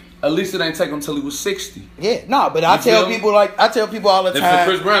at least it ain't take him till he was 60. yeah, no, but I You tell feel me? people all the And for time.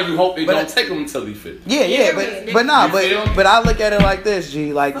 Chris Brown, you hope it But don't take him until he 50. Yeah, but nah, You feel me? but I look at it like this,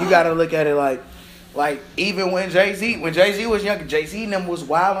 G. Like you gotta look at it like even when Jay-Z was younger, Jay-Z and them was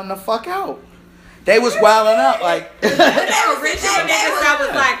wilding the fuck out. They was wilding out like Rich niggas that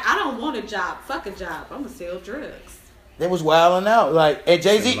was like, I don't want a job. Fuck a job. I'm gonna sell drugs. they was wilding out. Like and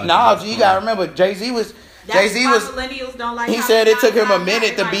Jay-Z, Like nah, that. G, you gotta remember Jay-Z was That's why millennials don't like. he how said it guys took him a not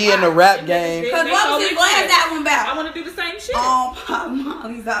minute to like be in the guys. rap Them niggas game. big, Cause they what so was his rich last that album I about? want to do the same shit. Pop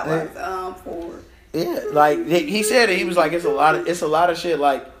Molly's that was Ford. Yeah, like he said it. He was like, it's a lot of shit.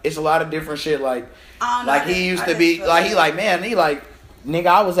 Like it's a lot of different shit. Like I don't know, like I he used just to be feel like he like man he like nigga.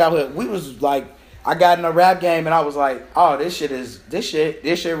 I was out here. We was like I got in a rap game and I was like, oh this shit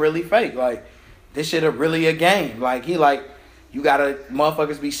really fake. Like this shit really a game. Like he like you gotta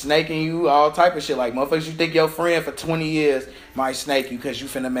motherfuckers be snaking you all type of shit. Like motherfuckers you think your friend for 20 years might snake you because you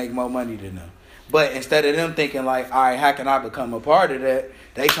finna make more money than them. But instead of them thinking like, all right, how can I become a part of that?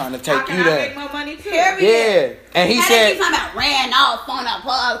 They trying to How take can you I there. make more money too? Period. Yeah, and he How said, they keep talking about ran off on a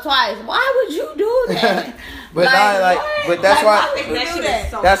plug twice. Why would you do that? but what? but that's Like, why. why would you That do shit that?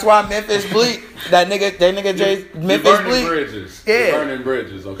 is so. That's why Memphis Bleak, that nigga Jay, You're Memphis burning Bleak. bridges. Yeah. You're burning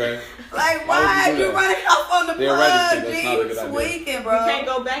bridges, okay? Like, Why would why you are do you that? running off on the They're right, plug? that's not a good G, idea. tweaking, You bro. can't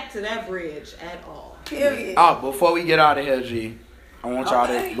go back to that bridge at all. Period. Oh, before we get out of here, G, I want y'all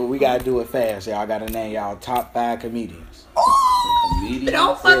Okay. to, but we gotta do it fast. Y'all gotta name y'all top 5 comedians. Comedians?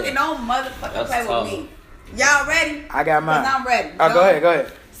 Don't fucking, Yeah. don't motherfucking That's play tough. with me. Y'all ready? I got mine. Cause I'm ready. Oh, go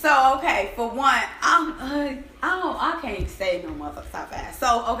ahead. So okay, for one, I can't say no motherfuckers top 5.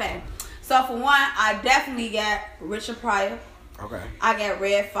 So okay, so for one, I definitely got Richard Pryor. Okay. I got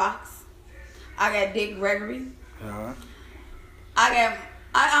Red Fox. I got Dick Gregory. Uh-huh.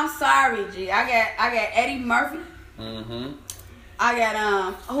 I'm sorry, G. I got Eddie Murphy. Mm-hmm. I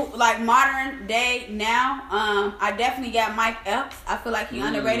got like modern day now. I definitely got Mike Epps. I feel like he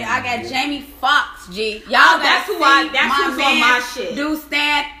underrated. I got Jamie Foxx, G. Y'all Oh, gotta that's who see I- that's my who's on man my shit. Do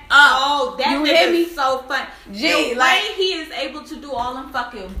stand up. Oh, that you hear nigga me? is so fun. Gee, the like- way he is able to do all them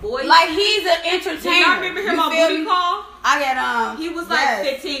fucking voices. Like he's an do entertainer. y'all remember him You on feel Booty me? Call? I got He was like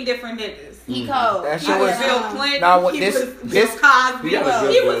yes. 15 different niggas. He cold. That I shit was- got, Bill Clinton. Nah, what he this- was this- Bill Cosby. He had a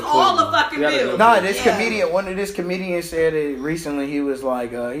good He was Bill all the Clinton. fucking He had a Bill. good No, Bill. this Yeah. comedian, one of this comedians said it recently. He was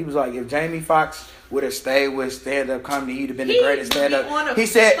like, if Jamie Foxx would have stayed with stand-up comedy, he'd have been the He'd greatest be stand-up. on a He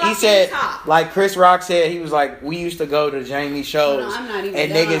said, fucking top. like Chris Rock said, he was like, we used to go to Jamie shows, No, I'm not even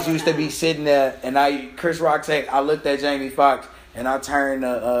and done niggas used to now. be sitting there, and Chris Rock said, I looked at Jamie Foxx, and I turned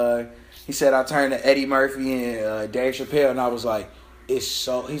to, he said, I turned to Eddie Murphy and Dave Chappelle, and I was like, he's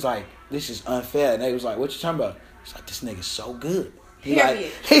like, this is unfair, and they was like, what you talking about? He's like, this nigga's so good. He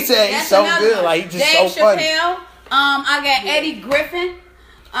Period. he said he's That's so another good, one. like he's just Dave so funny. Chappelle. I got Eddie Griffin.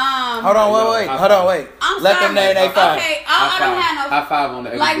 Hold on, wait. I'm Let sorry. them name they five. Okay, I don't have no. High five on the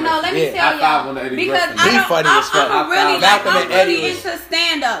Eddie Like no, Griffin. let me Yeah. tell High five on the y'all Eddie because Griffin. He funny as fuck. I'm really High like five. Malcolm I'm and Eddie really was- into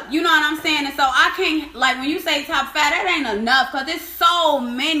stand up. You know what I'm saying? And so I can't like when you say top 5, that ain't enough because there's so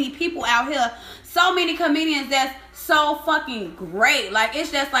many people out here, so many comedians that's so fucking great. Like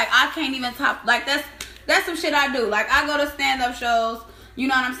it's just like I can't even top. Like that's some shit I do. Like I go to stand up shows. You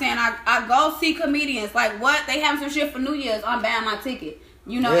know what I'm saying? I go see comedians. Like what? They have some shit for New Year's. I'm buying my ticket.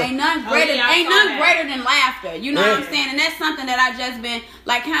 You know, ain't nothing greater than laughter. You know what I'm saying? And that's something that I just been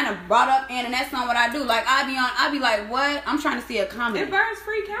like kind of brought up in, and that's not what I do. Like I be like, what? I'm trying to see a comedy. It burns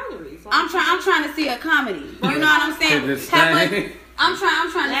free calories. I'm trying to see a comedy. You know what I'm saying? I'm trying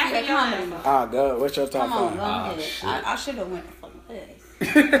to see a comedy. Ah, good. What's your top Come on, five? go ahead. I should have went the fucking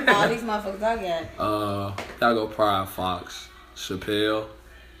list. All these motherfuckers I got. Gotta go Pride, Fox, Chappelle.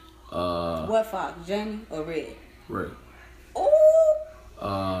 What Fox? Jamie or Red? Red. Ooh.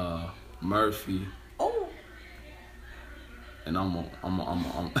 Murphy. Ooh. And I'm gonna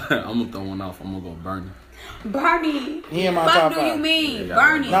throw one off. I'm gonna go Bernie. He in my Fuck top do you five. mean? Yeah,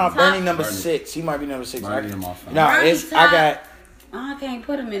 Bernie. No, Bernie number Bernie. 6. He might be number 6. Bernie in my phone. No, Bernie's it's I can't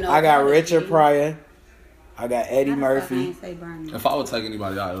put him in. got Richard Pryor. I got Eddie I Murphy. ain't say Bernie. If I would take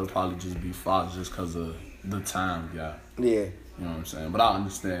anybody out, it would probably just be Fox, just because of the time gap. Yeah. You know what I'm saying? But I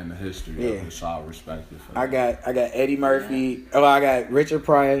understand the history Yeah. of it, so I respect it. For I got Eddie Murphy. Oh, I got Richard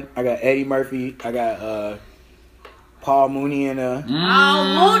Pryor. I got Eddie Murphy. I got Paul Mooney and Oh,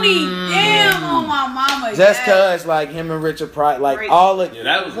 Mooney. Damn, on my mama. just yeah. cause like him and Richard Pryor, like all of Yeah,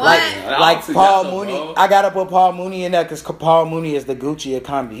 that was What? like Paul together, Mooney. bro. I gotta put Paul Mooney in there because Paul Mooney is the Gucci of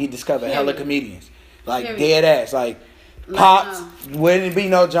comedy. He discovered hella comedians, like Period. dead ass. Like Pops wouldn't be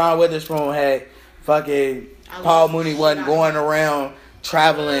no John Witherspoon had fucking Paul Mooney wasn't going around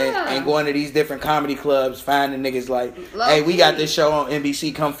traveling and going to these different comedy clubs, finding niggas like, hey, we got this show on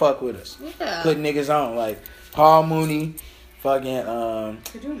NBC, come fuck with us. Yeah. Putting niggas on like Paul Mooney, fucking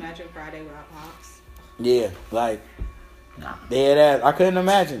Could you imagine Friday without Pops? yeah, like dead ass. I couldn't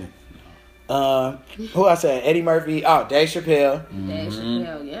imagine it. Who I said? Eddie Murphy. Oh, Dave Chappelle. Dave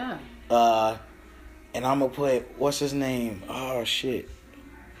Chappelle, yeah. And I'm gonna put what's his name? Oh shit,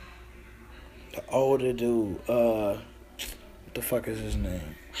 the older dude. What the fuck is his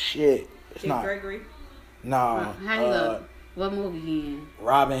name? Shit, it's Dick not. Gregory. Nah. How he look? What movie he in?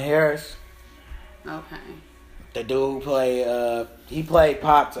 Robin Harris. Okay. The dude who played. He played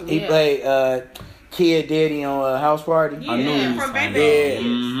Pop. He Yeah. played Kid Diddy on House Party. Yeah, I knew he was from funny. Baby. Yeah,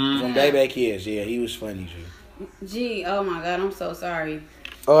 Mhm. from Baby Kids. Yeah, he was funny too. Gee, oh my God, I'm so sorry.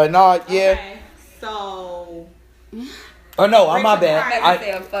 Oh no, yeah. Okay, so Oh no, I'm my Richard bad. Pryor. I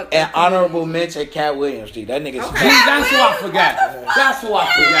said fuck An that honorable mention, Cat Williams. Dude, that nigga's. Okay. See, that's who I forgot. That's who I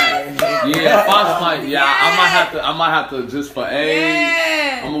forgot. Yeah, Fox might. Yeah, I might have to just for age.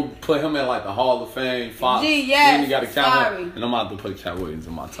 Yeah. I'm gonna put him in like the Hall of Fame. Fox. Gee, yes, Then you gotta count sorry. him, and I'm gonna have to put Cat Williams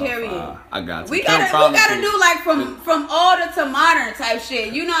in my top Period. 5. I got to. We Kim gotta Chronicles- do like from older to modern type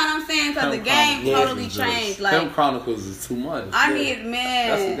shit. You know what I'm saying? Because the Kim game Chronicles totally is just- changed. Kim Like Chronicles is too much. I need man.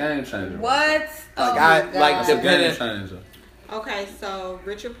 That's a game changer. What? Oh Like, my I- God. like That's a game Depending- changer. okay, so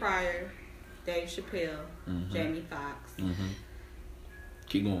Richard Pryor, Dave Chappelle, Jamie Foxx.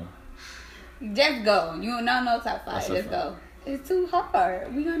 Keep going. Just go. You don't know no top five. That's a Just fact. go. It's too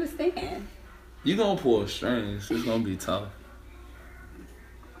hard. We understand. You gonna pull strings. It's gonna be tough.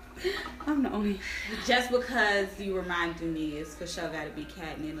 I'm the only. Just because you reminded me, it's for sure got to be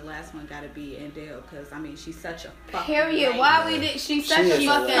Kat, and then the last one got to be Endell, because I mean she's such a fucking Period. lady. Why we did? She's such She a is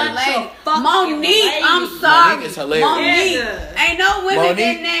fucking hilarious. lady. Fucking Monique. lady. I'm sorry. Monique is hilarious. Monique. Yeah. Ain't no women Monique.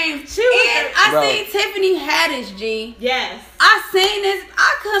 get named. She was And a- I Bro. seen Tiffany Haddish. G. Yes. I seen this.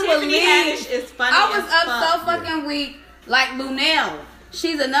 I couldn't Tiffany believe. Haddish is funny I was as up fuck. so fucking weak. Like Lunel.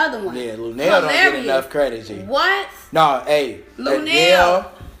 She's another one. Yeah, Lunel don't get Hilarious. enough credit, G. What? No, hey, Lunel.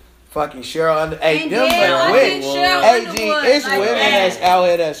 Adele, fucking Cheryl Under. Hey, And them then I but think wit. Cheryl Hey, G, Underwood, it's like women that. that's out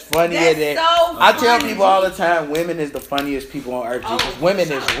here that's funnier That's than. so I tell funny, people all G. the time, women is the funniest people on earth, G. 'Cause Oh,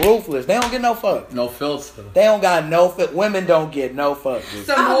 women is ruthless. They don't get no fuck. No filter. They don't got no fuck. Women don't get no fuck, G.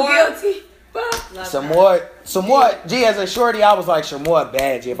 Some I'm more. guilty. Love Some her. more. G, as a shorty, I was like, Shamor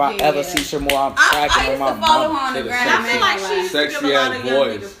bad, G. If I Yeah. ever see Shamor, I'm I cracking used on to my follow her mama. on the Should've ground. And I feel like she used to Sexy give a lot ass of young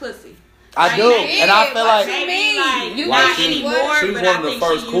voice. niggas pussy. I do, and I feel like Maybe like You not got anymore, She was but one I of the think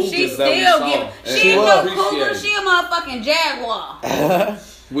first she cougars She that we still saw. get. And She we no cougar. appreciated She it. a motherfucking jaguar.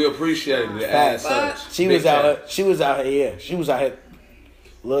 We appreciated it as Facts. such. She Big was out. facts. She was out here. Yeah, she was out here.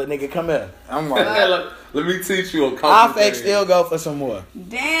 Little nigga, come here. I'm like, Hey, look, let me teach you a couple I'll fake things. still go for some more.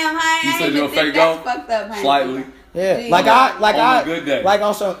 Damn, I You ain't said even you a think fake that's dog? fucked up. Hank. Slightly. Yeah, Gee. like On a good day. like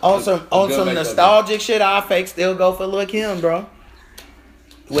on some good makeup nostalgic shit. I fake still go for Lil Kim, bro.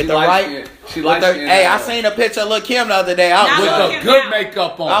 With She the light right, skin. She with light the, skin hey, I ass. seen a picture of Lil Kim the other day. I Now was With Lil' the Kim good out.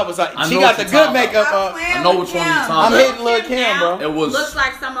 makeup on. I was like, I she know got what the you're good talking makeup about. on. I know which one you're I'm talking about. hitting Lil Kim, bro. It was looks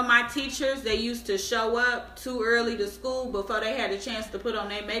like some of my teachers, they used to show up too early to school before they had a chance to put on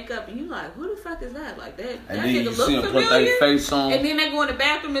their makeup, and you like, who the fuck is that? Like that And that then you nigga see them look put familiar. their face on. And then they go in the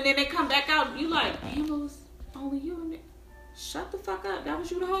bathroom, and then they come back out, and you like, damn, it was only you in there. Shut the fuck up. That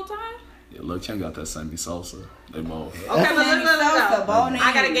was you the whole time? Yeah, Lil Kim got that Sammy Sosa. They both. Okay, but Sammy Sosa, Bo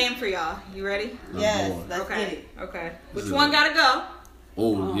I got a Nigga. game for y'all. You ready? Yes, let's Okay. get it. Okay. Which one gotta go?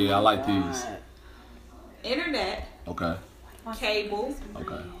 Oh, yeah, I like these. Internet, Okay. cable,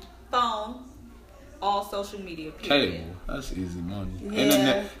 Okay. phone, all social media. Period. Cable. That's easy money. Yeah.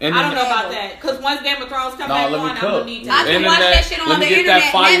 Internet. I don't know Internet. about that. Because once Game of Thrones come No, back let me on, I'm gonna cook. need to. I can watch that shit on let me the get that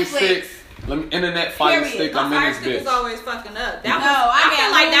internet, fire Netflix. stick. Let me internet fire Period. stick. My I'm in fire this stick was bitch. always fucking up. That No, was, I I feel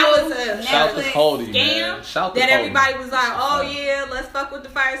got like that Hulu, was a Shout to Netflix. Cody, scam man. Shout to that Cody. everybody was like, Shout oh to yeah, let's fuck with the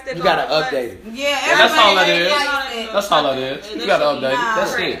fire stick. You gotta all the update it. Yeah, That's all everybody it is. got fire stick. That's all that is. You gotta update it.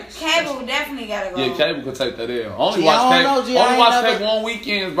 That's Nah, it. Cable definitely gotta go. Yeah, cable could take that in. Only Gee, watch I don't cable. know, G, I Only ain't watch never- cable on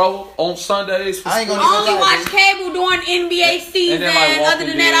weekends, bro. On Sundays. For I ain't gonna school. Only even watch cable during NBA season. And then, like, Other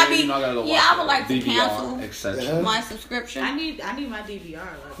than that, I be you know, I gotta go yeah. watch I would like to DVR, cancel etc. my subscription. I need my DVR.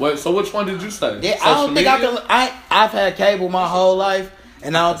 Like, Wait, so which one did you say? Yeah, I Social don't think I media? could. I've had cable my whole life,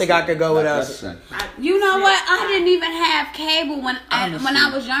 and I don't think I could go without That's it. it. You know what? I didn't even have cable when Honestly. I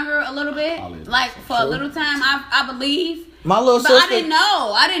was younger a little bit. Probably Like for a little time, I believe. My little But sister. I didn't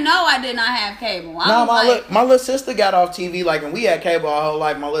know. I didn't know I did not have cable. I No, was my little sister got off TV like, and we had cable our whole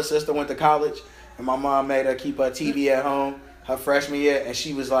life. My little sister went to college, and my mom made her keep her TV at home her freshman year, and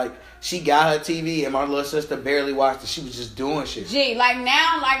she was like, she got her TV, and my little sister barely watched it. She was just doing shit. Gee, like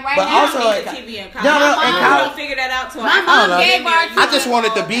now, like right But now. also, I like, don't need the TV in college. no, in I college- don't figure that out till My I I don't mom know. gave our I just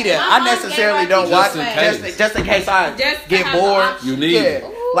wanted to be there. My I mom necessarily gave don't our watch TV Just in away. case. just in case I Just to get have the bored. option. You need Yeah. it.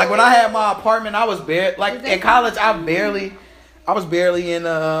 Like when I had my apartment, I was like in college. I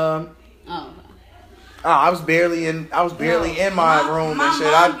was barely in Oh. I was barely in my My- room my and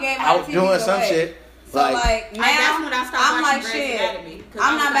shit. mom gave I my was TV doing some away. shit. So like now, that's when I stopped I'm watching like Grey's shit. Anatomy, 'cause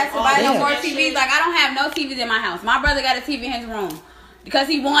I'm I not was about to like, buy oh, no damn. more that TVs. shit. Like I don't have no TVs in my house. My brother got a TV in his room because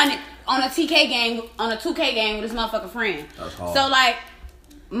he won it on a TK game, on a 2K game with his motherfucking friend. That's hard. So like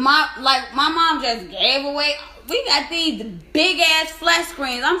my mom just gave away. We got these big ass flat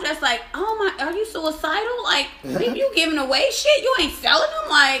screens. I'm just like, oh my, are you suicidal? Like you giving away shit? You ain't selling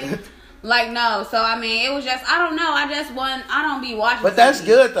them? Like no. So I mean, it was just I don't know. I don't be watching. But that's TV.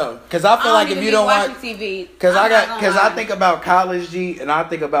 good though, cause I feel like if you don't watch, TV, cause I'm not cause gonna I lie. think about college, G, and I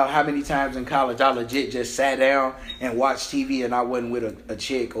think about how many times in college I legit just sat down and watched TV, and I wasn't with a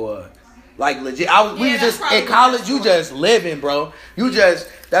chick or like legit. We Yeah, was that's just probably in college. what You that's just living, bro. You just.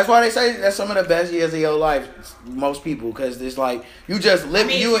 That's why they say that's some of the best years of your life. Most people, cause it's like you just living.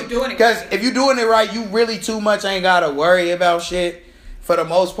 I mean, you if you're doing it cause right. if you doing it right, you really too much ain't gotta worry about shit. For the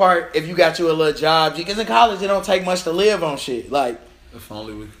most part, if you got you a little job, because in college it don't take much to live on shit. Like, If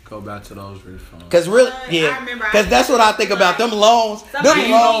only we could go back to those refunds. cause really, I yeah, remember I cause that's what I think about them loans. Them Somebody You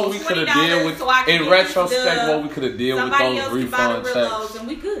know loans. what we could have $20 did with, so I can in get retrospect, the- what we could have did with Somebody those else can buy the refund real checks. lows and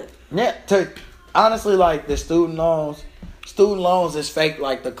we good. Yeah, honestly, like the student loans is fake.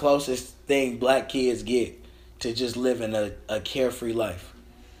 Like the closest thing black kids get to just living a carefree life.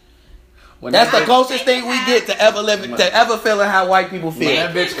 When That's the that bitch- closest thing we get to ever feeling how white people When feel.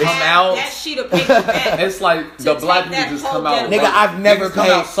 that bitch Have come out, that sheet of paper back. it's like the take black that people just whole come out. debt Nigga, I've never niggas come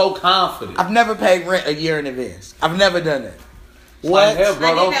paid- out so confident. I've never paid rent a year in advance. I've never done that. Like, What? hell, bro,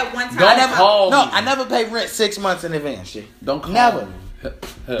 I did don't, that one time. don't I never- call No, me. I never paid rent 6 months in advance. Shit. Don't call Never. me.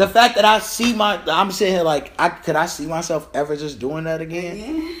 The fact that I'm sitting here like, could I see myself ever just doing that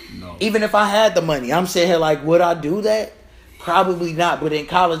again? No. Even if I had the money, I'm sitting here like, would I do that? Probably not. But in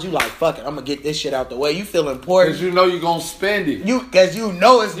college, you like, fuck it, I'm gonna get this shit out the way. You feel important. Because you know you gonna spend it. Cause you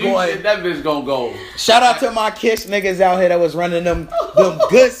know it's You, going. that bitch gonna go. Shout out to my Kiss niggas out here that was running them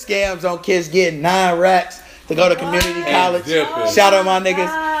good scams on Kiss, getting 9 racks to go to community college. dipping. Shout out my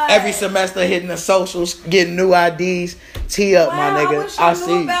niggas. Every semester hitting the socials, getting new IDs. Tee up, my I nigga. wish I knew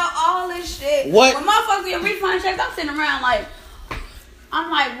see. about all this shit. What? When motherfuckers get refund checks, I'm sitting around like,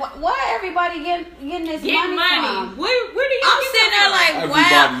 why everybody getting this Get money money. from? Where do you I'm get sitting that there from? like,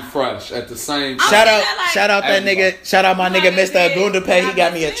 Everybody wow. fresh at the same time. Shout I'm out, saying, like, shout out that everybody. nigga. Shout out my nigga, Money Mr. did. Agunda Pay. He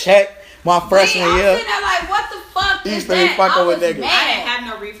got me a That's it. check my freshman I'm year. sitting there like, what the fuck These is things that? fucking I with was niggas. I didn't mad. have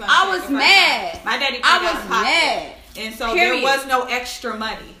no refund. I check was the first mad. time. My daddy paid I out was of pocket. mad. And so Period. there was no extra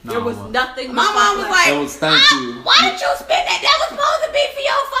money. No. There was nothing. My but mom was fuck like, It was thank you. Why did you spend that? That was supposed to be for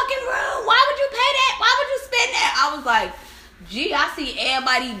your fucking room. Why would you pay that? Why would you spend that? I was like, gee, I see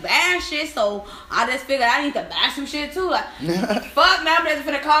everybody buying shit, so I just figured I need to buy some shit too. Like, fuck, now I'm just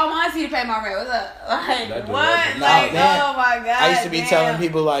finna call my auntie to pay my rent. What's up? Like, That do what? that. Nah, Like, man. oh my god. I used to be damn. telling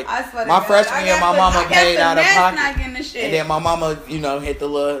people like, I swear to my God, freshman I year, got my mama I got paid out of finesse pocket. not getting the shit. And then my mama, hit the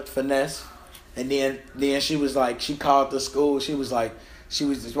little finesse. And then she was like, she called the school. She was like, my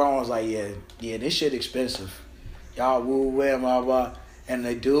mom was like, yeah, this shit expensive. Y'all woo, blah, blah, blah. And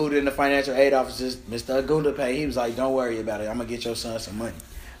the dude in the financial aid office, Mr. Agundape, he was like, don't worry about it. I'm going to get your son some money.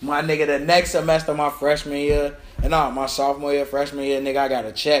 My nigga, the next semester, my freshman year, my sophomore year, freshman year, nigga, I got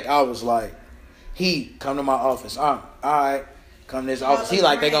a check. I was like, come to my office. All right, come to this office. He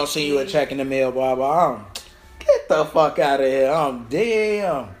like, they going to send you a check in the mail, blah, blah. Get the fuck out of here.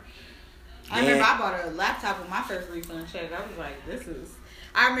 Damn. I remember I bought a laptop with my first refund check. I was like,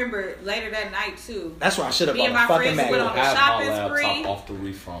 I remember later that night too. That's why I should have bought a fucking Mac. Me and my friends went on a shopping spree. Off the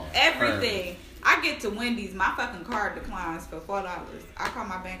refund. Everything. I get to Wendy's, my fucking card declines for $4. I call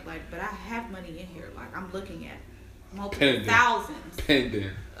my bank like, but I have money in here. Like I'm looking at multiple thousands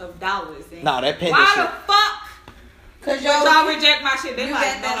of dollars. And that pending why shit. The fuck? Cause y'all reject my shit. They you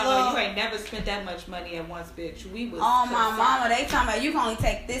like, no, you ain't never spent that much money at once, bitch. We was my mama. They talking about you can only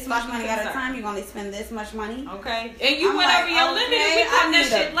take this much money at a time. You can only spend this much money. Okay, and you went over your limit. And we putting that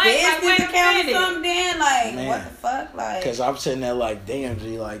shit like wait a minute. Something like man, what the fuck, like. Cause I'm sitting there like, damn,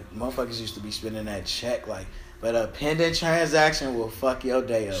 G, like motherfuckers used to be spending that check, like. But a pending transaction will fuck your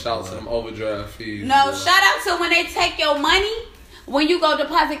day up. Shout out to them overdraft fees. No, shout out to when they take your money, when you go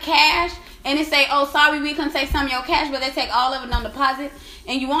deposit cash, and they say, oh, sorry, we couldn't take some of your cash, but they take all of it on deposit,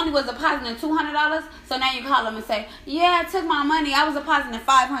 and you only was depositing $200, so now you call them and say, yeah, I took my money, I was depositing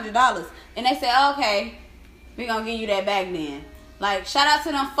 $500. And they say, okay, we gonna give you that back then. Like, shout out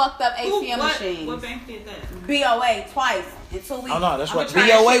to them fucked up ATM machines. What bank did that? BOA, twice in 2 weeks. Oh, no, that's what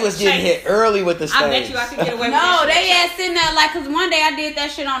BOA was getting hit early with the stage. I bet you I could get away with no, they had sitting there, like, because one day I did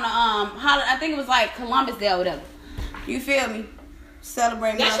that shit on the, I think it was like Columbus Day or whatever. You feel me?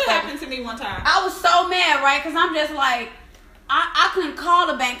 Celebrating that shit happened to me one time. I was so mad, right? Because I'm just like, I couldn't call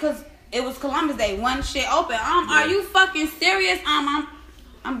the bank because it was Columbus Day. One shit open. Are you fucking serious? I'm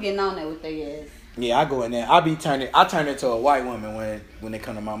getting on there with their ass. Yeah, I go in there. I turn into a white woman when they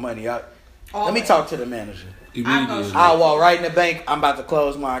come to my money. Let me talk to the manager. I walk right in the bank. I'm about to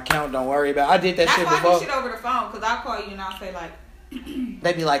close my account. Don't worry about it. I did that shit before. I do shit over the phone because I'll call you and I'll say like,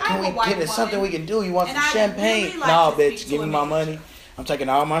 they be like, can we get it? Something we can do? You want some champagne? Really no, bitch. Give me my money. I'm taking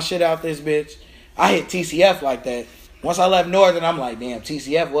all my shit out this bitch. I hit TCF like that. Once I left Northern, I'm like, damn,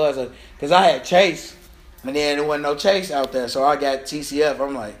 TCF was because I had Chase. And then there wasn't no Chase out there. So I got TCF.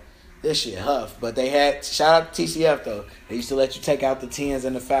 I'm like, this shit huff. But they had, shout out to TCF though. They used to let you take out the 10s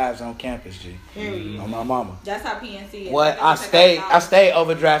and the 5s on campus, G. On my mama. That's how PNC is. What? I stayed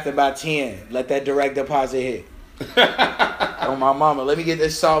overdrafted by 10. Let that direct deposit hit. On my mama. Let me get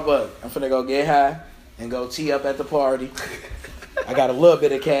this sawbuck. I'm finna go get high and go tee up at the party. I got a little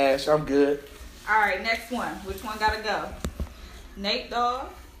bit of cash. I'm good. All right, next one. Which one gotta go? Nate Dogg,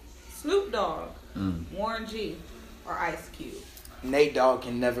 Snoop Dogg, Warren G, or Ice Cube? Nate Dogg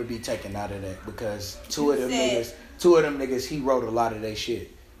can never be taken out of that because two of them niggas, he wrote a lot of their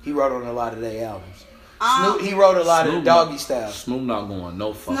shit. He wrote on a lot of their albums. Snoop, he wrote a lot of Doggy Style. Snoop not going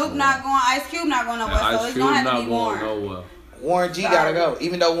no fucking Snoop not going. Ice Cube not going nowhere. So it's gonna have to be Warren. Nowhere. Warren G gotta go.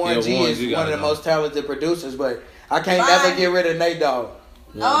 Even though Warren G is one of the most talented producers, but I can't never get rid of Nate Dogg.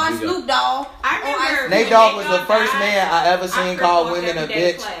 And Snoop Dogg. I remember Nate Dogg was the first man I ever seen call women a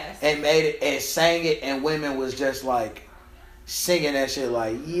bitch and made it and sang it, and women was just like singing that shit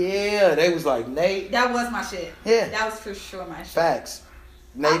like, yeah. They was like, Nate. That was my shit. Yeah. That was for sure my shit. Facts.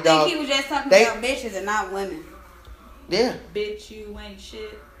 I think he was just talking about bitches and not women. Yeah. Bitch, you ain't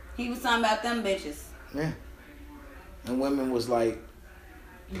shit. He was talking about them bitches. Yeah. And women was like,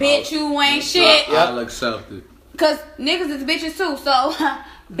 bitch, you ain't shit. I'll accept it. Cause niggas is bitches too, so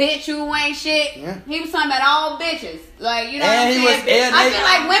bitch, you ain't shit. Yeah. He was talking about all bitches, like you know and what I'm saying. I feel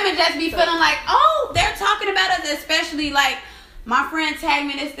like women just be feeling like, oh, they're talking about us, especially like my friend tagged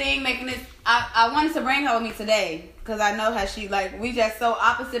me in this thing, making this. I wanted to bring her with me today because I know how she like. We just so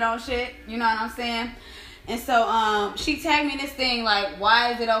opposite on shit, you know what I'm saying. And so she tagged me in this thing like,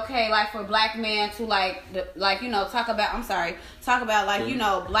 why is it okay like for black men to like you know talk about like you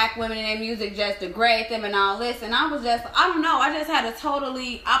know black women in their music, just degrade them and all this. And I was just, I don't know, I just had a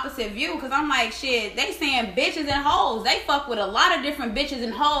totally opposite view because I'm like, shit, they saying bitches and hoes. They fuck with a lot of different bitches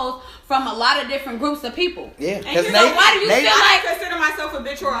and hoes from a lot of different groups of people. Yeah, because why do you feel like I consider myself a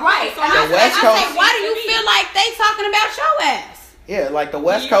bitch or a hoe? Right? So and I say, why do you feel like they talking about your ass? Yeah, like the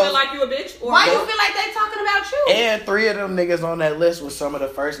West Coast. You feel like you a bitch? Or why do you feel like they talking about you? And 3 of them niggas on that list was some of the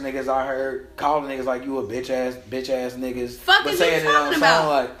first niggas I heard calling niggas like you a bitch ass niggas. Fuck is you talking about?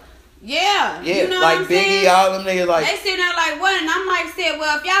 Like, yeah, you know like what I'm Biggie, saying? all them niggas like they sitting there like what? And I'm like, shit.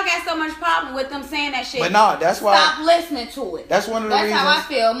 Well, if y'all got so much problem with them saying that shit, but no, that's why stop listening to it. That's one of the reasons. That's how I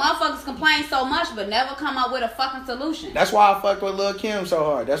feel. Motherfuckers complain so much, but never come up with a fucking solution. That's why I fucked with Lil' Kim so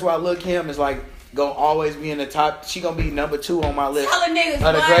hard. That's why Lil' Kim is like gonna always be in the top. She gonna be number 2 on my list Telling niggas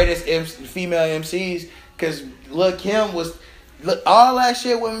of the greatest female MCs. Cause Lil' Kim was look, all that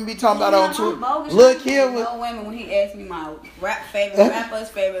shit women be talking about on Twitter. Look here, no women when he asked me my favorite rappers,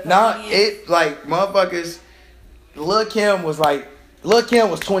 favorite nah, comedians. it like motherfuckers. Lil' Kim was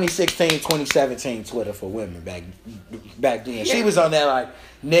 2016, 2017 Twitter for women back then. She was on that like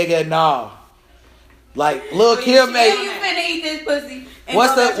nigga nah. Like Lil' Kim made. You finna eat this pussy.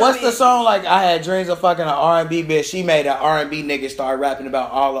 What's the song like? I had dreams of fucking an R&B bitch. She made an R&B nigga start rapping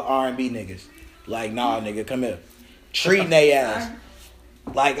about all the R&B niggas. Like nah, nigga, come here, treating they ass.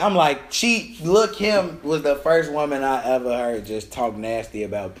 Like I'm like Lil' Kim was the first woman I ever heard just talk nasty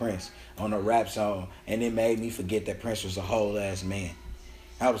about Prince on a rap song, and it made me forget that Prince was a whole ass man.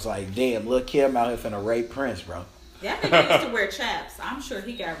 I was like, damn, Lil' Kim out here finna rape Prince, bro. That nigga used to wear chaps. I'm sure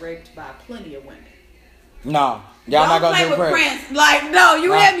he got raped by plenty of women. Nah, y'all not gonna play do with Prince. Like, no,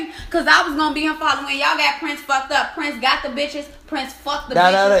 you hear me? Cause I was gonna be him following. Y'all got Prince fucked up. Prince got the bitches. Prince fucked the bitches.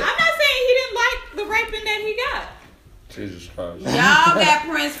 I'm not saying he didn't like the raping that he got. Jesus Christ. Y'all got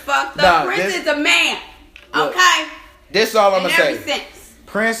Prince fucked up. Prince is a man. Okay? This is all I'm gonna say. Sense.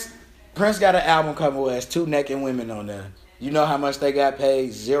 Prince got an album cover with 2 naked women on there. You know how much they got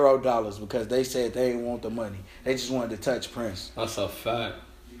paid? $0 because they said they didn't want the money. They just wanted to touch Prince. That's a fact.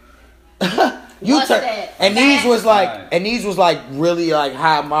 And these was like really like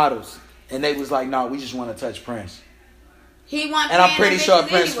high models, and they was like, no, we just want to touch Prince. He wants. And I'm pretty sure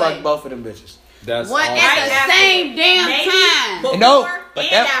Prince fucked both of them bitches. That's what at the same damn time. Before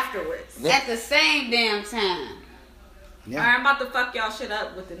and afterwards. At the same damn time. Yeah. All right, I'm about to fuck y'all shit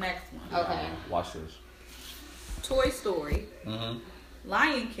up with the next one. Okay. Watch this. Toy Story. Mm-hmm.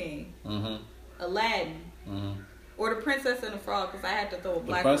 Lion King. Mm-hmm. Aladdin. Mm-hmm. Or the Princess and the Frog, because I had to throw a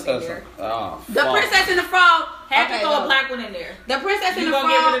black one in there. The Princess and the Frog had to throw a black one in there. The Princess and the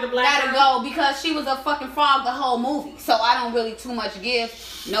Frog gotta go because she was a fucking frog the whole movie. So I don't really too much give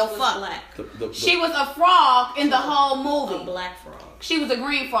no fuck. Black. She was a frog in the whole movie. A black frog. She was a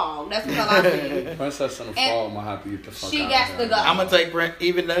green frog. That's what I said. Princess and the Frog, I'm gonna have to get the fuck she out got to go. I'm gonna take Brent,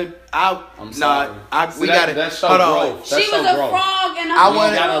 even though I'm sorry. We got it. That's so hold growth. She was a frog in the movie. movie.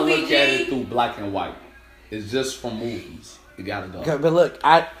 You gotta look at it through black and white. It's just from movies. You gotta go. But look,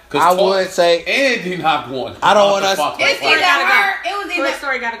 I would say Andy not one. I don't want us. It's either her. It was either Toy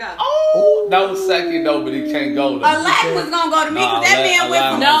Story gotta go. Oh, that was second though, but he can't go. Aladdin was gonna go to me because that man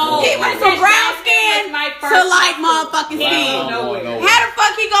went from he went from brown skin to light motherfucking skin. How the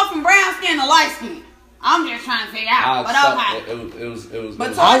fuck he go from brown skin to light skin? I'm just trying to figure out. But okay. It was.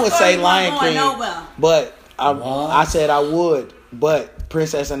 But I would say Lion King, nowhere. but I said I would, but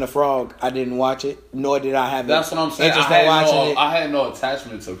Princess and the Frog, I didn't watch it, nor did I have. That's what I'm saying. I had no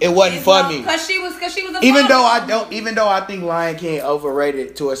attachment to it. It wasn't for me. Because she was a even though I think Lion King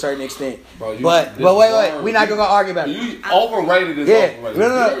overrated to a certain extent. Bro, but wait, we're not gonna argue about it. You overrated is overrated.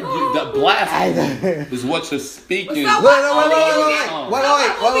 No. The blasphemy is what you're speaking. Wait. We're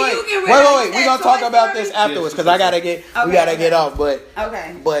gonna talk about this afterwards because we gotta get off. But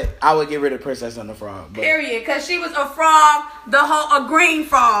I would get rid of Princess and the Frog. Period. Because she was a frog, a green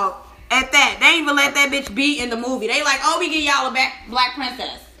frog. At that, they ain't even let that bitch be in the movie. They like, we get y'all a black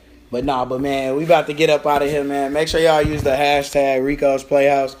princess. But man, we about to get up out of here, man. Make sure y'all use the hashtag Rico's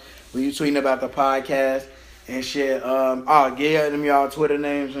Playhouse when you tweeting about the podcast and shit. Give them y'all Twitter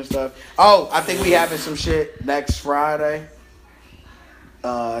names and stuff. I think we having some shit next Friday.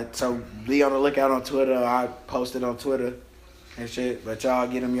 So be on the lookout on Twitter. I posted on Twitter and shit. But y'all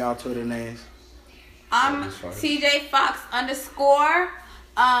get them y'all Twitter names. I'm TJ Fox _.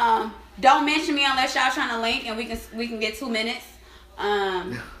 Don't mention me unless y'all trying to link and we can get 2 minutes.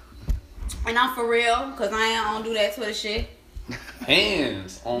 And I'm for real because I don't do that Twitter shit.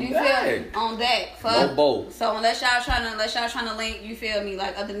 Hands on deck. On deck. Fuck. No both. So unless y'all trying to link, you feel me?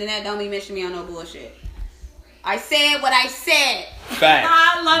 Like other than that, don't be mention me on no bullshit. I said what I said. Facts.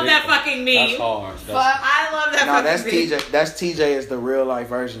 I love that fucking meme. That's hard. I love that fucking that's meme. TJ. That's TJ is the real life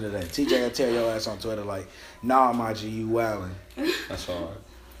version of that. TJ will tell your ass on Twitter like, nah, my G, you wildin'. That's hard.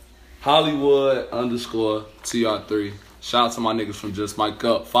 Hollywood _TR3. Shout out to my niggas from Just Mic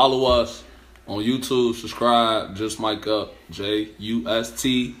Up. Follow us on YouTube. Subscribe. Just Mic Up.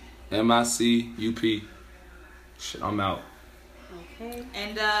 JUSTMICUP. Shit, I'm out. Okay.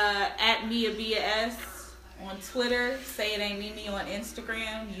 And at MiaBiaS on Twitter. Say It Ain't Mimi on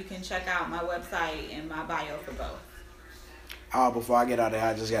Instagram. You can check out my website and my bio for both. Before I get out of there,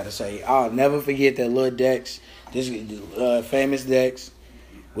 I just gotta say, I'll never forget that Lil Dex, this famous Dex,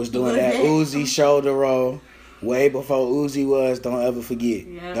 was doing that Uzi shoulder roll way before Uzi was. Don't ever forget.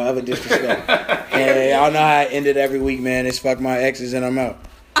 Yeah. Don't ever disrespect. And y'all know how I ended every week, man. It's fuck my exes and I'm out.